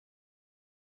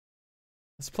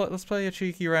 Let's play a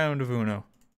cheeky round of Uno.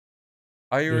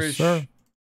 Irish sir.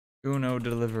 Uno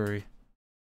delivery.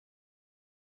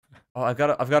 Oh, I've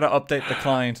got to update the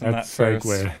client on that first.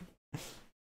 Segue.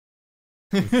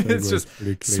 It's just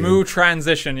pretty clean. smooth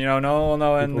transition, you know.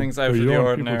 No endings out of you the don't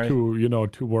want ordinary. people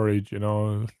too worried, you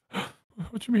know.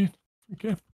 What you mean?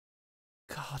 Okay.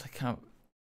 God, I can't.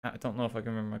 I don't know if I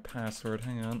can remember my password.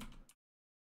 Hang on.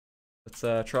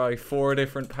 Let's try 4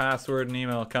 different password and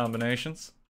email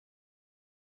combinations.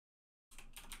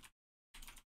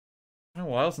 It's been a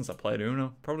while since I played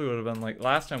Uno. Probably would have been like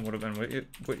last time. Would have been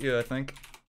with you, I think.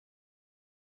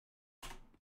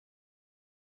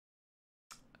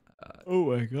 Oh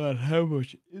my god, how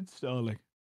much installing?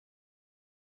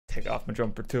 Take off my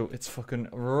jumper too. It's fucking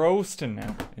roasting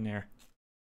now in here.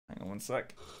 Hang on one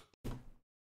sec.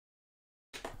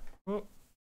 Oh.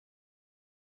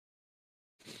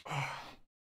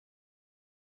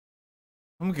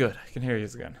 I'm good. I can hear you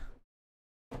again.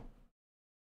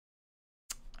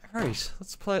 Alright,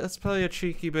 let's play a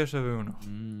cheeky bit of Uno.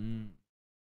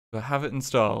 Do I have it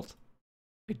installed?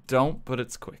 I don't, but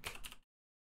it's quick.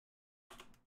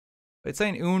 It's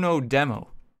saying Uno demo.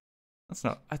 That's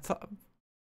not. I thought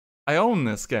I own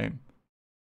this game.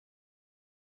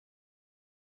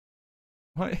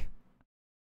 What?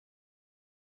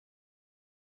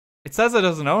 It says it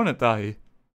doesn't own it, Dahi.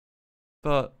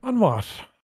 But On what?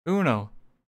 Uno.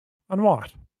 On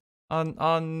what? On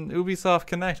Ubisoft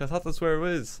Connect. I thought that's where it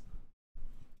was.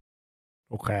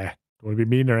 Okay. Don't want to be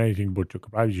mean or anything, but you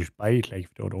could probably just buy it like if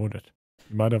you don't own it.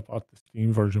 You might have bought the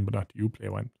Steam version, but not the Uplay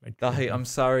one. Like, Dahi, I'm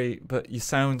sorry, but you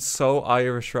sound so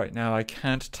Irish right now. I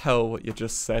can't tell what you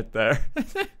just said there.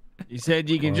 He said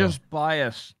you can just buy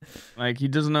it. Like he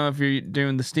doesn't know if you're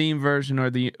doing the Steam version or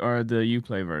the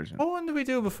Uplay version. What one did we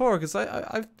do before? Because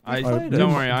I've played it.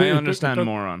 Don't worry, I understand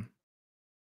moron.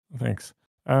 Thanks.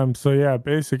 So yeah,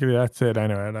 basically that's it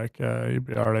anyway. Like, you'd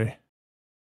be alright.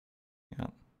 Yeah.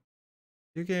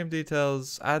 New game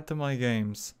details. Add to my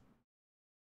games.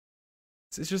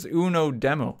 It's just Uno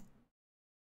demo.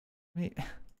 I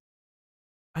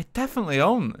definitely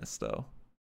own this though.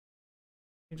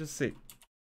 Let me just see.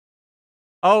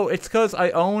 Oh, it's because I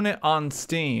own it on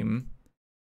Steam,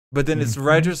 but then it's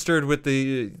registered with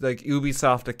the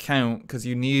Ubisoft account because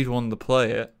you need one to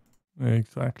play it.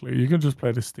 Exactly. You can just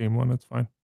play the Steam one. It's fine.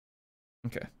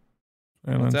 Okay.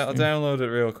 And I'll download it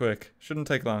real quick. Shouldn't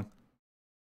take long.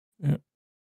 Yeah.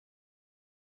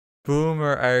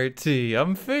 Boomer RT.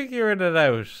 I'm figuring it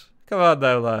out. Come on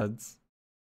now, lads.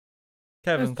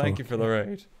 Kevin, thank you for the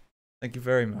raid. Thank you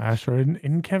very much. Sure,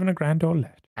 in Kevin a grand old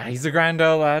lad. He's a grand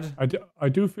old lad. I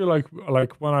do feel like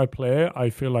when I play,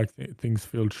 I feel like things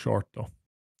feel short though.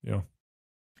 You know.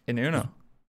 In Uno.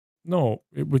 No,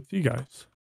 with you guys.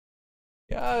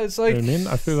 Yeah, it's like. You know what I mean,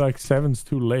 I feel like 7's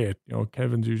too late. You know,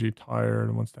 Kevin's usually tired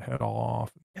and wants to head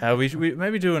off. Yeah, we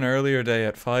maybe do an earlier day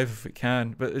at 5 if we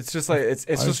can. But it's just like it's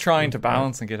just trying to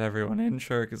balance and get everyone in,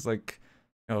 sure. Because like,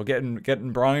 you know,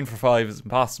 getting Brian for 5 is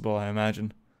impossible, I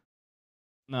imagine.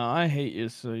 No, I hate you,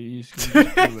 so you can just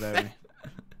do without me.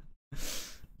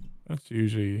 That's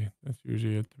usually it,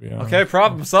 to be honest. Okay,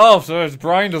 problem solved.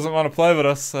 Brian doesn't want to play with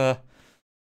us.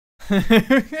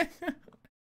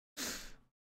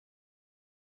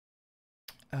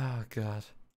 Oh god,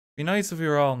 be nice if we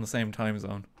were all in the same time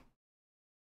zone.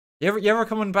 You ever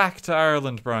coming back to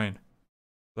Ireland, Brian?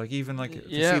 Like even like to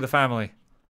see the family?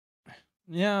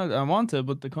 Yeah, I want to,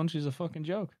 but the country's a fucking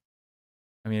joke.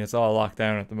 I mean, it's all locked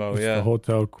down at the moment. Yeah.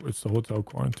 It's the hotel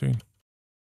quarantine.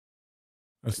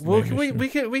 That's the Well, main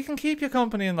issue. we can keep you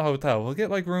company in the hotel. We'll get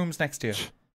like rooms next to you.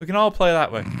 We can all play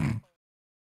that way.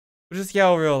 We'll just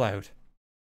yell real loud.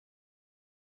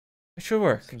 It should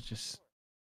work. So just.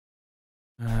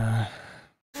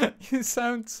 You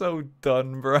sound so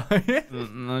done, Brian.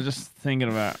 No, just thinking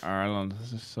about Ireland.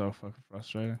 This is so fucking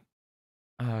frustrating.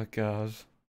 Oh god.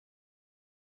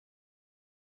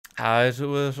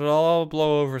 It'll all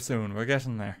blow over soon. We're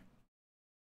getting there.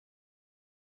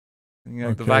 You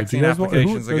know, the vaccine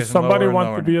applications are getting does somebody lower and want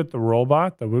lower to be at the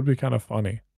robot? That would be kind of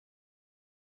funny.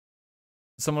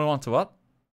 Someone want to what?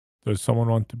 Does someone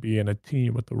want to be in a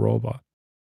team with the robot?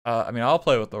 I mean, I'll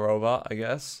play with the robot, I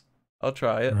guess. I'll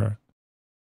try it. Okay.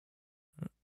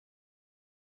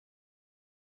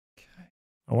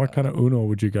 And what kind of Uno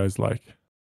would you guys like?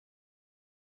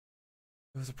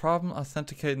 There was a problem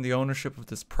authenticating the ownership of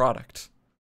this product.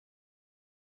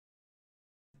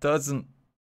 It doesn't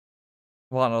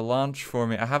want to launch for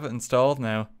me. I have it installed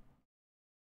now.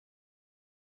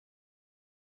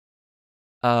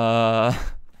 I'm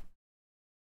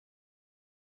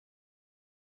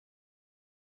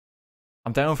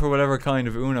down for whatever kind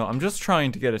of Uno. I'm just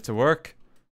trying to get it to work.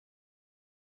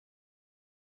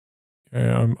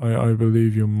 Yeah, I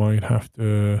believe you might have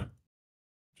to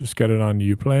just get it on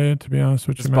Uplay, to be honest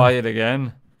with you, Just man. buy it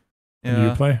again.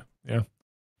 Yeah. Uplay? Yeah.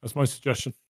 That's my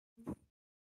suggestion.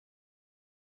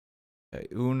 Okay,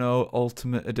 Uno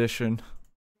Ultimate Edition.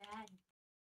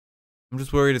 I'm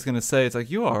just worried it's going to say, it's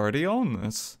like, you already own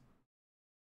this.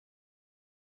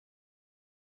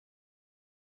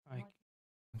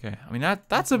 Okay, I mean,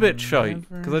 that's a bit shy,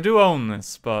 because I do own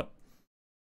this, but...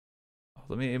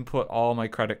 Let me input all my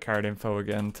credit card info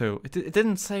again, too. It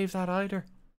didn't save that either.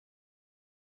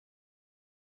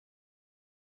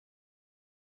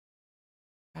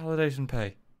 Validation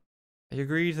pay. I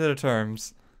agree to the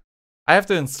terms. I have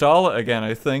to install it again,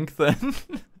 I think, then.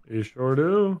 You sure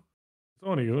do. It's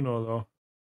only Uno, though.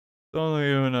 It's only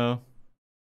Uno.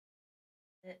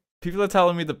 People are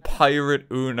telling me the pirate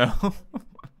Uno.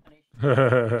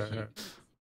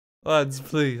 Lads,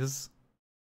 please.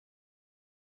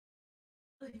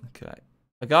 Okay.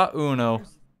 I got Uno.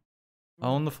 I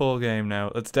own the full game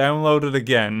now. Let's download it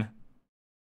again.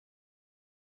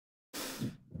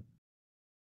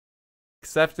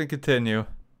 Accept and continue.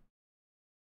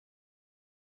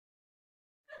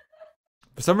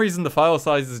 For some reason, the file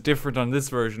size is different on this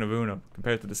version of Uno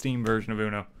compared to the Steam version of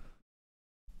Uno.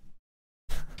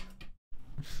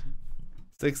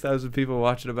 6,000 people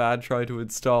watching a bad try to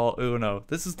install Uno.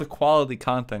 This is the quality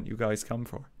content you guys come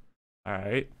for.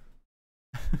 Alright.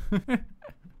 Okay,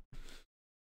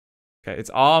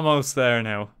 it's almost there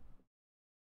now.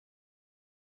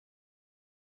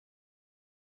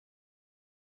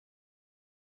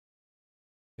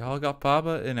 Y'all got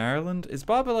Baba in Ireland? Is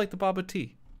Baba like the Baba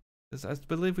tea? I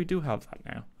believe we do have that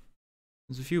now.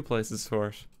 There's a few places for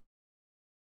it.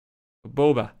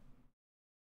 Boba.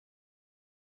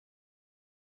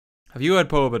 Have you had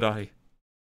boba, Dahi?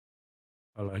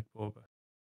 I like boba.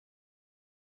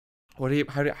 What do you?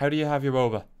 How do you have your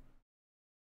boba?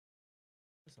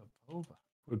 What's a boba?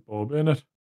 With boba in it.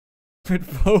 With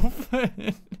boba in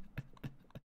it.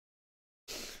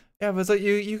 Yeah, but it's like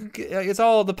you can get, it's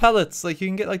all the pellets. Like you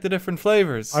can get like the different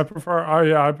flavors. I prefer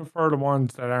the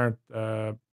ones that aren't.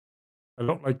 I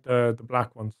don't like the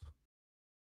black ones.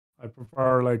 I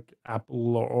prefer like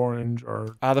apple or orange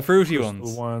or the fruity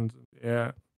crystal ones.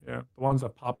 Yeah, the ones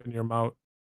that pop in your mouth.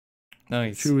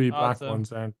 Nice. Chewy black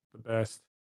ones aren't the best.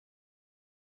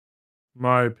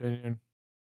 My opinion.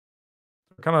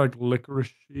 They're kind of like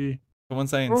licorice-y.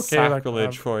 Someone's saying Okay,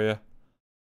 sacrilege for you.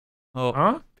 Oh,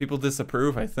 huh? People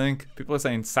disapprove, I think. People are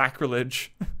saying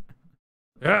sacrilege.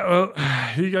 Yeah, well,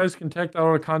 you guys can take that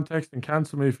out of context and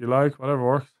cancel me if you like. Whatever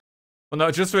works. Well, no,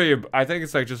 just for your... I think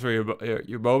it's like just for your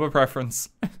boba preference.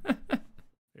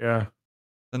 Yeah.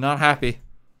 They're not happy.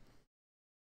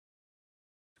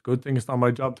 Good thing it's not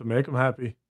my job to make them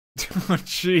happy. Oh,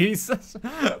 Jesus.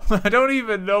 I don't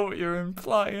even know what you're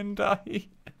implying, Dai.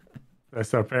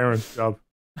 That's our parents' job.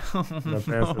 Oh, Our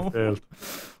parents have failed.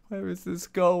 Where is this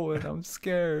going? I'm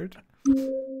scared.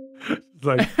 It's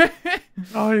like,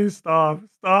 oh, stop.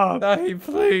 Dai,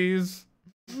 please.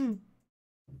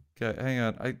 Okay, hang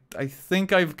on. I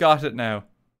think I've got it now.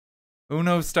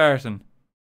 Uno starting.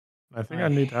 I think I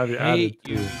need to have you added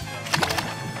to.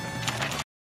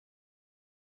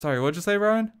 Sorry, what'd you say,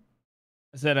 Brian?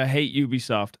 I said I hate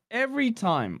Ubisoft. Every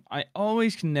time. I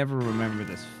always can never remember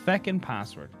this feckin'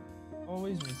 password.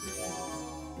 Always miss it.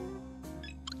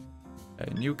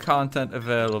 Okay, new content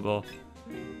available.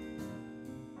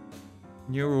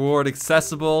 New reward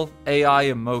accessible. AI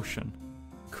emotion.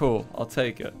 Cool, I'll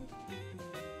take it.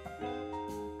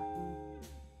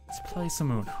 Let's play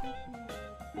some Uno.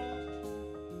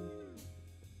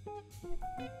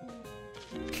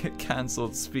 Get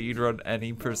cancelled speedrun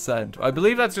any percent. I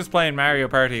believe that's just playing Mario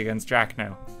Party against Jack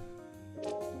now.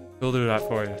 We'll do that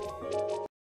for you.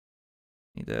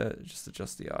 Need to just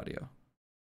adjust the audio.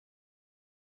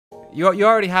 You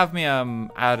already have me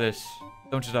added,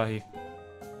 don't you, Dahi?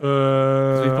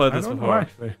 We played this I don't before.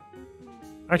 know,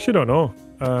 actually don't know.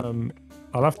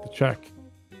 I'll have to check.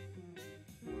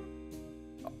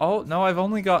 Oh no, I've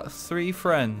only got 3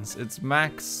 friends. It's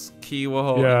Max,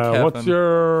 Kiwaho, and Yeah, Kevin. what's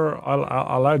your?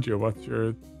 I'll add you. What's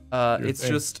your? It's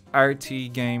thing? just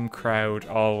RTGame crowd,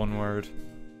 all one word.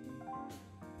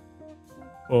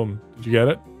 Boom. Did you get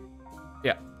it?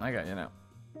 Yeah, I got you now.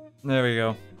 There we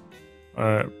go.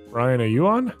 Brian, are you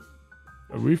on?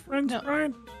 Are we friends, No.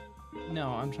 Brian? No,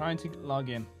 I'm trying to log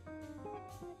in.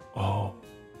 Oh.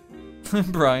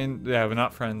 Brian, yeah, we're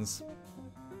not friends.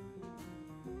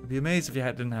 I'd be amazed if you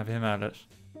didn't have him at it.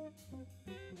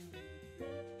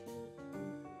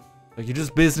 Like, you're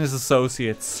just business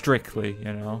associates, strictly,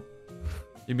 you know?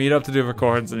 You meet up to do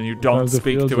records and you don't Sometimes it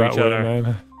speak feels to that each way, other.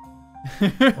 man.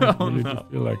 Oh really no. do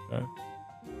feel like that.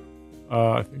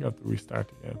 I think I have to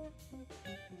restart again.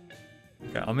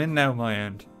 Okay, I'm in now, my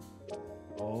end.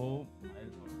 Oh.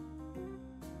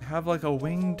 I have like a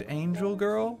winged angel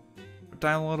girl?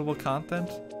 Downloadable content?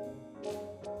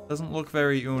 Doesn't look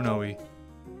very Uno-y.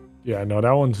 Yeah, no,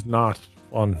 that one's not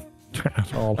fun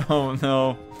at all. Oh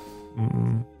no.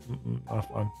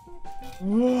 Not fun.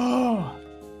 Whoa.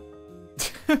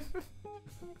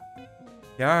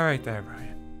 Yeah, alright there,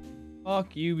 Brian.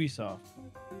 Fuck Ubisoft.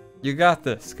 You got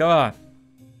this. Come on.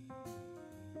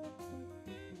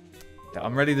 Yeah,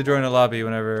 I'm ready to join a lobby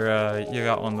whenever you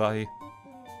got one, Dahi.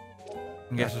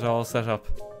 And get it all set up.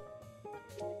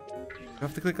 You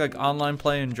have to click like online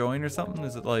play and join or something?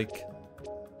 Is it like...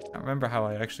 I can't remember how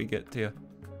I actually get to you.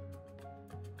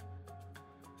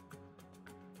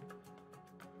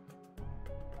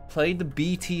 Play the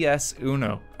BTS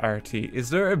Uno, RT. Is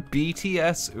there a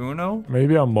BTS Uno?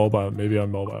 Maybe on mobile. Maybe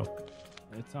on mobile.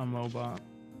 It's on mobile.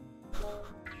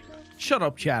 Shut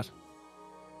up, chat.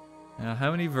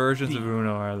 How many versions of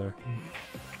Uno are there?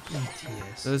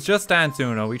 BTS. There's Just Dance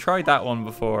Uno. We tried that one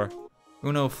before.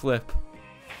 Uno Flip.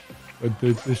 But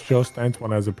this Just Dance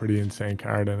one has a pretty insane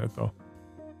card in it, though.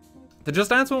 The Just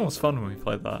Dance one was fun when we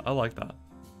played that. I like that.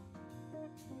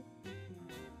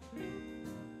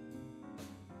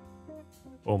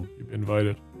 Boom, you've been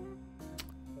invited.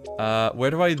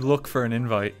 Where do I look for an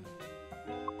invite?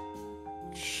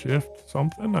 Shift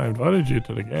something? I invited you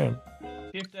to the game.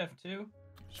 Shift F2.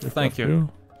 Shift Thank you.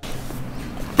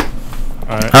 F2.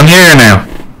 Alright. I'm here now.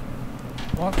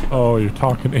 What? Oh, you're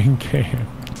talking in game.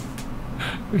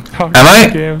 You're talking Am I?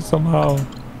 in game somehow.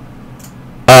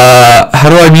 How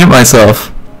do I mute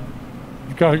myself?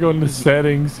 You gotta go into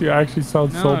settings. You actually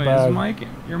sound so bad.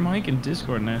 Your mic in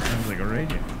Discord now sounds like a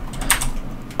radio.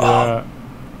 Yeah.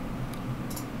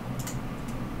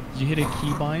 Did you hit a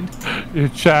keybind? Your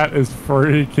chat is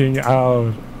freaking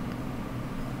out.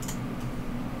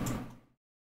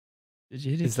 Did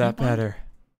you hit a Is that keybind? better?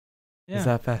 Yeah. Is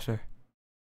that better?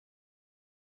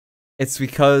 It's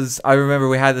because I remember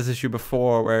we had this issue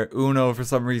before where Uno for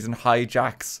some reason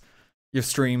hijacks your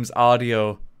stream's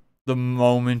audio the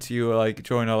moment you like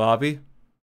join a lobby.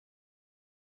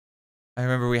 I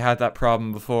remember we had that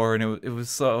problem before and it was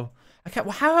so... I can't...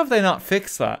 How have they not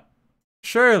fixed that?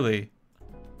 Surely.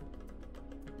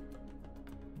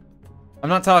 I'm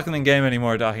not talking in game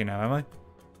anymore, Dahi, now, am I?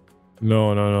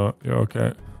 No. You're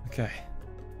okay. Okay.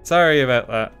 Sorry about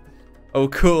that. Oh,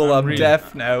 cool, I'm really-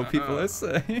 deaf now, people are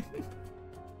saying.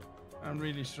 I'm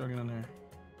really struggling here.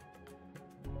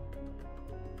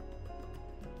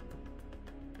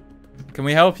 Can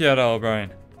we help you at all,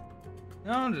 Brian?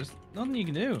 No, there's nothing you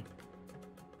can do.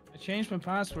 I changed my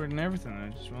password and everything,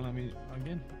 and it just won't let me log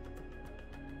in.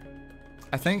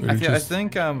 I think So I, you thi- I just-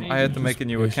 think I had to just make a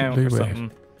new account or patiently wait.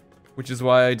 something, which is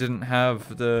why I didn't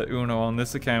have the Uno on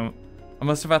this account. I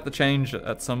must have had to change it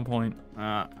at some point.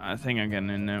 I think I'm getting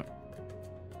in now.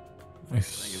 I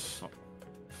think it's Nice.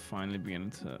 finally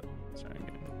beginning to start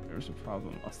again. There was a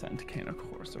problem. Authenticate, of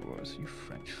course there was. You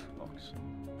French fucks.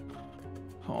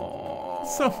 Oh.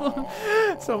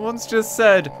 Someone's just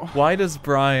said, "Why does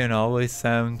Brian always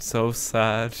sound so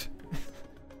sad?"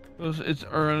 It's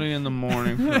early in the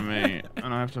morning for me,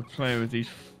 and I have to play with these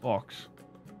fucks.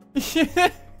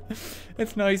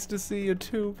 It's nice to see you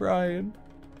too, Brian.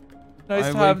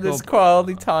 Nice to have this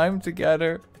quality time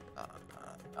together.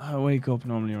 I wake up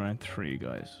normally around 3,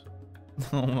 guys.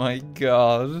 Oh my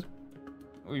god.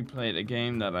 We played a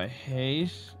game that I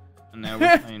hate, and now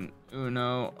we're playing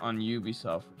Uno on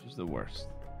Ubisoft, which is the worst.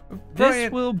 Brian.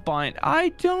 This will bind. I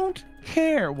don't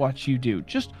care what you do.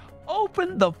 Just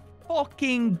open the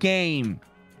fucking game.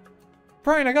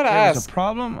 Brian, I gotta There's ask. a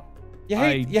problem. You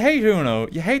hate Uno.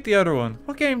 You hate the other one.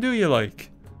 What game do you like?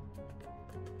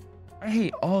 I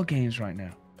hate all games right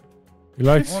now. He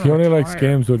only likes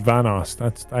games with Vanos.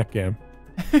 That's that game.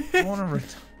 I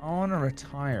want to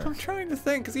retire. I'm trying to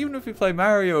think, because even if we play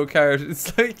Mario Kart,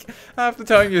 it's like half the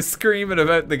time you're screaming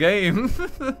about the game.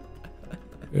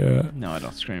 Yeah. No, I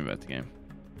don't scream about the game.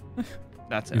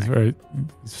 That's it.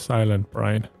 He's silent,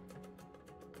 Brian.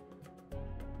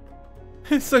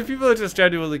 So people are just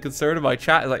genuinely concerned about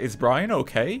chat. Like, is Brian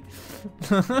okay?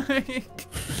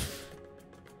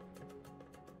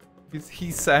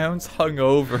 He sounds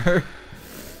hungover.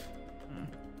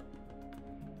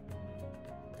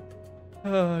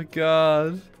 Oh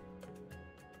god.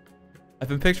 I've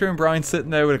been picturing Brian sitting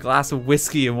there with a glass of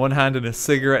whiskey in one hand and a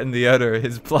cigarette in the other,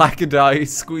 his blackened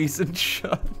eyes squeezing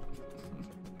shut.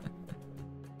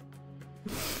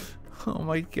 Oh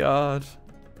my god.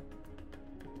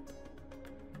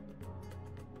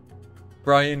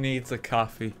 Brian needs a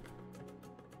coffee.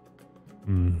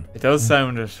 It does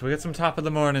sound it. We get some top of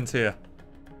the morning to you.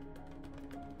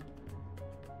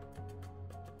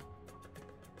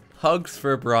 Hugs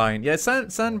for Brian. Yeah,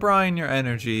 send Brian your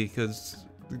energy, because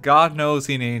God knows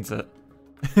he needs it.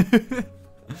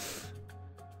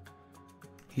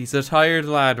 He's a tired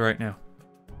lad right now.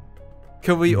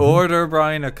 Could we order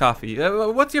Brian a coffee?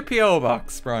 What's your P.O.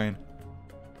 box, Brian?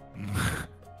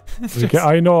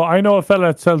 I know a fella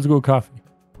that sells good coffee.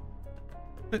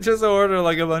 Just order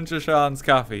like a bunch of Sean's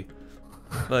coffee.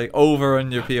 Like over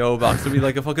on your P.O. box. It'll be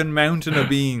like a fucking mountain of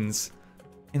beans.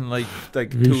 In like 2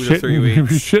 to 3 weeks. You'll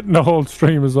be shitting the whole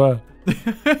stream as well.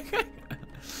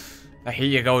 Here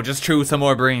you go, just chew some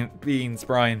more beans,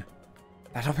 Brian.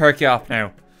 That'll perk you up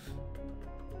now.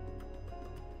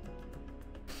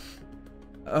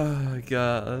 Oh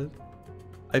god.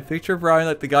 I picture Brian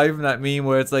like the guy from that meme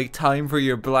where it's like, time for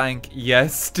your blank,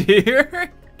 yes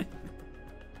dear.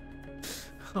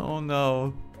 Oh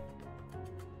no.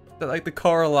 They're like the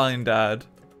Coraline dad.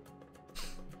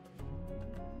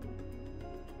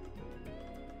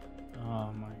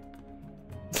 Oh my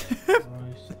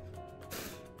Christ.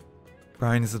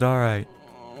 Brian, is it alright?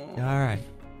 You alright?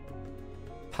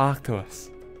 Talk to us.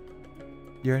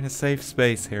 You're in a safe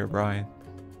space here, Brian.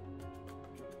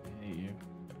 I hate you.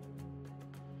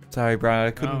 Sorry, Brian,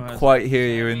 I couldn't quite hear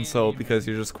your insult because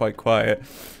you're just quite quiet.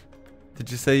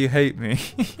 Did you say you hate me?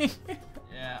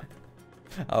 Yeah.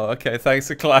 Oh, okay, thanks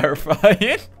for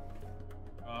clarifying.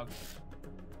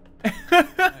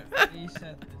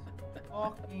 Reset this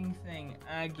fucking thing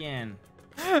again.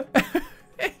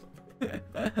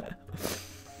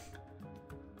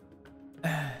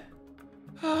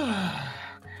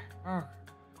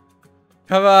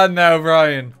 Come on now,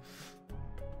 Brian.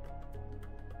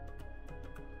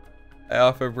 I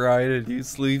offer Brian a new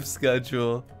sleep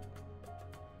schedule.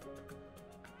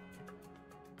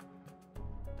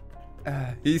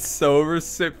 He's so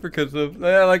reciprocative.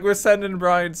 Yeah, like, we're sending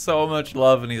Brian so much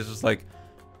love, and he's just like,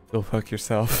 go fuck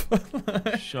yourself.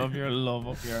 Shove your love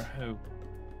up your hoop.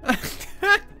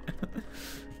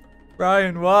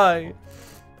 Brian, why?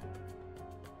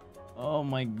 Oh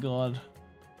my god.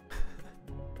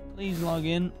 Please log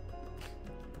in.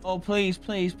 Oh, please,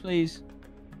 please, please.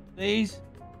 Please.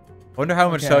 Wonder how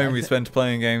much time we spent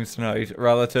playing games tonight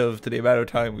relative to the amount of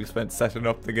time we spent setting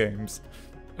up the games.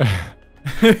 Oh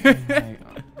my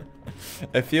god.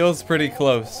 It feels pretty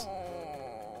close.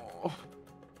 Come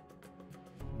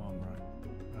on,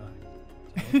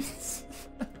 Brian.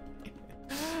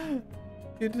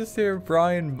 You just hear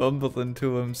Brian mumbling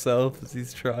to himself as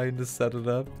he's trying to set it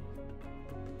up.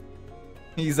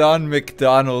 He's on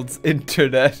McDonald's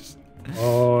internet.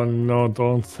 Oh no,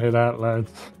 don't say that,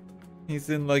 lads. He's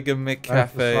in like a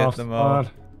McCafe at the moment.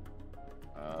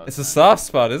 It's a That's soft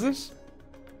spot, is it?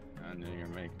 I knew you were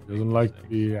making. He doesn't like to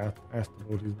be asked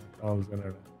about his McDonald's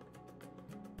internet.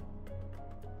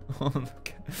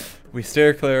 We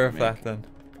steer clear of that then.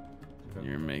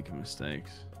 You're making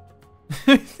mistakes.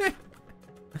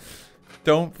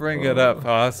 Don't bring it up.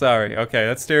 Oh, sorry. Okay,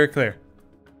 let's steer clear.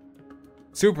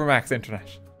 Supermax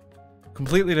internet.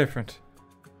 Completely different.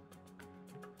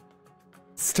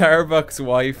 Starbucks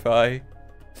Wi-Fi.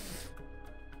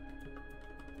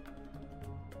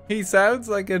 He sounds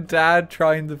like a dad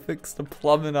trying to fix the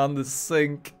plumbing on the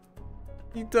sink.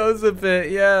 He does a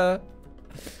bit, yeah.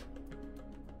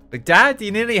 Like, Dad, do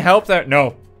you need any help there?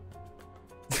 No.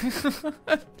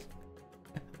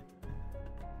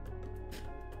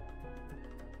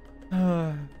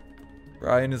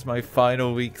 Brian is my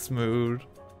final week's mood.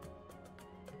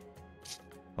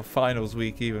 Oh, finals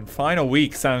week even. Final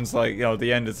week sounds like, you know,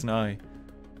 the end is nigh.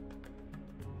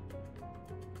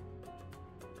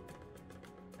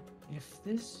 If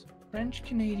this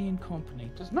French-Canadian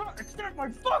company does not accept my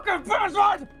fucking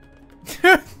password!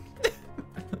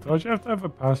 Don't you have to have a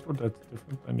password that's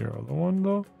different than your other one,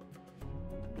 though?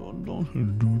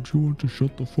 Don't you want to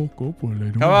shut the fuck up while I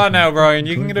don't? Come on now, Brian,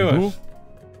 you can do it.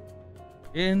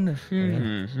 In the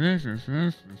future, this is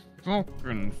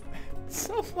fucking...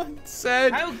 Someone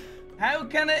said... How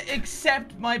can I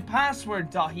accept my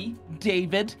password, Dahi?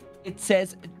 David, it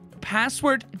says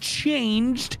password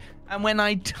changed, and when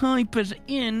I type it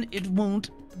in, it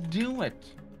won't do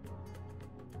it.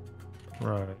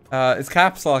 Right. Is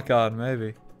caps lock on,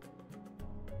 maybe?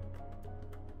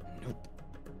 Nope.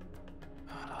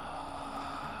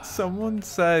 Someone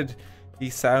said he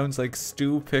sounds like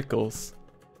Stu Pickles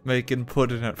making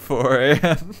pudding at 4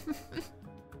 a.m.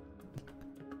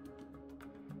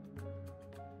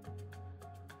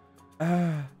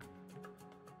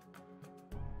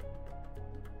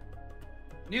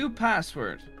 New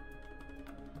password.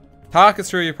 Talk us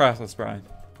through your process, Brian.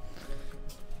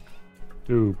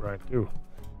 Do, Brian, do.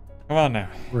 Come on now.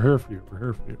 We're here for you. We're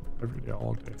here for you. Every day,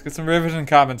 all day. Let's get some riveting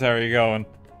commentary going.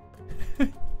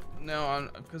 No,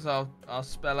 because I'll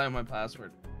spell out my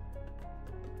password.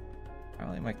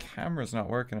 Apparently my camera's not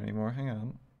working anymore. Hang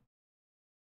on.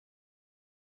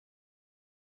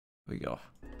 Here we go.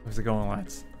 How's it going,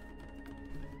 lads?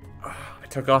 I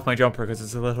took off my jumper because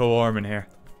it's a little warm in here.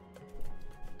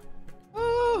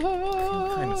 I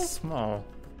feel kind of small.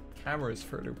 Camera is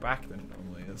further back than it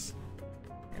normally is.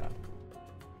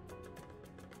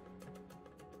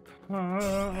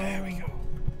 There we go.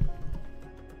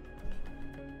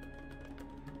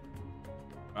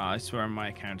 I swear my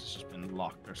account has just been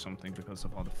locked or something because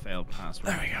of all the failed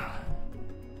passwords. There we go.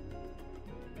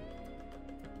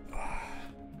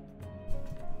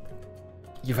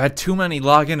 You've had too many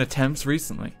login attempts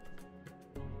recently.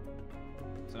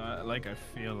 So, I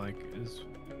feel like is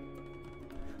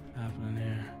happening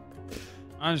here.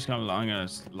 I'm gonna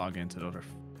log into the other.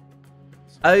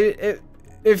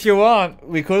 If you want,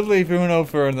 we could leave Uno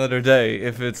for another day.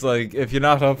 If you're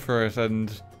not up for it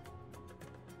and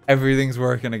everything's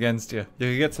working against you,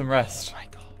 you could get some rest. Oh my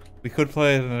god. We could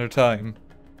play it another time.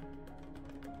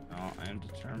 No, I am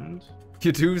determined.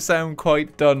 You do sound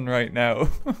quite done right now.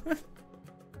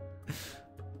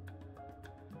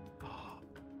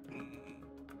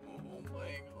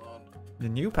 The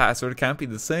new password can't be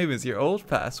the same as your old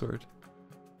password.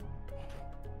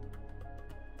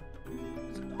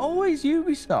 It's always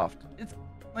Ubisoft. It's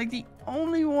like the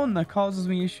only one that causes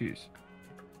me issues.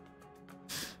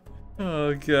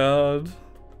 Oh god.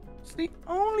 It's the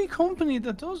only company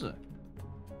that does it.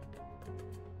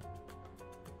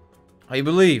 I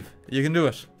believe you can do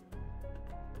it.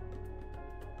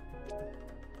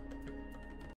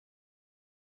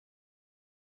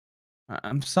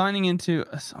 I'm signing into.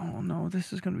 Oh no,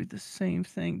 this is going to be the same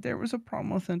thing. There was a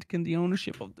problem authenticating the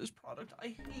ownership of this product.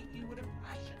 I hate you with a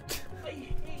passion. I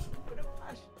hate you with a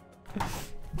passion.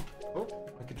 Oh,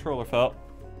 my controller fell.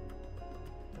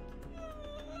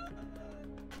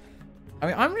 I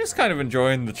mean, I'm just kind of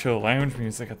enjoying the chill lounge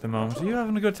music at the moment. Are you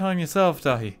having a good time yourself,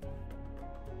 Dahi?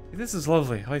 This is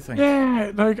lovely, I think.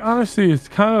 Yeah, like honestly, it's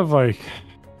kind of like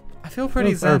I feel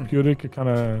pretty zen. therapeutic. It kind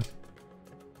of,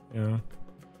 you know.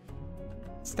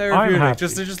 It's therapeutic.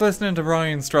 Just listening to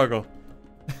Brian struggle.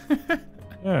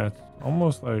 Yeah, it's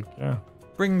almost like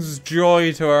Brings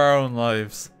joy to our own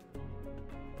lives.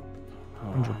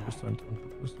 100%,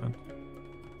 100%.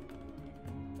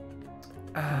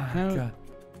 How- God.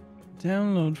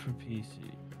 Download for PC.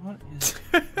 What is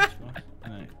this?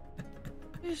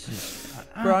 This is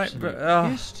an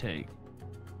absolute piss take.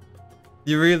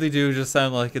 You really do just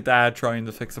sound like a dad trying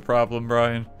to fix a problem,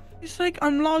 Brian. It's like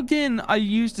I'm logged in. I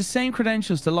use the same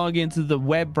credentials to log into the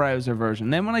web browser version.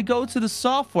 Then when I go to the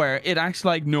software, it acts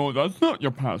like, no, that's not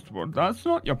your password. That's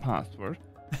not your password.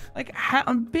 Like,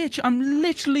 bitch, I'm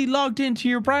literally logged into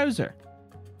your browser.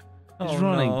 It's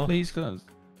running. No. Please close.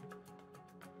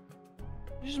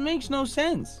 It just makes no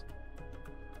sense.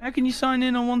 How can you sign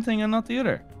in on one thing and not the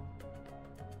other?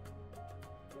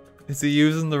 Is he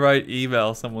using the right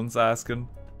email? Someone's asking.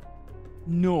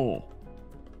 No.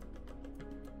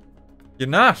 You're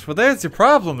not? Well, there's your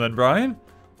problem then, Brian.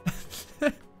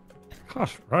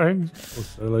 Gosh, Brian, so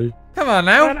silly. Come on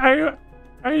now. Man,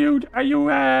 are you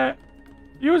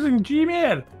using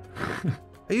Gmail?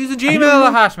 Are you using Gmail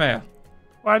or Hotmail?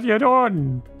 What you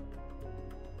doing?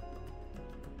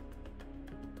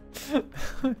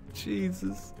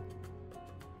 Jesus.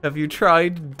 Have you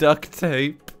tried duct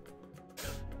tape?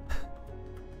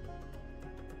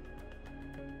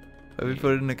 Have we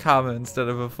put in a comma instead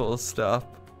of a full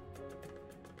stop?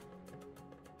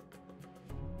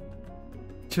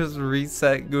 Just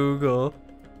reset Google.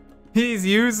 He's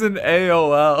using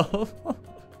AOL.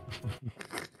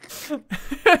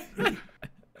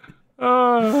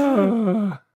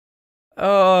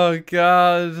 Oh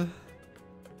God.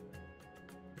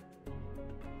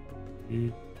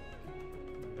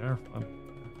 They're fun.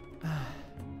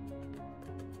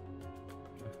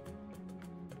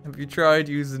 Have you tried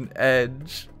using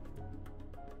Edge?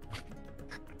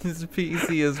 His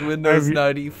PC is Windows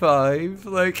 95.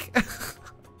 Like.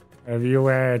 Have you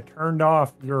turned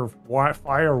off your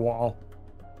firewall?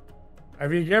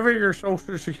 Have you given your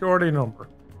social security number?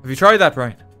 Have you tried that,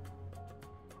 Brian?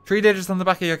 3 digits on the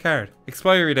back of your card.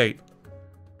 Expiry date.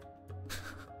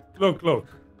 Look.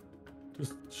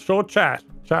 Just show chat.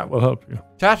 Chat will help you.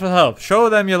 Chat will help. Show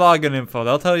them your login info.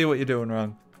 They'll tell you what you're doing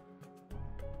wrong.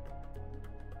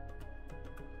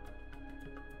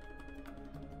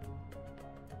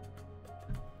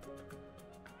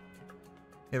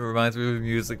 It reminds me of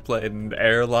music played in the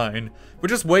airline. We're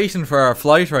just waiting for our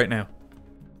flight right now.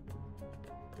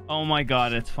 Oh my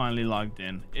god, it's finally logged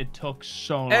in. It took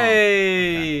so long.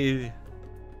 Hey! Okay.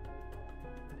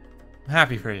 I'm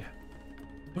happy for you.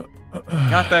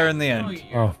 Got there in the end.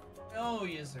 Oh. No,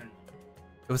 yes, sir.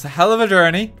 It was a hell of a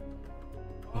journey.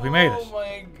 But we made it. Oh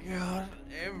my god,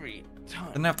 every time.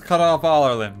 Didn't have to cut off all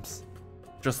our limbs.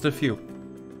 Just a few.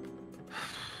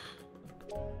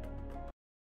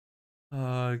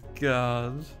 Oh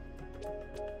God.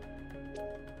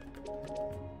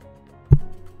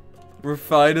 We're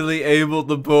finally able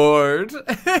to board.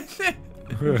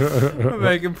 We're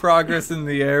making progress in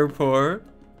the airport.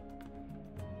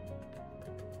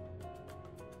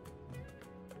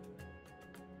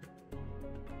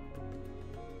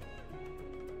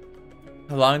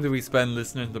 How long do we spend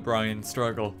listening to Brian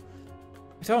struggle?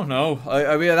 I don't know.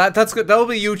 I mean that's good. That'll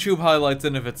be YouTube highlights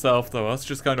in of itself, though. Us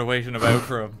just kind of waiting about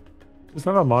for him. It's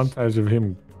not a montage of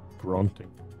him grunting.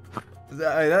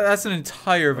 That's an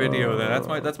entire video. Then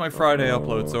that's my Friday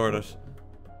upload sorted.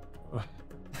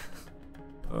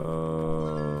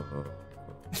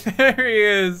 There he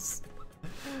is.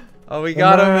 Oh, we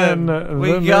got him in.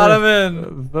 We got him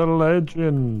in. The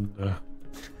legend.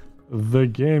 The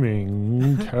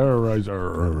gaming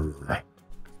terrorizer.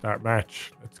 Start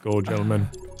match. Let's go, gentlemen.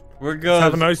 We're good. Let's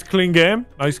have a nice clean game.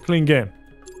 Nice clean game.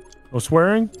 No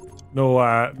swearing. No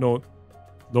swearing.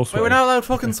 Wait, we're not allowed to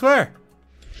fucking swear.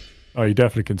 Oh, you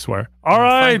definitely can swear. All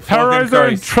right, terrorizer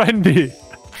and trendy.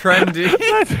 Trendy.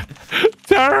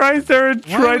 Terrorizer and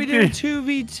trendy. Why are we doing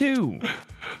 2v2?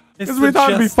 Because we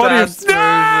thought it'd be funnier.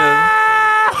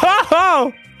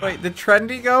 No! Wait, did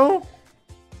Trendy go?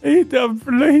 He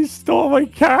stole my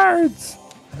cards.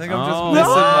 I think I'm just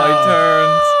missing my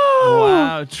turns.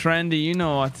 Wow, Trendy, you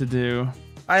know what to do.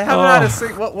 I haven't had a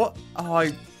single. What?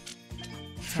 Oh,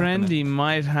 Trendy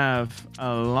might have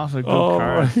a lot of good Oh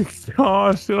cards. my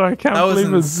gosh, dude, I can't that was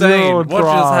believe insane. What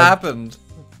just happened?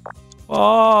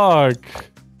 Fuck.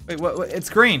 Wait, what? It's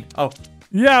green. Oh.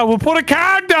 Yeah, we'll put a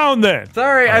card down then.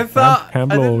 Sorry, I thought I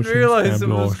Pamela didn't Oceans, realize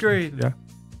Pamela it was Oceans. green.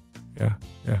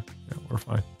 Yeah, we're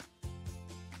fine.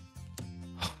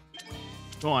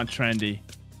 Go on, Trendy.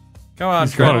 Come on,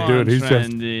 He's gonna Trendy. do it.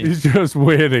 Trendy. He's just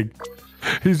waiting.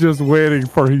 He's just waiting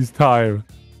for his time.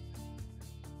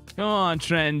 Go on,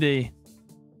 Trendy.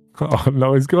 Oh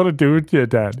no, he's gonna do it to you,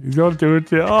 Dad. He's gonna do it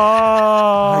to you. Oh,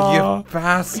 Oh, you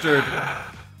bastard.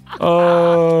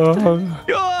 oh.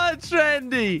 Go on,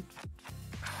 Trendy.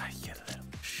 Ah, you little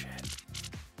shit.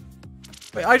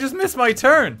 Wait, I just missed my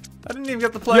turn. I didn't even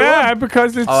get to play Yeah, one.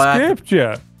 because it Oh, skipped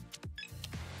you.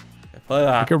 Play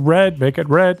that. Make it red, make it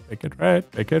red, make it red,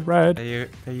 make it red. There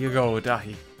you go,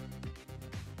 Dahi.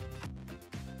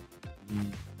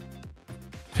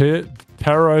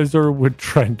 Terrorizer with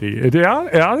Trendy. It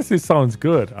honestly sounds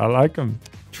good. I like him.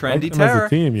 Trendy like them terror.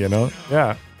 as a team, you know?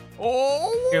 Yeah.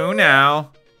 Oh, you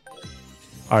now.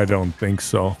 I don't think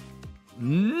so.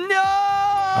 No.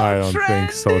 I don't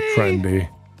think so, Trendy.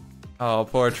 Oh,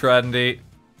 poor Trendy.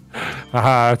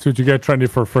 Haha, that's what you get, Trendy,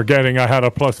 for forgetting I had a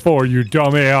 +4, you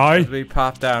dumb AI. Let me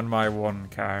pop down my one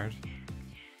card.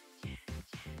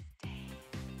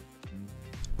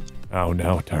 Oh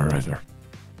no, Terrorizer.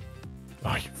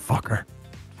 Oh, you fucker.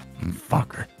 You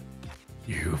fucker.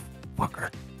 You fucker.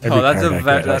 Oh,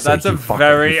 that's a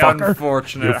very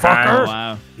unfortunate You fucker. hand. Oh,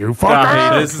 wow. You Dahi,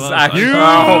 fucker. this is Close. actually.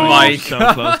 I- Oh my So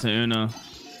god. close to Uno.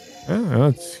 Yeah,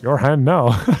 it's your hand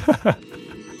now.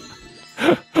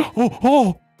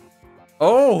 Oh,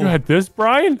 Oh, you had this,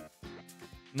 Brian?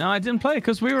 No, I didn't play it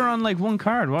because we were on like one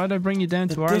card. Why did I bring you down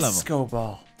the to our level? disco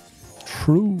ball.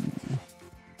 True.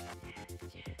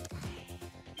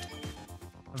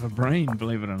 I have a brain,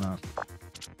 believe it or not.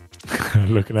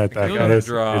 Looking at that, You'll get a guys,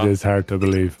 draw. it is hard to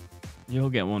believe. You'll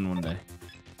get one day.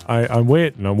 I'm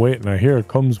waiting. I hear it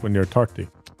comes when you're 30.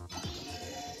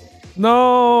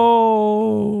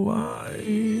 No.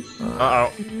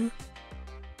 Uh-oh.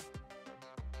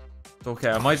 It's okay,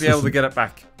 I might be able to get it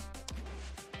back.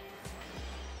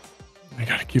 I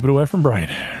gotta keep it away from Brian.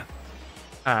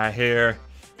 Here.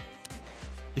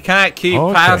 You can't keep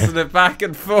Okay. passing it back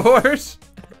and forth.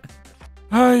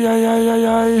 Ay, ay, ay, ay,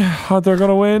 ay. Oh, they're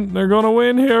gonna win. They're gonna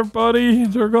win here, buddy.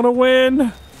 They're gonna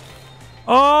win.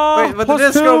 Oh, Wait, but the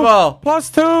plus disco two. ball.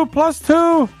 Plus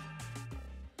two.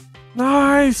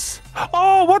 Nice.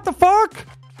 Oh, what the fuck?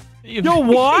 Yo,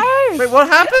 why? Wait, what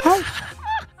happened?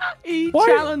 He What?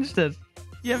 challenged it.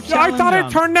 You have I challenge thought on. I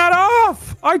turned that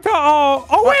off. I thought.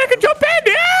 Oh, wait, I can jump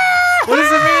in. Yeah. What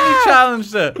does it mean you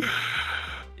challenged it?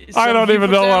 I don't if you even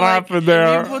put know down, what like, happened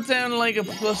there. If you put down like a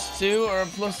 +2 or a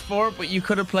 +4, but you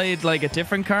could have played like a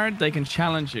different card, they can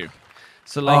challenge you.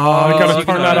 So like, Oh, I gotta you turn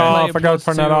can that either off. play I gotta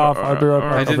turn that +2 off. I'll be right or-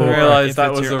 back. or I didn't +4 realize if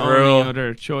that it's was your a only rule.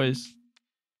 other choice.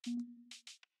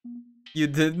 You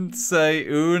didn't say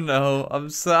Uno. I'm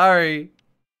sorry.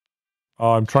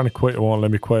 Oh, I'm trying to quit. It won't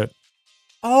let me quit.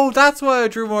 Oh, that's why I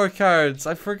drew more cards.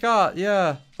 I forgot.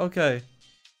 Yeah. Okay.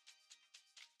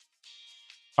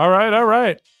 All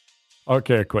right.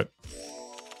 Okay, I quit.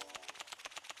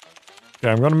 Okay,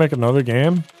 I'm gonna make another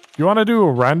game. Do you want to do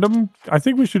a random? I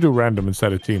think we should do random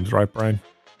instead of teams, right, Brian?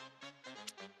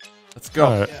 Let's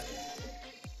go.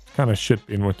 Kind of shit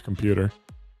being with the computer.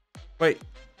 Wait.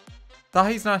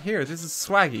 Dahi's not here. This is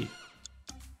Swaggy.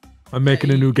 I'm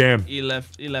making a new game. He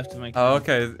left to make. Oh,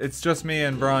 okay. It's just me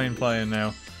and Brian playing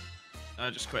now. I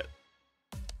just quit.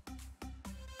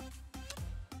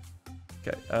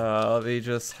 Okay. Let me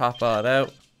just hop on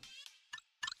out.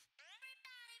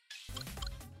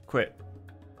 Quit.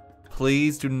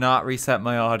 Please do not reset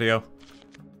my audio.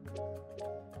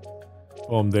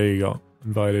 Boom, there you go.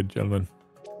 Invited, gentlemen.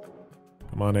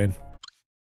 Come on in.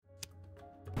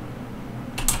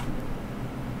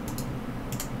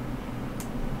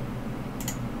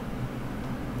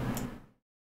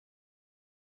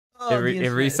 It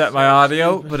reset my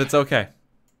audio, but it's okay.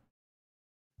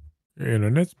 Your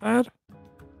internet's bad?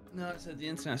 No, I said the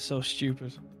internet's so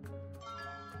stupid.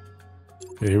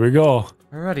 Here we go.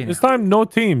 We're ready now. This time, no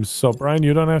teams. So, Brian,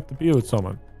 you don't have to be with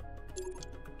someone.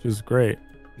 Which is great.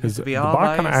 Because to the be all bot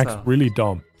by kind of acts yourself. really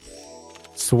dumb.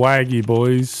 Swaggy,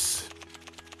 boys.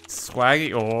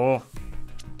 Swaggy. Oh.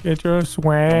 Get your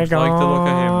swag Don't like the look of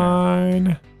him now.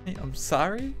 on. Hey, I'm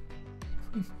sorry?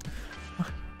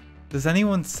 Does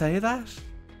anyone say that?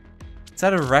 Is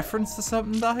that a reference to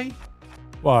something, Dahi?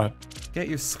 What? Get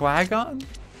your swag on?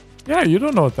 Yeah, you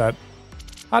don't know what that.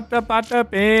 Hot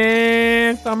up,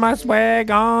 pants on my swag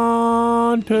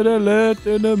on. To the left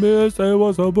in the middle, say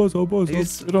what's up, what's up, what's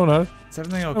Is- up. You don't know. Is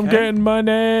everything okay? I'm getting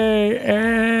money.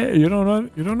 You don't know.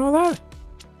 You don't know that.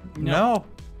 No.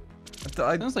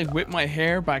 I, Sounds like whip my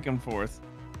hair back and forth.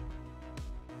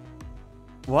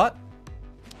 what?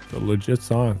 It's a legit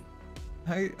song.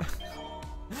 I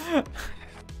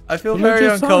feel Well, very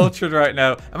just uncultured right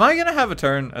now. Am I gonna have a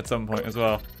turn at some point as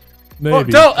well?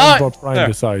 Maybe. don't- Depends what Brian there.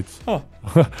 decides. Oh,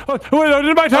 Oh, wait, no,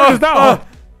 did my turn is now. oh.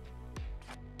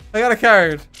 I got a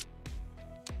card.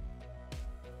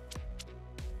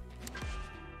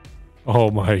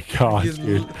 Oh my gosh, He's-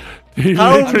 dude. He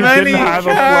How literally many didn't have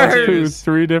a cards? +2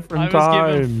 3 different I was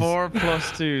times. given 4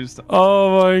 +2s.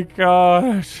 Oh my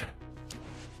gosh.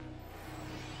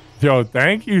 Yo,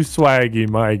 thank you, Swaggy,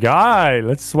 my guy.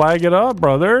 Let's swag it up,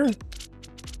 brother. Okay,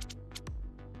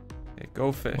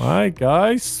 go fish. My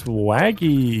guy,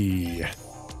 Swaggy.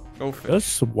 Go The fish.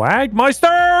 Swag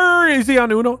Meister. Is he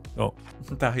on Uno? No.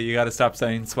 Dahi, you gotta stop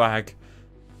saying swag.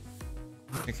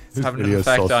 It's This having an video is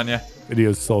effect so- on you.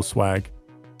 Video's so swag.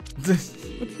 What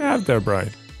do you have there, Brian?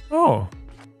 Oh.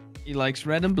 He likes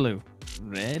red and blue.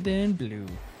 Red and blue.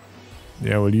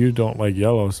 Yeah, well, you don't like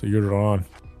yellow, so you're on.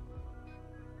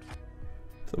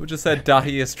 Someone just said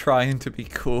Dahi is trying to be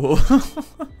cool.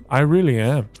 I really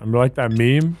am. I'm like that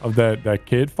meme of that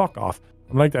kid. Fuck off.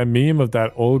 I'm like that meme of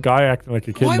that old guy acting like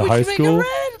a kid in the high school.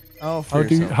 Oh,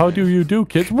 How do you do,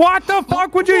 kids? What the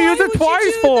fuck would you use it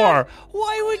twice for?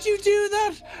 Why would you do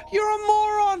that? You're a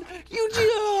moron. You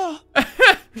do.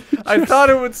 I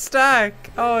thought it would stack.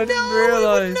 Oh, I didn't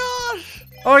realize. Not.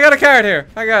 Oh, I got a card here.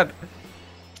 I got.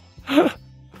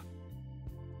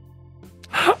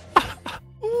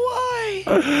 Why?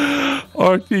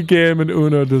 RTGame and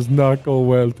Uno does not go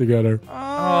well together.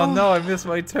 Oh no, I missed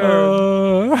my turn.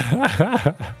 Oh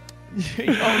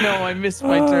no, I missed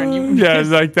my turn. You yeah,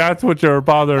 missed. like that's what you're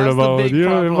bothered That's the about. big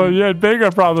problem. You had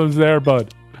bigger problems there,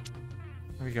 bud.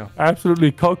 There we go.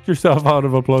 Absolutely cooked yourself out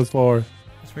of a +4.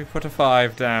 Let me put a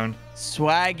 5 down.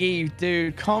 Swaggy,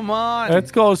 dude, come on.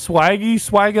 Let's go, Swaggy.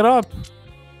 Swag it up.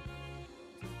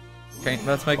 Okay,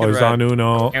 let's make it He's red. on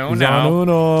Uno. He's Uno. on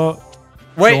Uno.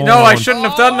 Wait, no, I shouldn't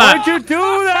have done that. Why'd you do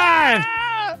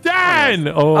that? Dan!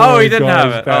 Oh, he didn't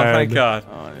have it. Dan. Oh, thank God.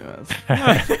 Oh, yes.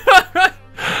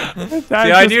 See,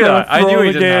 I knew that. I knew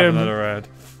he didn't have another red.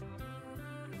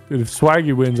 Dude, if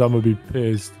Swaggy wins, I'm gonna be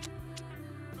pissed.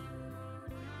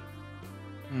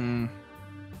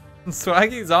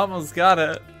 Swaggy's almost got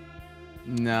it.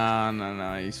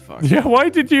 No, he's fucked. Yeah, why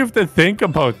did you have to think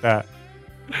about that?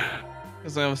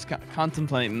 Because I was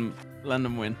contemplating letting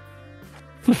him win.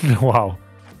 Wow.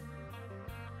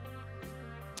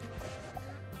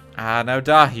 Now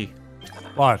Dahi.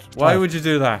 What? Why would you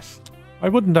do that? Why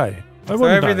wouldn't I? Why For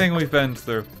wouldn't everything we've been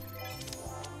through.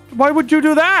 Why would you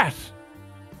do that?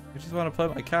 I just want to play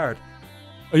my card.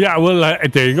 Yeah, well,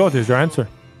 there you go. There's your answer.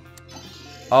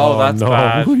 Oh, that's no.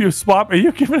 bad. Who you swap? Are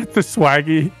you giving it to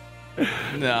Swaggy?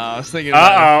 No, I was thinking.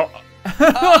 Uh-oh.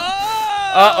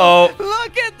 Uh-oh.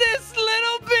 Look at this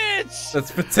little bitch.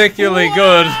 That's particularly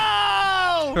good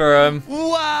for him.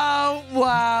 Wow.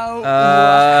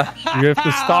 You have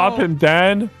to stop him,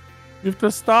 Dan. You have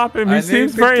to stop him. He I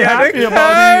seems need to very get happy a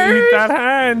about card. that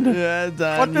hand. Yeah,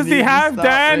 Dan, What you does need he to have, stop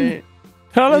Dan? me.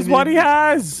 Tell us You what need he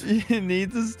has. You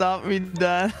need to stop me,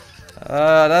 Dan.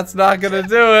 That's not gonna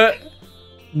do it.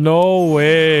 No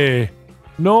way.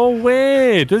 No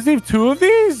way. Does he have 2 of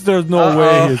these? There's no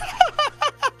way.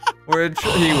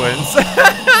 He wins.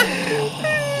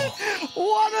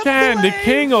 What a Dan, the play.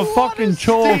 king of What fucking a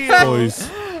choke, steal. boys.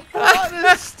 What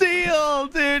a steal,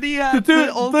 dude. He had The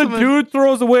the ultimate. dude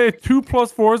throws away 2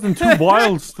 +4s and 2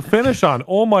 wilds to finish on.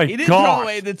 Oh my He didn't god. throw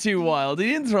away the 2 wild. He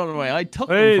didn't throw it away. I took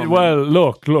them Hey, from well, him.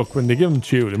 look. When they give him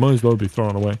chew, they might as well be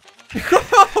thrown away.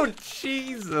 Oh,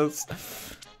 Jesus.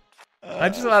 I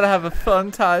just want to have a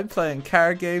fun time playing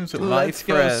card games with my Let's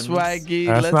go, friends. Swaggy.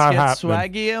 That's Let's not get happening.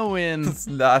 Swaggy a win. It's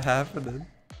not happening.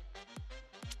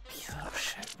 Oh,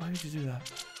 shit. Why did you do that?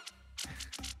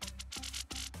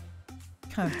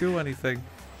 Can't do anything.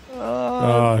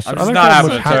 I just like not how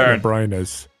having much a happy turn. Brian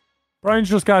is. Brian's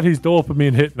just got his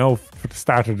dopamine hitting out for the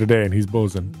start of the day and he's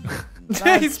buzzing.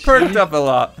 He's perked up a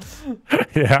lot.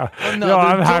 Yeah. Oh, No, the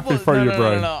I'm happy double- for no, you, no,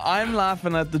 Brian. No. I'm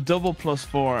laughing at the double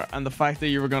 +4 and the fact that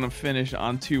you were going to finish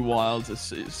on 2 wilds.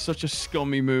 It's such a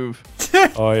scummy move.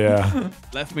 Oh, yeah.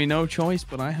 Left me no choice,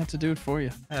 but I had to do it for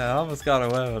you. Yeah, I almost got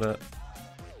away with it.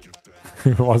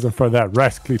 If it wasn't for that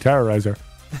rascally terrorizer.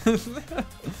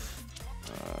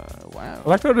 Wow. I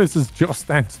like how this is Just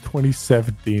Dance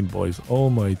 2017, boys. Oh,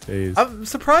 my days. I'm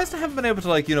surprised I haven't been able to,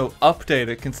 like, update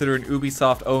it considering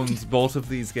Ubisoft owns both of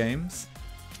these games.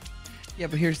 Yeah,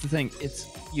 but here's the thing. It's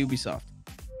Ubisoft.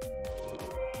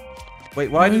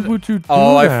 Wait, Why did would you do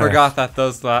Oh, that? I forgot that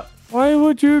does that. Why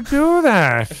would you do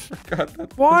that?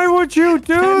 Why would you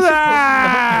do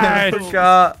that? I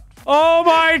forgot. Oh,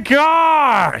 my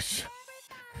gosh.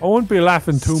 I wouldn't be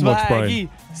laughing too much, Brian.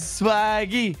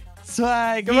 Swaggy.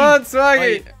 Come on, Swaggy.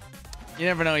 Wait, you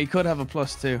never know. He could have a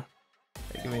 +2.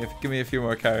 Give me a few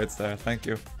more cards there. Thank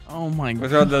you. Oh my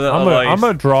Where's god. the little I'm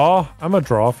light? a draw. I'm a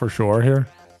draw for sure here.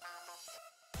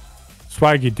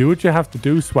 Swaggy, do what you have to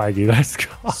do, Swaggy. Let's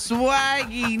go.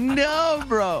 Swaggy, no,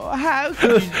 bro. How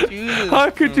could you do this? How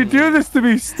could you do this to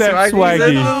me, Step Swaggy's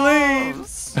in the Swaggy? lead.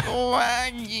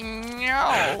 Swaggy,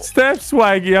 no. Step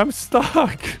Swaggy, I'm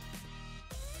stuck.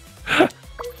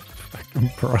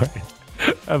 Fucking Brian.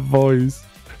 That voice.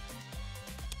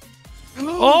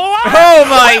 Oh, Oh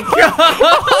my god!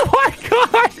 oh my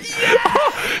god!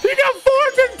 He got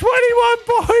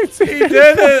 421 points. He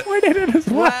did it. We did it as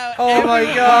well. Wow, Oh my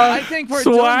everyone- God. I think we're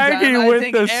Swaggy done, Dan. with I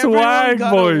think the everyone swag,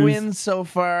 got boys. a win so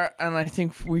far, and I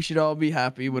think we should all be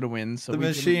happy with a win. So The we can-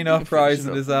 machine we can finish uprising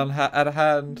it up. is at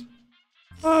hand.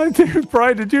 Dude,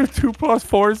 Brian, did you have 2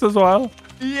 +4s as well?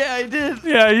 Yeah, I did.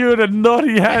 Yeah, you had a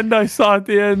nutty hand I saw at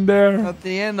the end there. At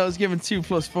the end, I was given 2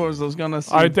 +4s. I was gonna.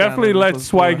 See I Dan definitely with a let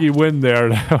 +4. Swaggy win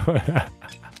there.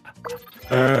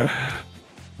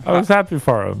 I was happy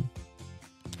for him.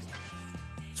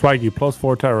 Swaggy,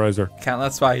 +4 terrorizer. Can't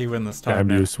let Swaggy win this time. Damn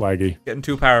now. you, Swaggy. Getting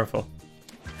too powerful.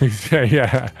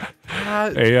 Yeah.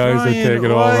 AIs are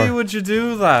taking why over. would you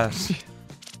do that?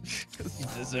 You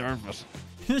deserve it.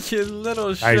 You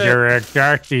little shit. As you're a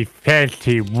dirty,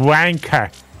 filthy wanker.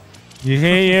 You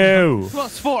hear you?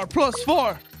 +4,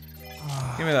 +4.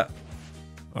 Give me that.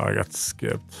 Oh, I got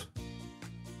skipped.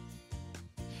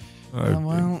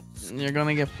 well, you're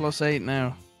gonna get +8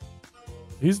 now.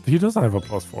 He doesn't have a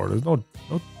 +4. There's no.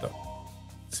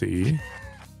 See,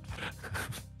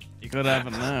 You could have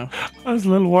it now. I was a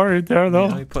little worried there Yeah, though.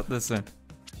 let me put this in.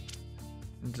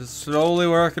 I'm just slowly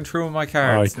working through my Oh, he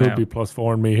cards could now. be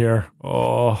 +4 in me here.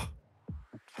 Oh.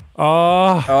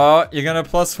 Oh, you're gonna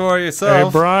 +4 Hey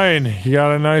yourself. Brian, you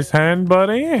got a nice hand,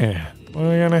 buddy? What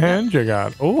kind of hand you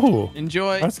got? Oh,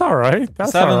 Enjoy. that's all right.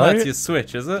 That's 7 all right. lets you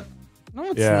switch, is it? No,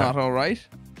 it's Yeah. not all right.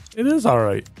 It is all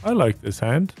right. I like this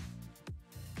hand.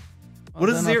 What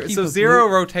is then I'll 0? keep So it 0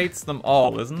 rotates them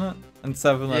all, isn't it? And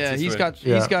 7 lets Yeah, you he's switch.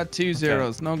 Yeah. got 2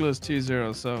 zeros. Nogla has 2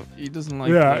 zeros, so he doesn't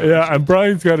like. Yeah, blue. yeah. And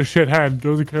Brian's got a shit hand.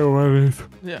 Doesn't care what it is.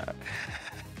 Yeah.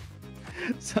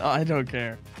 So I don't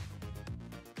care.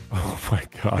 Oh my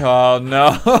god. Oh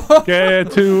no.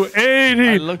 Get to 80.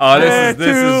 I looked Oh, Get this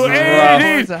is to rough.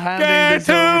 80. Towards handing Get this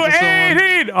over to to someone.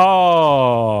 80.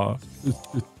 Oh.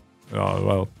 Oh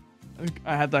well.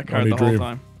 I had that card Only the whole dream.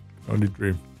 time. Only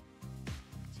dream.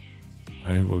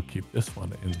 I will keep this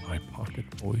one in my pocket,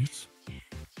 boys.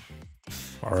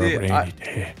 For See, a rainy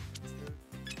day.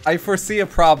 I foresee a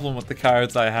problem with the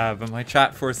cards I have, and my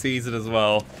chat foresees it as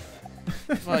well.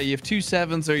 Well, you have 2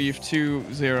 7s or you have 2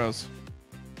 zeros.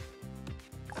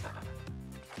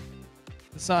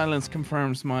 The silence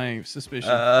confirms my suspicion.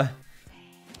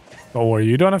 Don't worry,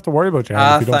 you don't have to worry about your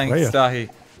hand if you don't play Thanks, it. Dahi.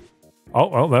 Oh,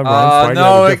 well, that Oh Swaggy no,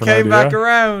 had a it different came back idea.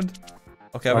 around.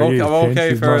 Okay, I'm Swaggy okay, has I'm changed okay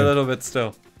his for a mind. little bit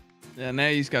still. Yeah, now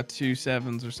he's got 2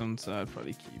 7s or something, so I'd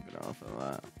probably keep it off of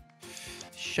that.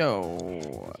 Show.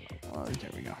 Oh, there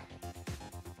we go.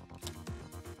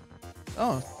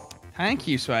 Oh, thank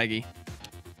you, Swaggy.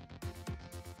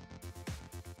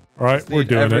 All right, Just we're need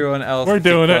doing it. everyone else We're to keep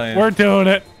doing it. playing. We're doing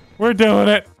it. We're doing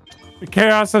it. The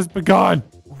chaos has begun.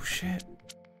 Oh shit.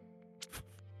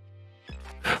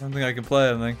 I don't think I can play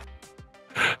anything.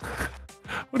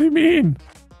 What do you mean?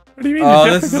 What do you mean? Oh,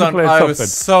 You're this is definitely on. gonna I play was something.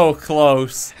 so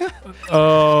close.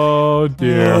 Oh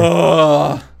dear.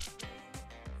 Ugh.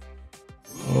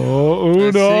 Oh,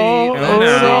 Let's see.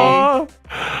 Uno.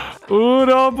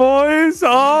 Uno, boys.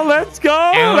 Oh, let's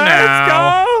go. Uno. Let's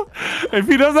go. If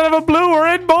he doesn't have a blue,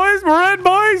 we're in, boys. We're in,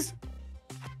 boys.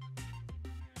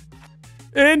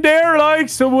 In there like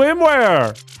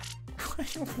swimwear.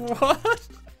 What?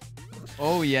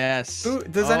 Oh, yes. Ooh,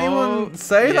 does Oh, anyone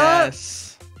say that?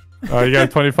 yes. Oh, you got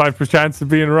a 25% chance of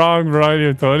being wrong, Brian. You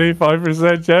have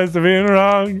 25% chance of being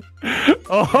wrong.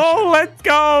 Oh, let's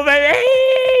go,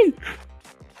 baby.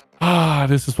 Ah,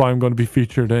 this is why I'm going to be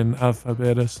featured in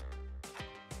Alphabetus.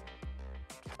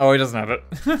 Oh, he doesn't have it.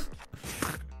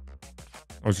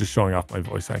 I was just showing off my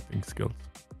voice acting skills.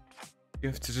 You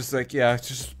have to just like, yeah,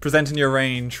 just presenting your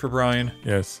range for Brian.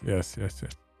 Yes, yes, yes,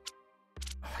 yes.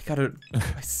 Oh, I gotta.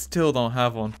 I still don't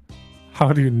have one.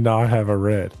 How do you not have a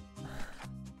red?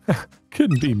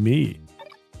 Couldn't be me.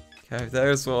 Okay,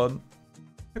 there's one.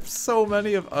 I have so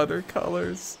many of other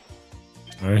colors.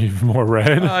 Are you even more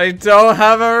red? I don't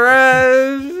have a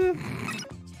red.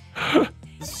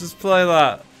 Let's just play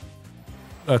that.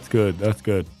 That's good. That's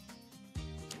good.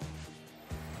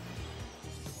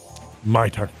 My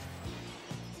turn.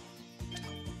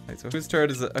 Wait, so whose turn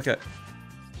is it? Okay.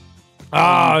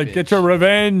 Ah, bitch. get your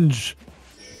revenge.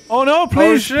 Oh no,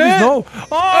 please, shit. please no. Oh,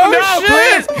 Oh, no,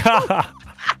 shit. please.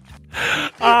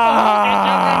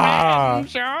 Ah.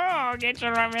 Sure, get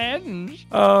your revenge.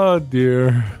 Oh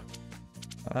dear.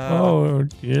 Uh, Oh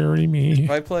dearie me.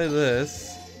 If I play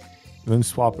this, Then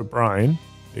swap with Brian.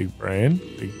 Big brain.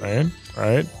 Big brain.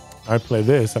 Right. I play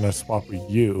this and I swap with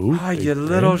you. ah, Big you brain,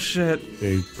 little shit.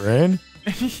 Big brain.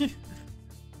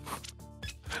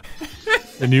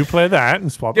 Then you play that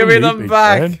and swap Give with me me. them Big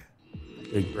back. brain.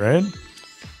 Big brain. You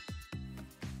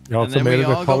And also then made we it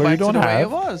a all color go you back to don't the way it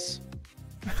have. was.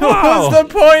 What's the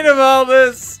point of all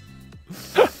this?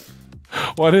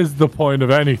 What is the point of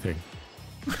anything?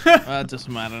 That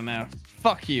doesn't matter now.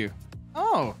 Fuck you.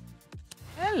 Oh.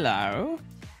 Hello.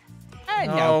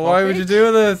 Hello. Oh, why would you puppet.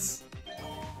 do this?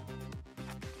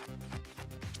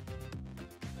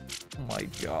 Oh my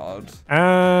god.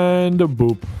 And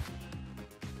boop.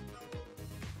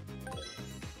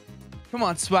 Come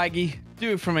on, Swaggy.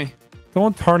 Do it for me.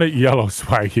 Don't turn it yellow,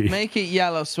 Swaggy. Make it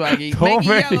yellow, Swaggy. Don't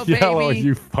make it yellow, baby.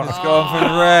 you fuck. Let's go for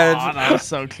the red. Oh, that was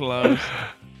so close.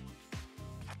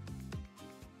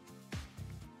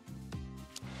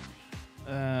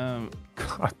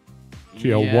 God,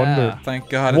 gee, I yeah. wonder. Thank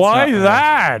god it's Why not red.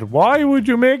 that? Why would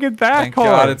you make it that Thank color?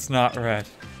 god it's not red.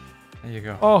 There you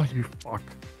go. Oh, you fuck.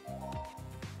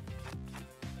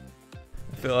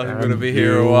 I feel like I'm Damn gonna be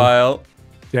here a you. while.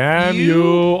 Damn You-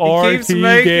 you, He RT keeps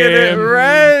making it game.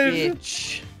 red.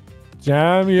 Bitch.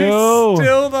 Damn You you.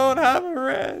 still don't have a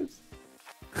red.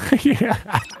 Yeah.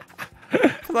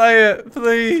 Play it,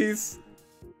 please.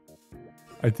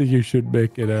 I think you should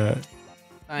make it a.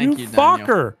 Thank you, Daniel.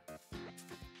 fucker.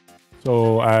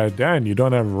 So, Dan, you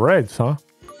don't have reds, huh?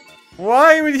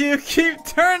 Why would you keep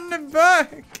turning it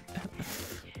back?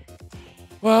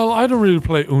 Well, I don't really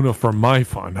play Uno for my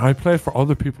fun. I play for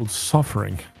other people's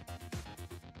suffering.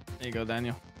 There you go,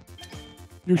 Daniel.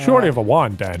 You surely have a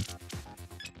wand, Dan.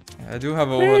 I do have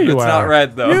a There one you that's not are.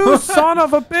 red though. You son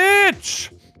of a bitch!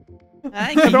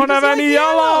 I don't have any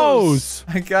yellows.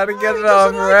 I gotta get it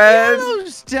doesn't on like red.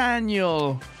 yellows,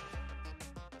 Daniel.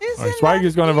 Alright,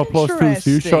 Swaggy's gonna have a +2, so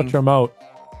you shut your mouth.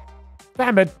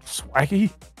 Damn it,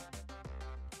 Swaggy.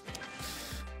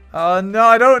 Oh no,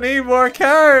 I don't need more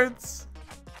cards.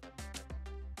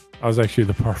 That was actually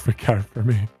the perfect card for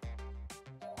me.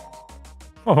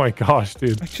 Oh my gosh,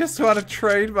 dude. I just want to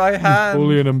trade my hand.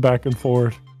 Bullying him back and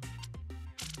forth.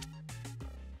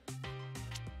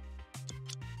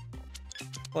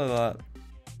 Play that.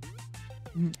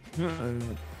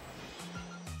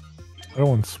 I don't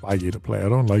want Swaggy to play. I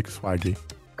don't like Swaggy.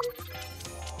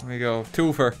 Here we go.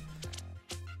 Twofer.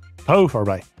 Topher,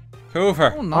 right?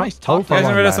 Twofer. Oh, nice. Topher.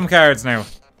 Getting rid of some cards now.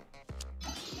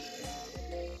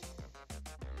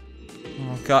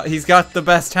 Oh god, he's got the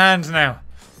best hand now.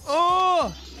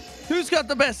 Oh, who's got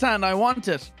the best hand? I want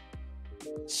it.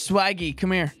 Swaggy,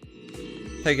 come here.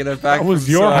 Taking it back. That was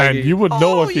from your Swaggy. hand. You would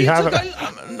know if you have it.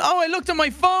 I looked at my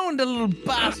phone, the little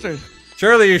bastard.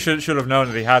 Surely you should have known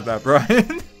that he had that,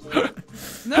 Brian.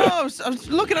 No, I was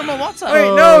looking at my WhatsApp. Wait,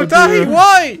 Oh, no, Daddy, dear.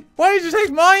 why? Why did you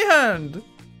take my hand?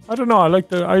 I don't know.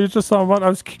 I just saw what I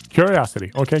was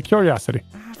curiosity. Okay, curiosity.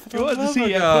 You want to Oh see my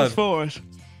it God. for it.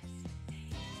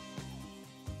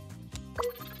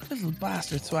 Little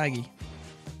bastard, Swaggy.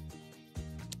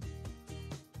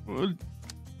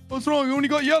 What's wrong? You only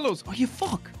got yellows. Oh, you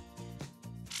fuck.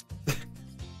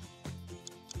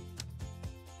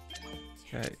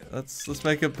 Okay, let's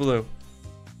make it blue.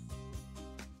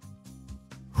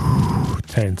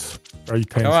 Tense. Very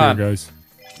tense Come here, on. guys.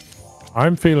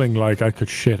 I'm feeling like I could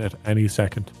shit at any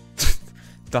second.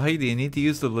 Dahi, do you need to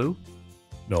use the loo?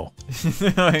 No.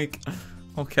 Like,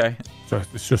 okay. So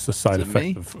it's just a side Is it effect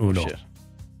me? of Uno. Shit.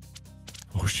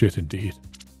 Oh shit, indeed.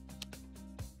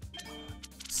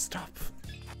 Stop.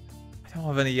 I don't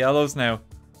have any yellows now.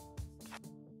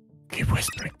 Keep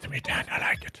whispering to me, Dan. I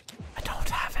like it. I don't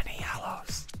have any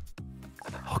yellows.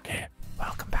 Okay.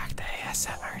 Welcome back to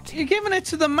ASMR. You're giving it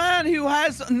to the man who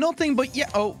has nothing but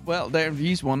Oh, well, there,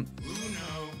 he's one.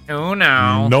 Oh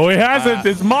no. No, he hasn't.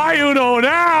 It's my Uno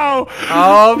now.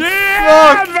 Oh,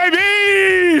 yeah, fuck.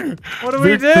 baby. What do we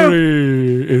do?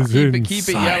 Victory is Keep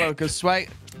it yellow,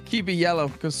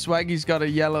 because Swaggy's got a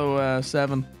yellow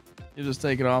 7. You just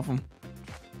take it off him.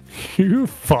 You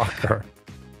fucker.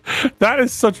 That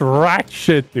is such rat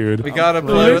shit, dude. We gotta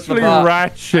play with the Literally bot.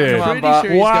 rat shit. Come on, Pretty bot.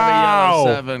 sure he's got a Wow.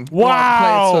 yellow 7. Go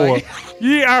Wow. on, play it, Swaggy.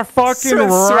 You are fucking So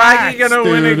rats, Swaggy gonna dude.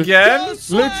 win again? Go,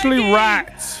 Swaggy! Literally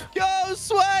rats. Go,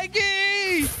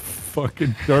 Swaggy!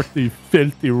 Fucking dirty,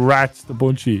 filthy rats, the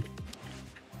bunchy.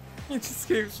 He just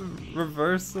keeps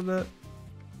reversing it.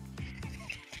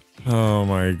 Oh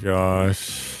my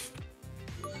gosh.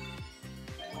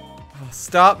 Oh,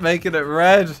 stop making it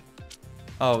red.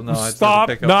 Oh no, I just Stop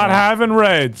have to pick up not one. having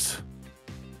reds.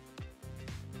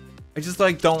 I just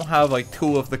like don't have like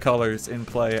 2 of the colors in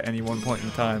play at any one point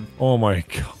in time. Oh my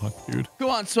god, dude. Go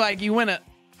on, Swaggy, win it.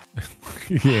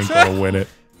 He ain't gonna win it.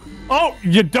 Oh,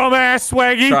 you dumbass,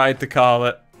 Swaggy. Tried to call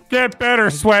it. Get better,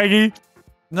 Swaggy.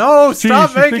 No, stop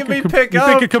Jeez, you making me think a pick You up.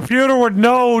 think a computer would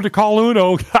know to call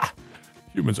Uno?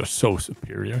 Humans are so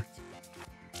superior.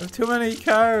 There's too many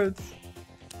cards.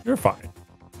 You're fine.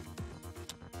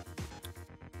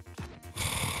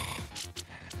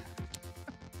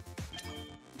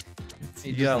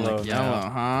 He Yellow doesn't like now. yellow,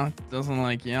 huh? Doesn't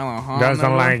like yellow, huh? Doesn't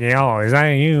Noah? like yellow. Is that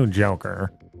you,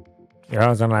 Joker?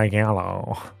 Doesn't like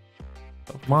yellow.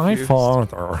 My confused.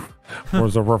 father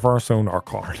was a reverse Uno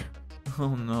card. Oh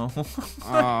no.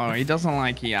 Oh, he doesn't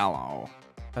like yellow.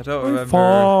 I don't My remember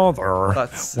father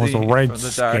that was scene a red from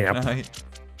the Dark scamp. Knight.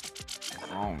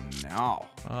 Oh, no.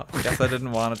 I guess I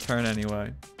didn't want to turn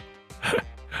anyway.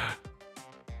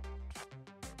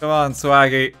 Come on,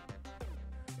 Swaggy.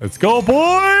 Let's go,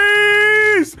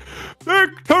 boys!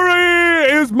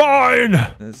 Victory is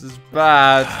mine! This is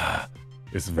bad.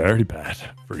 It's very bad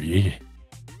for ye.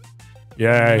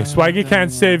 Yay, Swaggy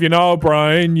can't save you now,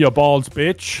 Brian, you balls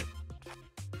bitch.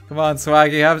 Come on,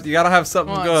 Swaggy. You gotta have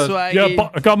something Come on, good. Swaggy. Yeah,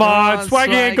 come on,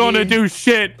 Swaggy ain't gonna Swaggy. do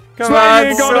shit. Come Swaggy on,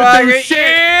 ain't gonna do Swaggy. shit.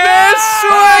 Yes,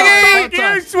 Swaggy! Fuck you,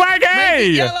 Make it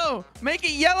Swaggy! yellow. Make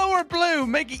it yellow or blue.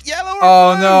 Make it yellow or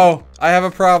Oh blue. no, I have a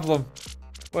problem.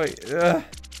 Wait.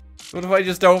 What if I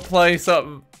just don't play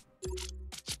something?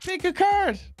 Pick a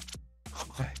card.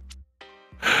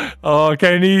 Oh,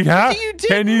 can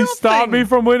you stop me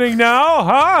from winning now,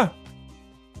 huh?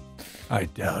 I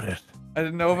doubt it. I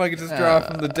didn't know if I could just draw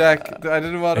from the deck. I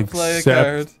didn't want to play a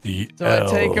card. So I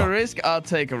take a risk? I'll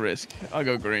take a risk. I'll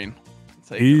go green.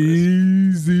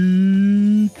 Easy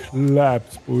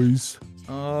claps, boys.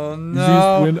 Oh no.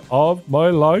 Easiest win of my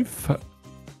life.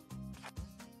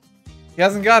 He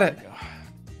hasn't got it.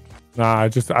 Nah,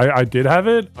 I did have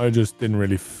it. I just didn't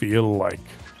really feel like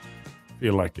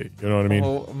it. You know what I mean?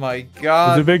 Oh my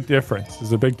god. There's a big difference.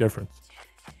 There's a big difference.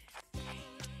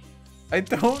 I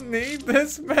don't need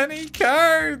this many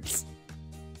cards.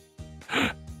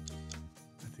 I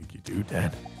think you do,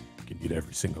 Dan. You need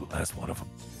every single last one of them.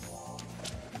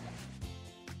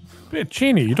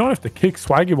 Chini, you don't have to kick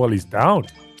Swaggy while he's down.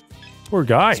 Poor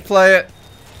guy. Let's play it.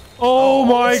 Oh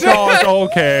my god.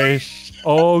 Okay.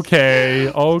 Okay.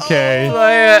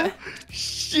 Play it.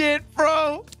 Shit,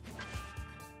 bro.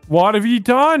 What have you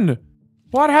done?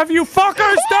 What have you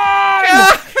fuckers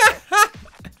done?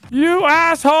 You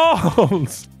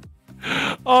assholes.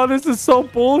 Oh, this is so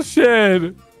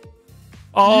bullshit.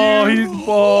 Oh,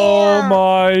 oh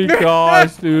my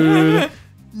gosh, dude.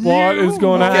 What is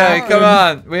going on? Okay, come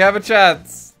on. We have a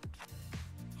chance.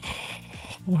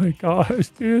 Oh my gosh,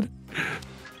 dude.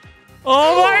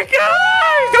 Oh my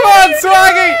god! Come on,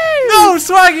 Swaggy! No,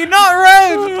 Swaggy, not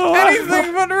red!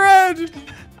 Anything but red!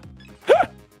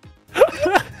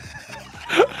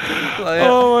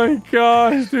 Oh my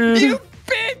gosh, dude. You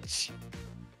bitch!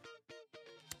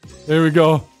 There we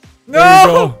go. No! There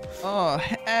we go. Oh,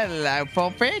 hello,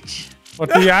 poor bitch.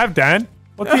 What do you have, Dan?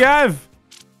 What do you have?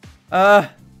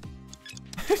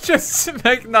 Just don't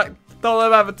let him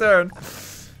have a turn.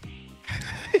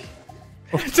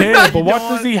 Okay, but what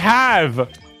does he have?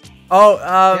 Oh,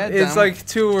 Yeah, it's like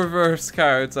 2 reverse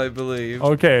cards, I believe.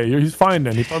 Okay, he's fine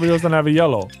then. He probably doesn't have a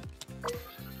yellow.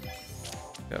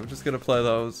 Yeah, I'm just gonna play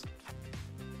those.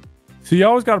 So you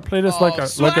always gotta play this like a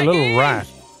Swaggy! little rat.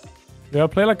 You gotta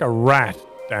play like a rat,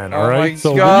 Dan, Oh alright? my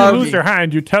So God. when you lose your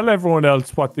hand, you tell everyone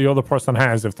else what the other person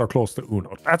has if they're close to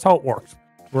Uno. That's how it works.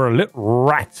 We're little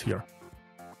rats here.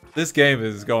 This game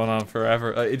is going on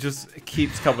forever. It just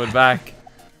keeps coming back.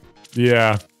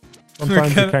 Yeah.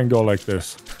 Sometimes you can go like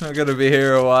this. I'm gonna be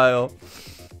here a while.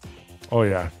 Oh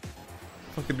yeah.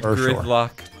 Fucking For sure.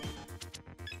 gridlock.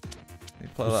 Let me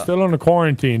play that. Still on the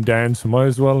quarantine, Dan, so might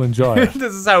as well enjoy it.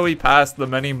 This is how we pass the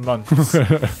many months.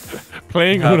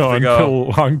 Playing Have Uno to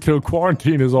go. until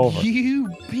quarantine is over. You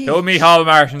bitch. Show me how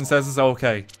Martian says it's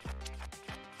okay.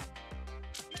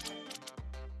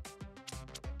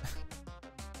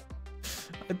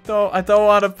 I don't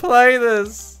want to play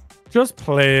this. Just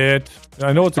play it.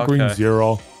 I know it's a green Okay.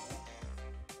 0.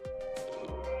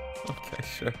 Okay,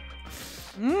 sure.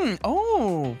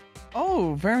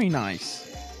 Oh, very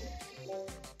nice.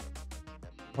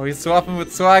 Oh, he's swapping with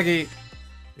Swaggy.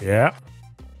 Yeah.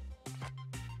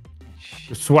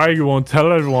 The Swaggy won't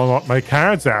tell everyone what my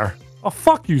cards are. Oh,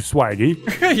 fuck you,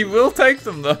 Swaggy. He will take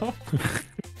them though.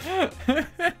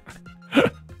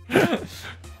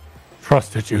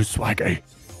 Trusted you, Swaggy.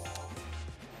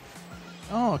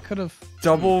 Oh, I could have.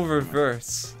 Double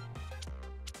reverse.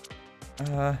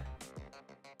 Nope,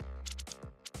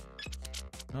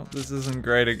 this isn't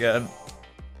great again.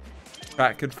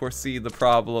 Rat could foresee the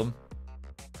problem.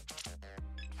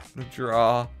 The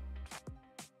draw.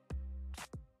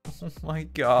 Oh my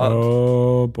god.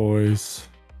 Oh, boys.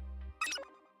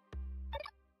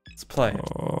 Let's play.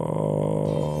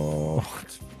 Oh,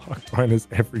 fuck, mine is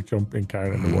every jumping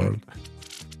card in the world.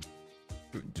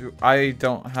 I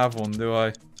don't have one, do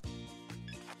I?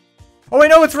 Oh wait,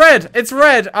 no, it's red! It's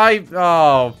red!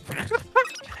 Oh.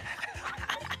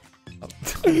 I'm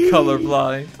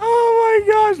colorblind. Oh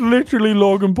my gosh, literally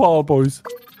Logan Paul, boys.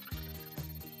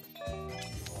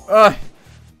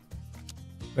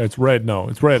 It's red now.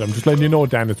 It's red. I'm just letting you know,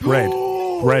 Dan. It's red.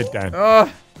 Red, Dan. Yeah,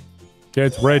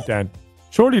 it's red, Dan.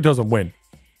 Surely he doesn't win.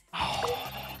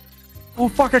 Oh,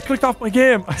 fuck. I clicked off my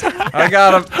game. I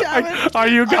got him. Oh,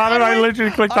 you got it. I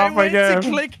literally clicked off my I game. went to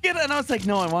click it and I was like,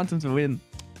 no, I want him to win.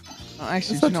 Oh,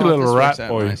 actually, Such you a know what? little This rat works out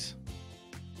boy. nice.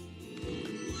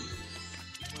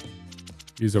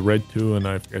 He's a red too, and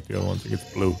I forget the other one. I think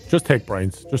it's blue. Just take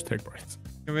Brian's. Just take Brian's.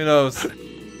 Give me those.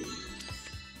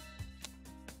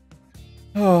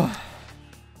 Oh.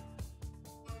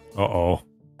 Uh-oh.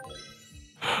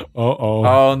 Uh-oh.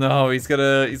 Oh no, he's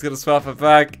gonna swap it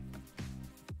back.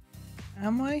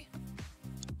 Am I?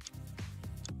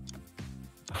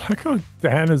 Look how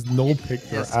Dan has no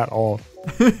picture at all.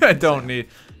 I don't need.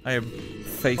 I am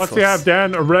faceless. What's he have,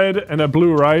 Dan? A red and a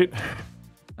blue, right?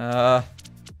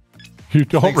 You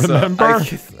don't think so. remember?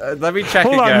 Let me check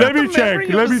Hold again. on, let me check.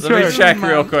 Let me Let me check. check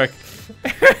real quick.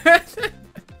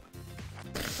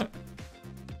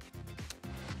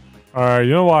 You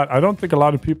know what? I don't think a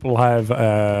lot of people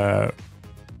have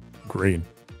green.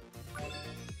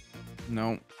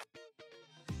 No.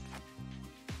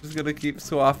 Just gonna keep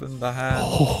swapping the hand.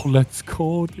 Oh, let's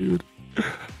go, dude.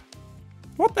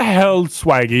 What the hell,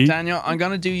 Swaggy? Daniel, I'm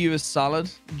gonna do you a solid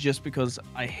just because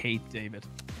I hate David.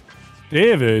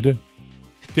 David?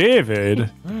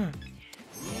 David?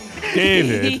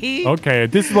 David. Okay,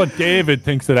 this is what David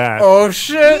thinks of that. Oh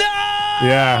shit!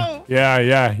 No!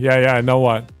 Yeah. Know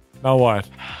what?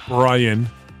 Brian.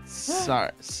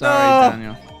 Sorry, No.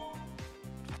 Daniel.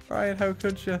 Brian, how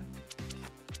could you?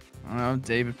 I don't know,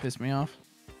 David pissed me off.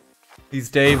 He's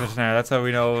David now. That's how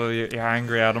we know you're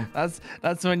angry at him.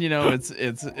 That's when you know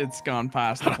it's gone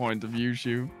past the point of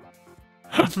YouTube.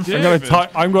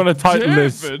 I'm gonna title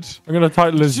this. I'm gonna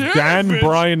title this Dan,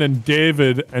 Brian, and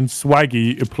David and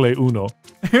Swaggy play Uno.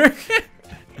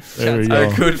 There we go.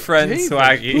 Our good friend David.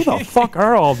 Swaggy. Who the fuck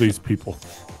are all these people?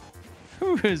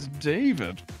 Who is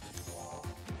David?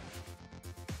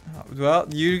 Well,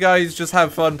 you guys just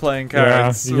have fun playing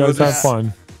cards. Yeah, you guys have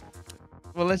fun.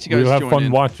 We'll let you guys We'll have join fun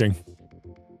in. watching.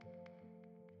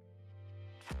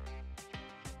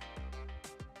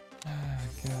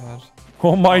 God.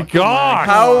 Oh my god!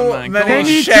 How man, many Can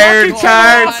you shared talk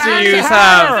cards about do you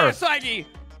that? have? Swaggy.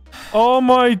 Oh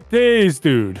my days,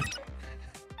 dude.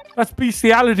 That's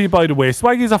bestiality, by the way.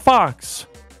 Swaggy's a fox.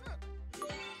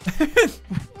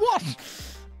 What?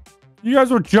 You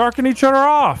guys were jerking each other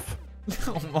off.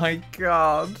 Oh my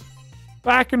god.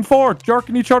 Back and forth,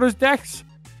 jerking each other's decks.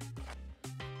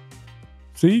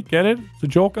 See, get it? It's a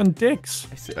joke on dicks.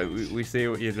 I see, we see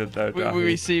what you did there, We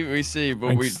Daffy. see, but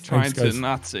Thanks- we're trying thanks, to guys.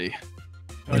 not see.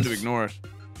 Trying to ignore it.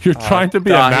 You're trying to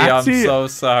be a Dahi, Nazi? I'm so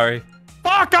sorry.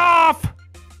 Fuck off!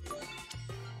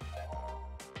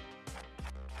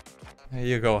 Here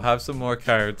you go. Have some more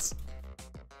cards.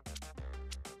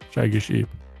 Shaggy sheep.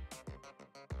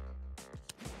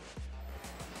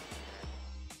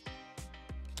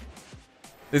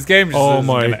 This game just Oh isn't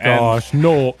my gonna end. gosh.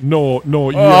 No. You're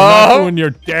Oh! not doing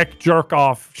your deck jerk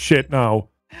off shit now.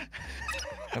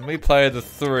 Let me play the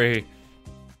 3.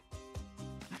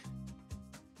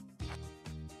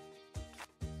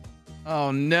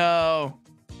 Oh no.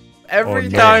 Every Oh,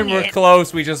 no. time we're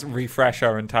close, we just refresh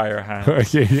our entire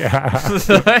hand. Yeah.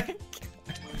 Like,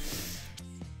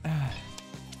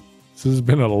 This has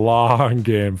been a long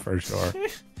game for sure.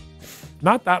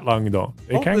 Not that long though.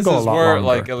 They hope can this go a is lot worth longer.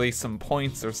 like at least some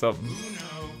points or something.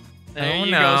 There Oh,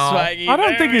 you no. go, Swaggy. I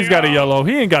don't think he's got a yellow.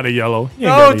 He ain't got a yellow. He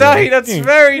ain't No, got a Dahi, yellow. that's He ain't-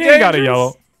 very He ain't got a dangerous.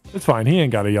 yellow. It's fine. He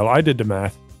ain't got a yellow. I did the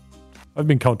math. I've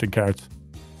been counting cards.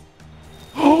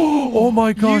 Oh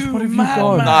my gosh, You what have you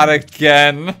madman. done? Not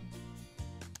again.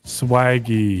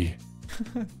 Swaggy.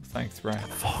 Thanks, Brian.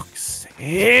 Fuck's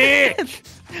sake.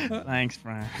 Thanks,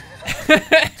 Brian.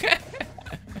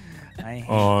 I hate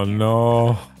Oh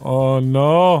no. Oh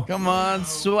no. Come on,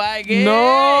 Swaggy. No.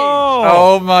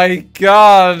 Oh my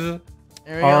god.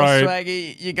 There we All go, right.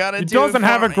 Swaggy. You gotta He do it doesn't for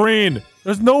have a me. green.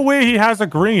 There's no way he has a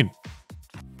green.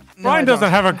 No, Brian I doesn't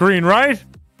don't. have a green, right?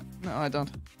 No, I don't.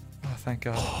 Oh, thank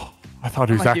god. I thought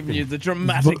he I'm was not acting. giving you the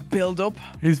dramatic build-up.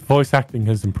 His voice acting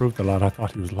has improved a lot. I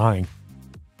thought he was lying.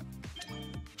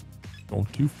 Don't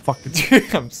you fucking...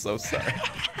 I'm so sorry.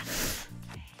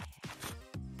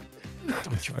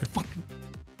 Don't you fucking...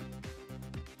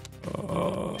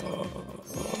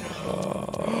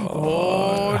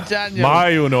 Oh, Daniel. My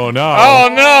Uno now. Oh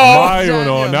no! My Uno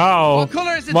Daniel. now. What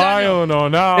color is it, My Daniel? Uno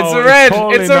now. It's a red.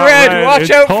 totally It's a not red. Watch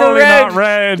It's out for totally red. not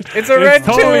red. It's a red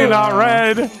totally too. not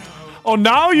red. Oh,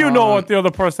 now you know what the other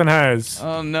person has.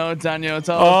 Oh no, Daniel, it's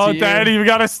all up Oh, to you. Daddy, you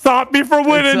gotta stop me from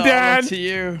winning, it's all Dad. up to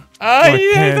you. I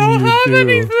can don't you have do?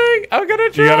 anything. I'm gonna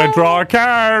draw. You gotta draw a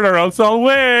card or else I'll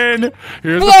win.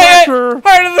 Here's the Play it. pressure.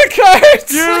 Part of the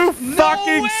cards. You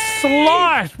fucking way.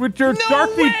 slut with your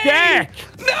dirty way. deck.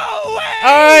 No way!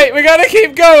 All right, we gotta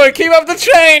keep going. Keep up the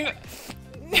train.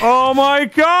 Oh my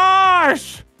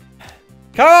gosh.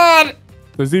 Come on.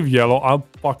 Does he have yellow? I'll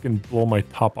fucking blow my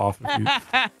top off if you.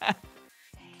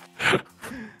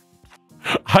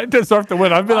 I deserve to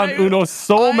win. I've been on Uno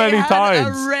so many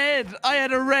times. I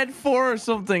had a red 4 or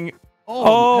something.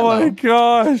 Oh hello. my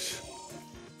gosh.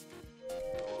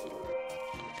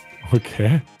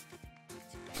 Okay.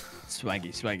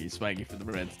 Swaggy for the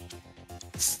red.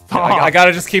 Stop. I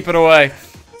gotta just keep it away.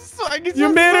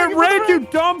 You made it red, you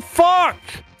dumb fuck.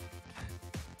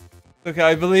 Okay,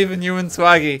 I believe in you and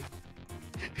Swaggy.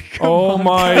 Oh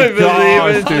my I god,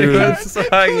 believe it, dude.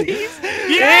 Swaggy.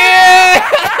 Yeah!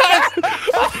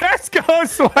 Let's go,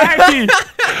 Swaggy.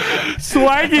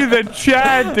 Swaggy the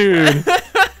Chad, dude.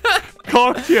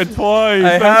 Cocked you twice.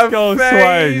 Let's go,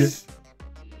 Swag.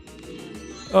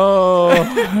 Oh,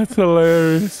 that's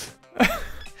hilarious.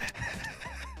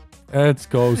 Let's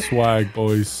go, Swag,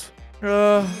 boys.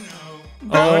 Oh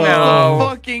Oh, no.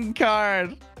 fucking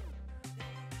card.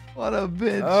 What a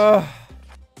bitch.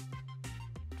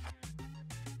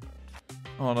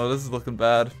 Oh no, this is looking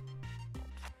bad.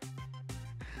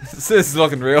 This is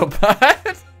looking real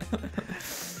bad.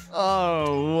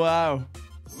 Oh, wow.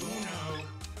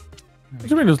 What do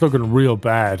you mean it's looking real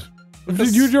bad?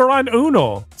 You're on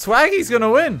Uno. Swaggy's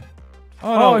gonna win.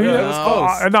 Oh no, he, yeah, that's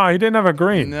close. no, he didn't have a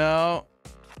green. No.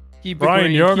 Keep it Brian,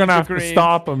 green. you're keep gonna it have to green.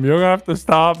 stop him. You're gonna have to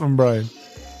stop him, Brian.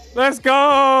 Let's go.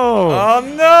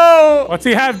 Oh no! What's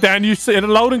he have, Dan? You see it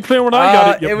loud and clear when I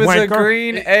got it. You It was a wanker.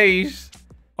 green 8.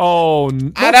 Oh,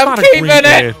 And I'm keeping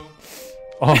it.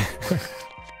 Oh.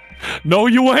 No,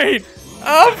 you ain't.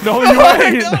 Oh, No, you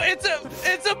ain't. No,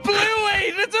 it's a blue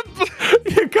 8. It's a blue.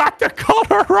 You got the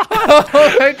color wrong.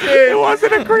 Oh, I It did.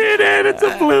 wasn't a green in. It's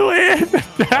a blue in.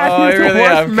 That Oh, I is the really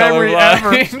worst am memory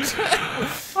ever.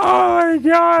 colorblind. Oh my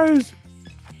gosh.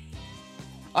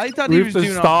 I thought We he have was to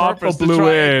doing it stop on purpose a blue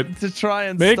in. to try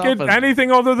and Make stop it it.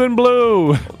 anything other than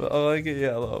blue. I like it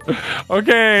yellow.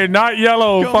 Okay, not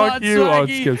yellow. Come Fuck on, you. Oh, it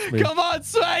Swaggy. skips me. Come on,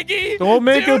 Swaggy. Don't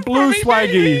make Do it blue, for me,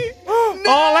 Swaggy. baby.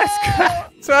 Oh, let's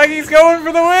go. Swaggy's going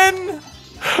for the win.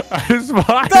 It's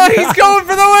fine. No, he's going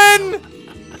for the win.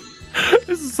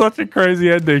 This is such a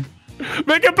crazy ending.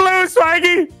 Make it blue,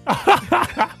 Swaggy.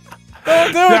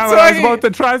 Don't do it, Damn it, I was Swaggy. about to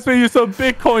transfer you some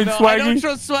Bitcoin, No, I Swaggy. don't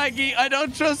trust Swaggy. I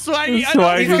don't trust Swaggy. I Swaggy's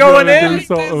don't He's trust going gonna in. do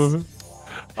something.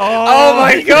 Oh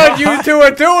my god, you two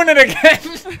are doing it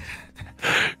again.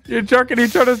 You're jerking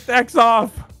each other's decks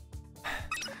off.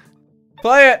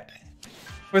 Play it.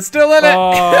 We're still in it.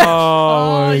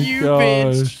 Oh, my you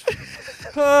gosh.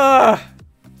 bitch. Ah,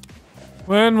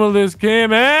 When will this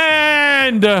game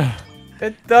end?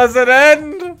 it doesn't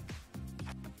end.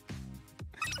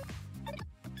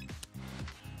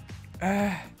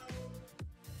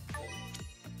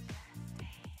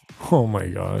 Oh my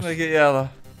gosh. Make it yellow.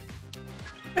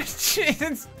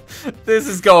 Jeez. This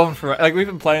is going for like we've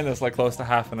been playing this like close to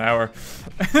half an hour.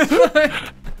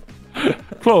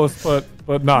 Close,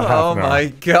 but not half Oh an hour. my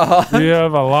god. We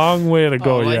have a long way to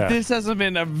go, Like, yeah. this hasn't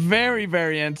been a very,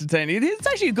 very entertaining. It's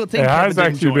actually a good thing. It has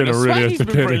Kevin didn't actually join been a us. really Swaggy's been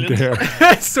entertaining brilliant. day.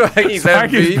 Swaggy's Swaggy's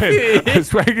MVP.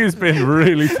 Swaggy's been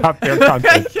really top tier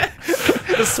content.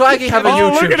 Does Swaggy have a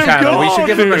Oh, look YouTube at him channel? We go, should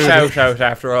give him a dude. shout out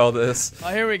after all this. Oh,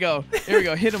 here we go. Here we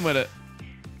go. Hit him with it.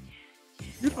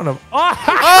 You don't have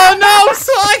Oh no,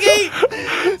 Swaggy!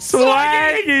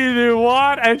 Swaggy, dude,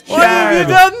 what a Why have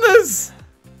you Chad. done this?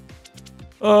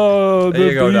 Oh, There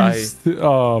you go, the Dahi. beast.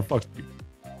 Oh, fuck you.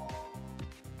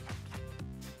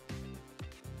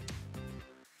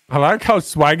 I like how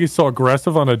Swaggy's so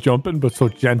aggressive on a jumping, but so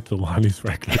gentle on his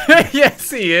regular.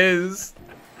 Yes, he is.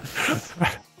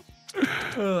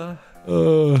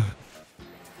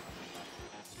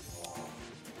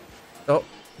 Oh,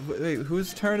 wait,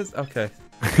 whose turn is? Okay.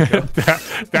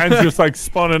 Dan's just like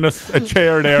spun in a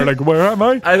chair there, like, where am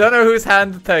I? I don't know whose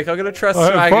hand to take. I'm gonna trust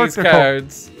Oh, Swaggy's vertical.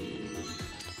 cards.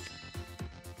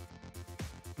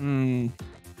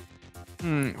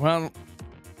 Well,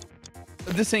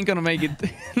 this ain't gonna make it.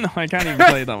 No, I can't even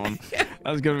play that one.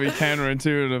 That's gonna be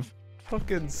counterintuitive.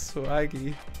 Fucking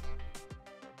Swaggy.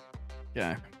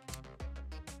 Yeah.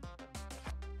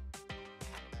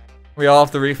 We all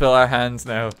have to refill our hands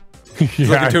now. It's Yeah,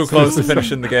 looking too it's- close to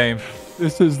finishing the game.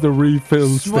 This is the refill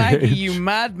Swaggy, stage. you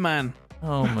madman.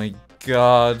 Oh my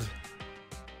god.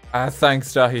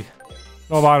 Thanks, Dahi.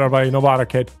 No bother, buddy. No bother,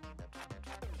 kid.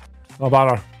 No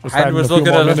bother. Just Hand having was few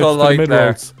looking more a little minutes to the light there.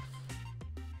 mid-rolls.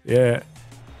 Yeah.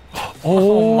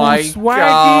 Oh, my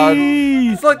god.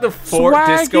 Swaggy! It's like the fourth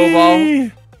disco ball.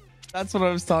 Swaggy! That's what I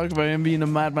was talking about. Him being a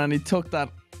madman. He took that.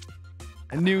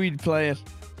 I knew he'd play it.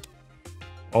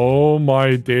 Oh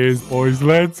my days, boys.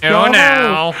 Let's Oh go.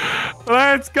 no.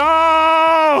 Let's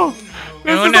go.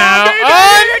 This Oh is no. our day,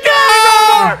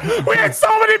 Oh baby. We had so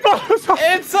many balls.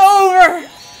 It's over.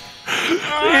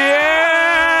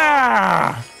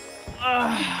 Yeah.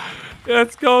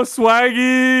 Let's go,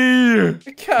 Swaggy.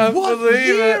 I can't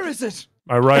believe it. is it?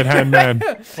 My right hand man.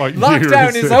 What year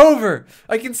Lockdown is it? over.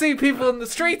 I can see people in the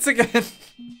streets again.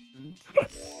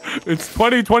 It's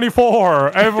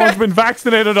 2024. Everyone's been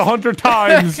vaccinated 100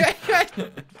 times.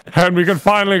 And we can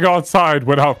finally go outside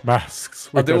without masks.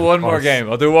 I'll do one more game.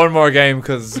 I'll do one more game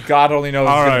because God only knows it's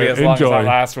All going to be right, as long as enjoy. that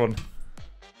last one.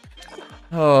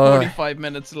 Oh, 45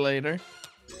 minutes later.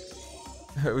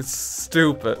 It was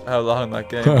stupid how long that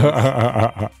game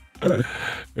was.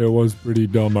 It was pretty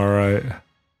dumb, alright.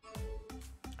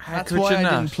 That's why I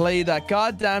didn't play that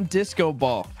goddamn disco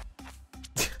ball.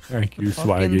 Thank you,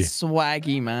 Fucking Swaggy.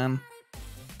 Swaggy, man.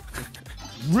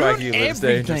 Swaggy lives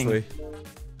dangerously.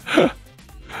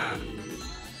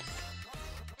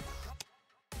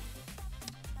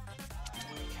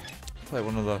 Play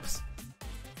one of those.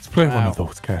 Let's play one of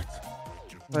those cards.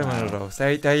 Play one of those.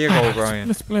 There you go, Brian.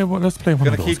 Let's play one of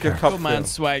Gonna those keep your cards. cup Good man,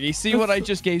 filled. Swaggy. See what I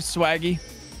just gave Swaggy?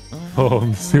 Oh,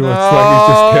 see what Swaggy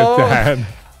just kept Dan.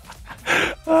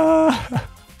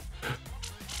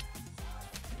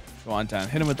 Go on, Dan.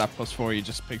 Hit him with that +4 you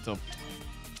just picked up.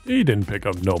 He didn't pick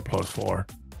up no +4.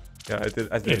 Yeah, I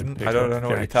didn't didn't. pick I don't up know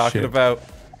what you're jack talking shit. about.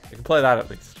 You can play that at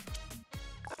least.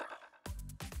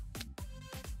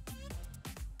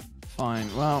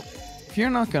 Fine. Well, if you're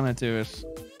not gonna do it,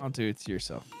 I'll do it to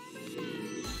yourself.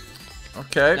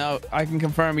 Okay. No, I can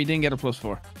confirm he didn't get a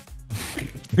 +4.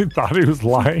 He thought he was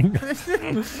lying.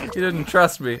 You didn't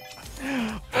trust me.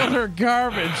 Utter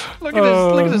garbage. Look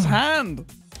at his hand.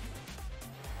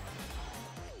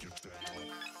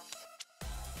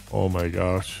 Oh my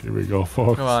gosh. Here we go,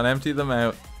 folks. Come on, empty them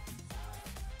out.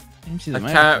 Empty I them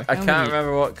out. can't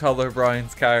remember what color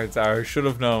Brian's cards are. I should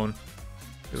have known.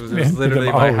 It was Empty literally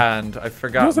them my out. hand. I He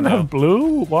forgot. doesn't have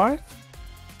blue? Why?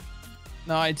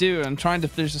 No, I do. I'm trying to.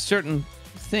 There's a certain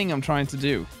thing I'm trying to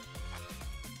do.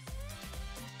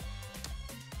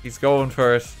 He's going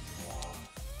for it.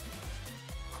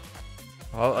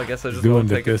 Well, I guess I He's just doing won't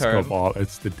the take a disco turn. ball.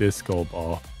 It's the disco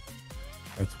ball.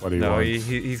 That's what he No, wants.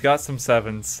 he's got some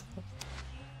 7s.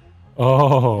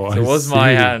 Oh, So it was see. my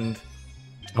hand.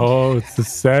 Oh, it's the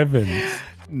 7s.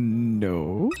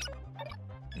 No.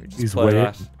 Just He's play waiting.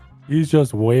 that. He's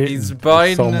just waiting. He's for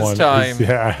biding his someone- time.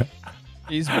 Yeah.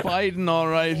 He's biting, all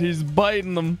right. He's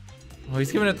biting them. Oh,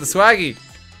 he's giving it to Swaggy.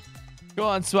 Go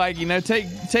on, Swaggy. Now take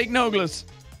Noglas.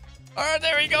 Oh,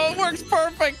 there we go. It works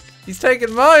perfect. He's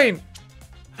taking mine.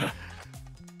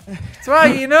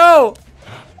 Swaggy, no!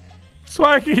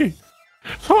 Swaggy!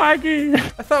 Swaggy!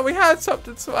 I thought we had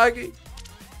something, Swaggy.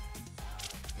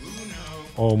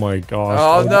 Oh my gosh.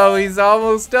 Oh no, he's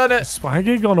almost done it.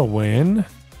 Swaggy gonna win?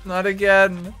 Not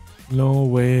again. No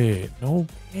way. No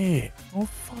way. No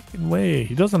fucking way.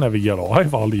 He doesn't have a yellow. I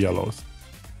have all the yellows.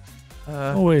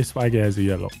 No way Swaggy has a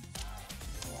yellow.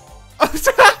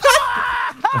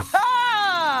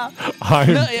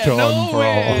 I'm done,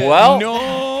 bro. Well.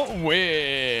 No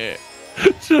way.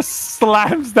 Just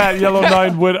slams that yellow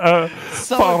 9 with a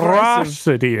So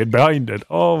ferocity behind it.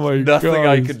 Oh my god. Nothing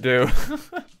I could do.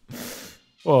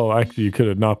 Well, actually, you could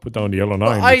have not put down the yellow 9.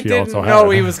 I which he didn't also know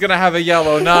had. he was gonna have a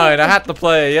yellow 9. I had to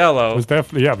play a It yellow. was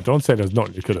definitely, yeah, but don't say there's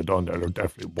nothing you could have done there. There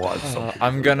definitely was something.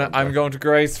 I'm going to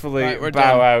gracefully Right, we're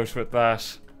bow done. out with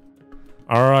that.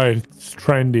 Alright, it's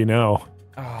trendy now.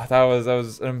 Oh, that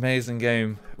was an amazing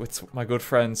game with my good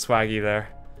friend Swaggy there.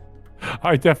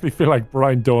 I definitely feel like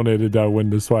Brian donated that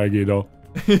win to Swaggy, though.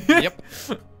 Yep.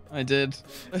 I did.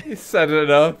 He set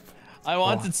it up. I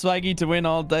wanted Swaggy to win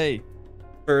all day.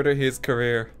 Further his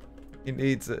career. He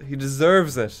needs it. He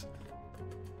deserves it.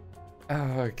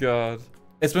 Oh god.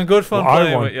 It's been good fun Well, I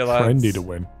playing want with you lads. Trendy to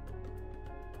win.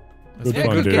 Good Yeah,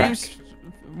 fun, good dude. games.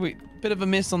 Bit of a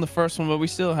miss on the first one, but we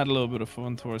still had a little bit of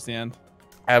fun towards the end.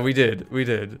 We did.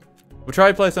 We'll try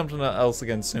to play something else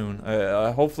again soon.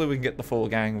 Hopefully we can get the full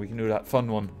gang. We can do that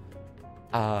fun one.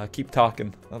 Keep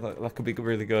talking. That could be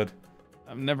really good.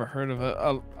 I've never heard of it.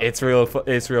 It's real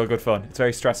good fun. It's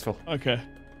very stressful. Okay.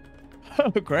 Oh,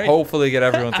 great. Hopefully get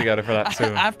everyone together for that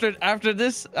soon. After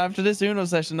this Uno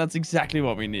session, that's exactly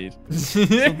what we need.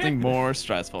 Something more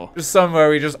stressful. Just somewhere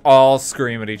we just all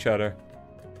scream at each other.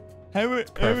 How many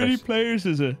perfect. players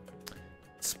is it?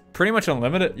 It's pretty much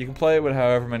unlimited. You can play it with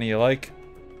however many you like.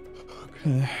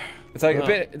 It's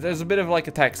like there's a bit of like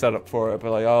a tech setup for it,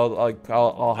 but like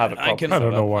I'll have it. I can- I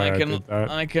don't know up. why I did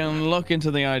that. I can look into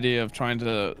the idea of trying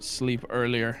to sleep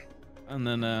earlier, and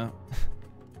then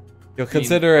You'll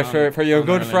consider it for your on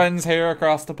good early. friends here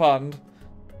across the pond.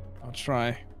 I'll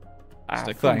try. Ah,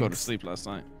 I couldn't go to thanks. sleep last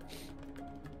night.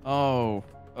 Oh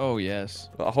yes.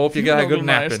 Well, I hope you get a good Logan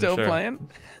and I nap are in. still sure. playing.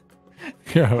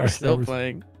 Yeah, We're like, still that was-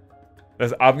 playing.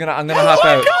 I'm gonna hop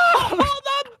out. Oh,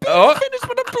 that beat Oh. finished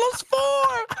with a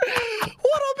 +4.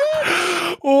 What a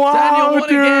bit! Wow, Daniel won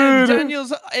again. dude.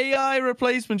 Daniel's AI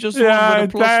replacement just Yeah, won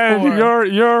with a Dad, +4.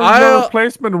 your I'll-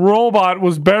 replacement robot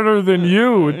was better than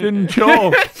you. It didn't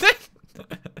choke.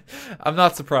 I'm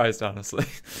not surprised, honestly.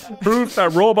 Proof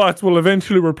that robots will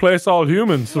eventually replace all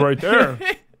humans, right there.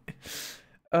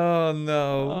 Oh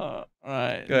no.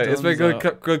 Right. Okay, it's been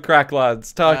donezo. good crack,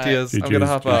 lads. Talk to you. Alright. I'm gonna GG's,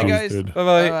 hop Bye, out. GG's, guys. dude. Bye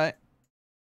bye. Bye.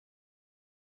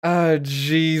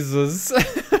 Jesus.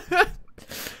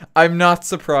 I'm not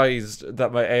surprised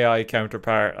that my AI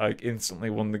counterpart like instantly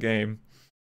won the game.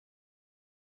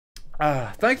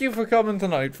 Thank you for coming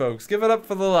tonight, folks. Give it up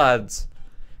for the lads.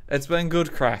 It's been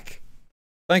good crack.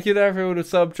 Thank you to everyone who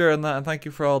subbed during that, and thank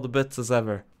you for all the bits as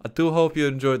ever. I do hope you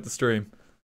enjoyed the stream.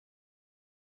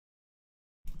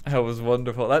 That was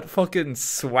wonderful. That fucking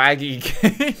swaggy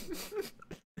game.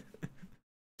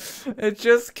 It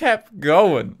just kept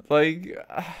going. Like,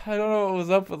 I don't know what was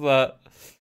up with that.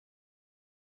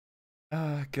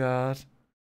 Oh, God.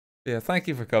 Yeah, thank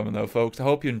you for coming, though, folks. I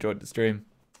hope you enjoyed the stream.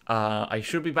 I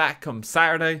should be back come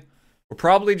Saturday. We're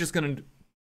probably just going to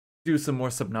do some more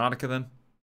Subnautica then.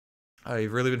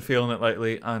 I've really been feeling it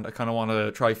lately, and I kind of want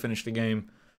to try finish the game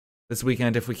this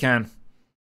weekend if we can.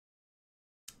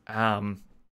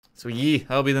 So yeah,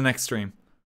 that'll be the next stream.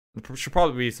 There should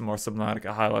probably be some more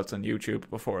Subnautica highlights on YouTube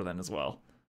before then as well.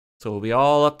 So we'll be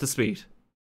all up to speed.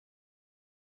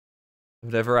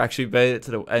 I've never actually made it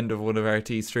to the end of one of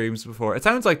RT streams before. It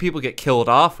sounds like people get killed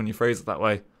off when you phrase it that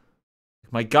way.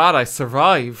 My God, I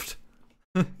survived.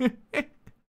 Hashtag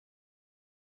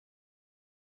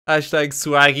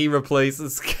swaggy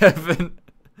replaces Kevin.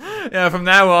 Yeah, from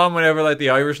now on, whenever like the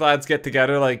Irish lads get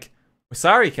together, like, we're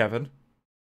sorry, Kevin.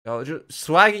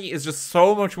 Swaggy is just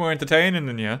so much more entertaining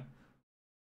than you.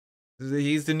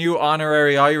 He's the new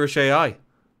honorary Irish AI.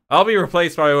 I'll be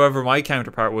replaced by whoever my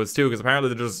counterpart was too, because apparently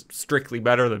they're just strictly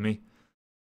better than me.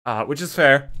 Which is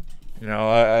fair. You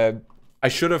know, I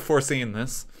should have foreseen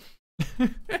this.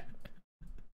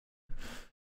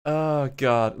 Oh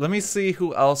God, let me see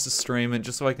who else is streaming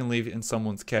just so I can leave it in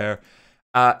someone's care.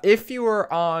 If you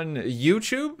are on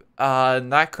YouTube, in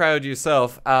that crowd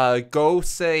yourself, go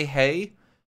say hey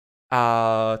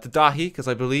to Dahi, because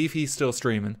I believe he's still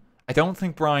streaming. I don't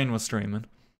think Brian was streaming.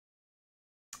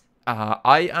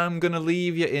 I am gonna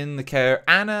leave you in the care.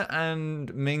 Anna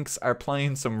and Minx are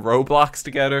playing some Roblox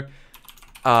together.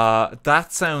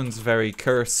 That sounds very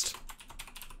cursed.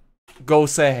 Go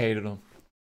say hey to them.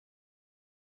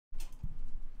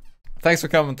 Thanks for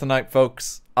coming tonight,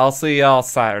 folks. I'll see y'all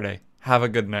Saturday. Have a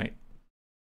good night.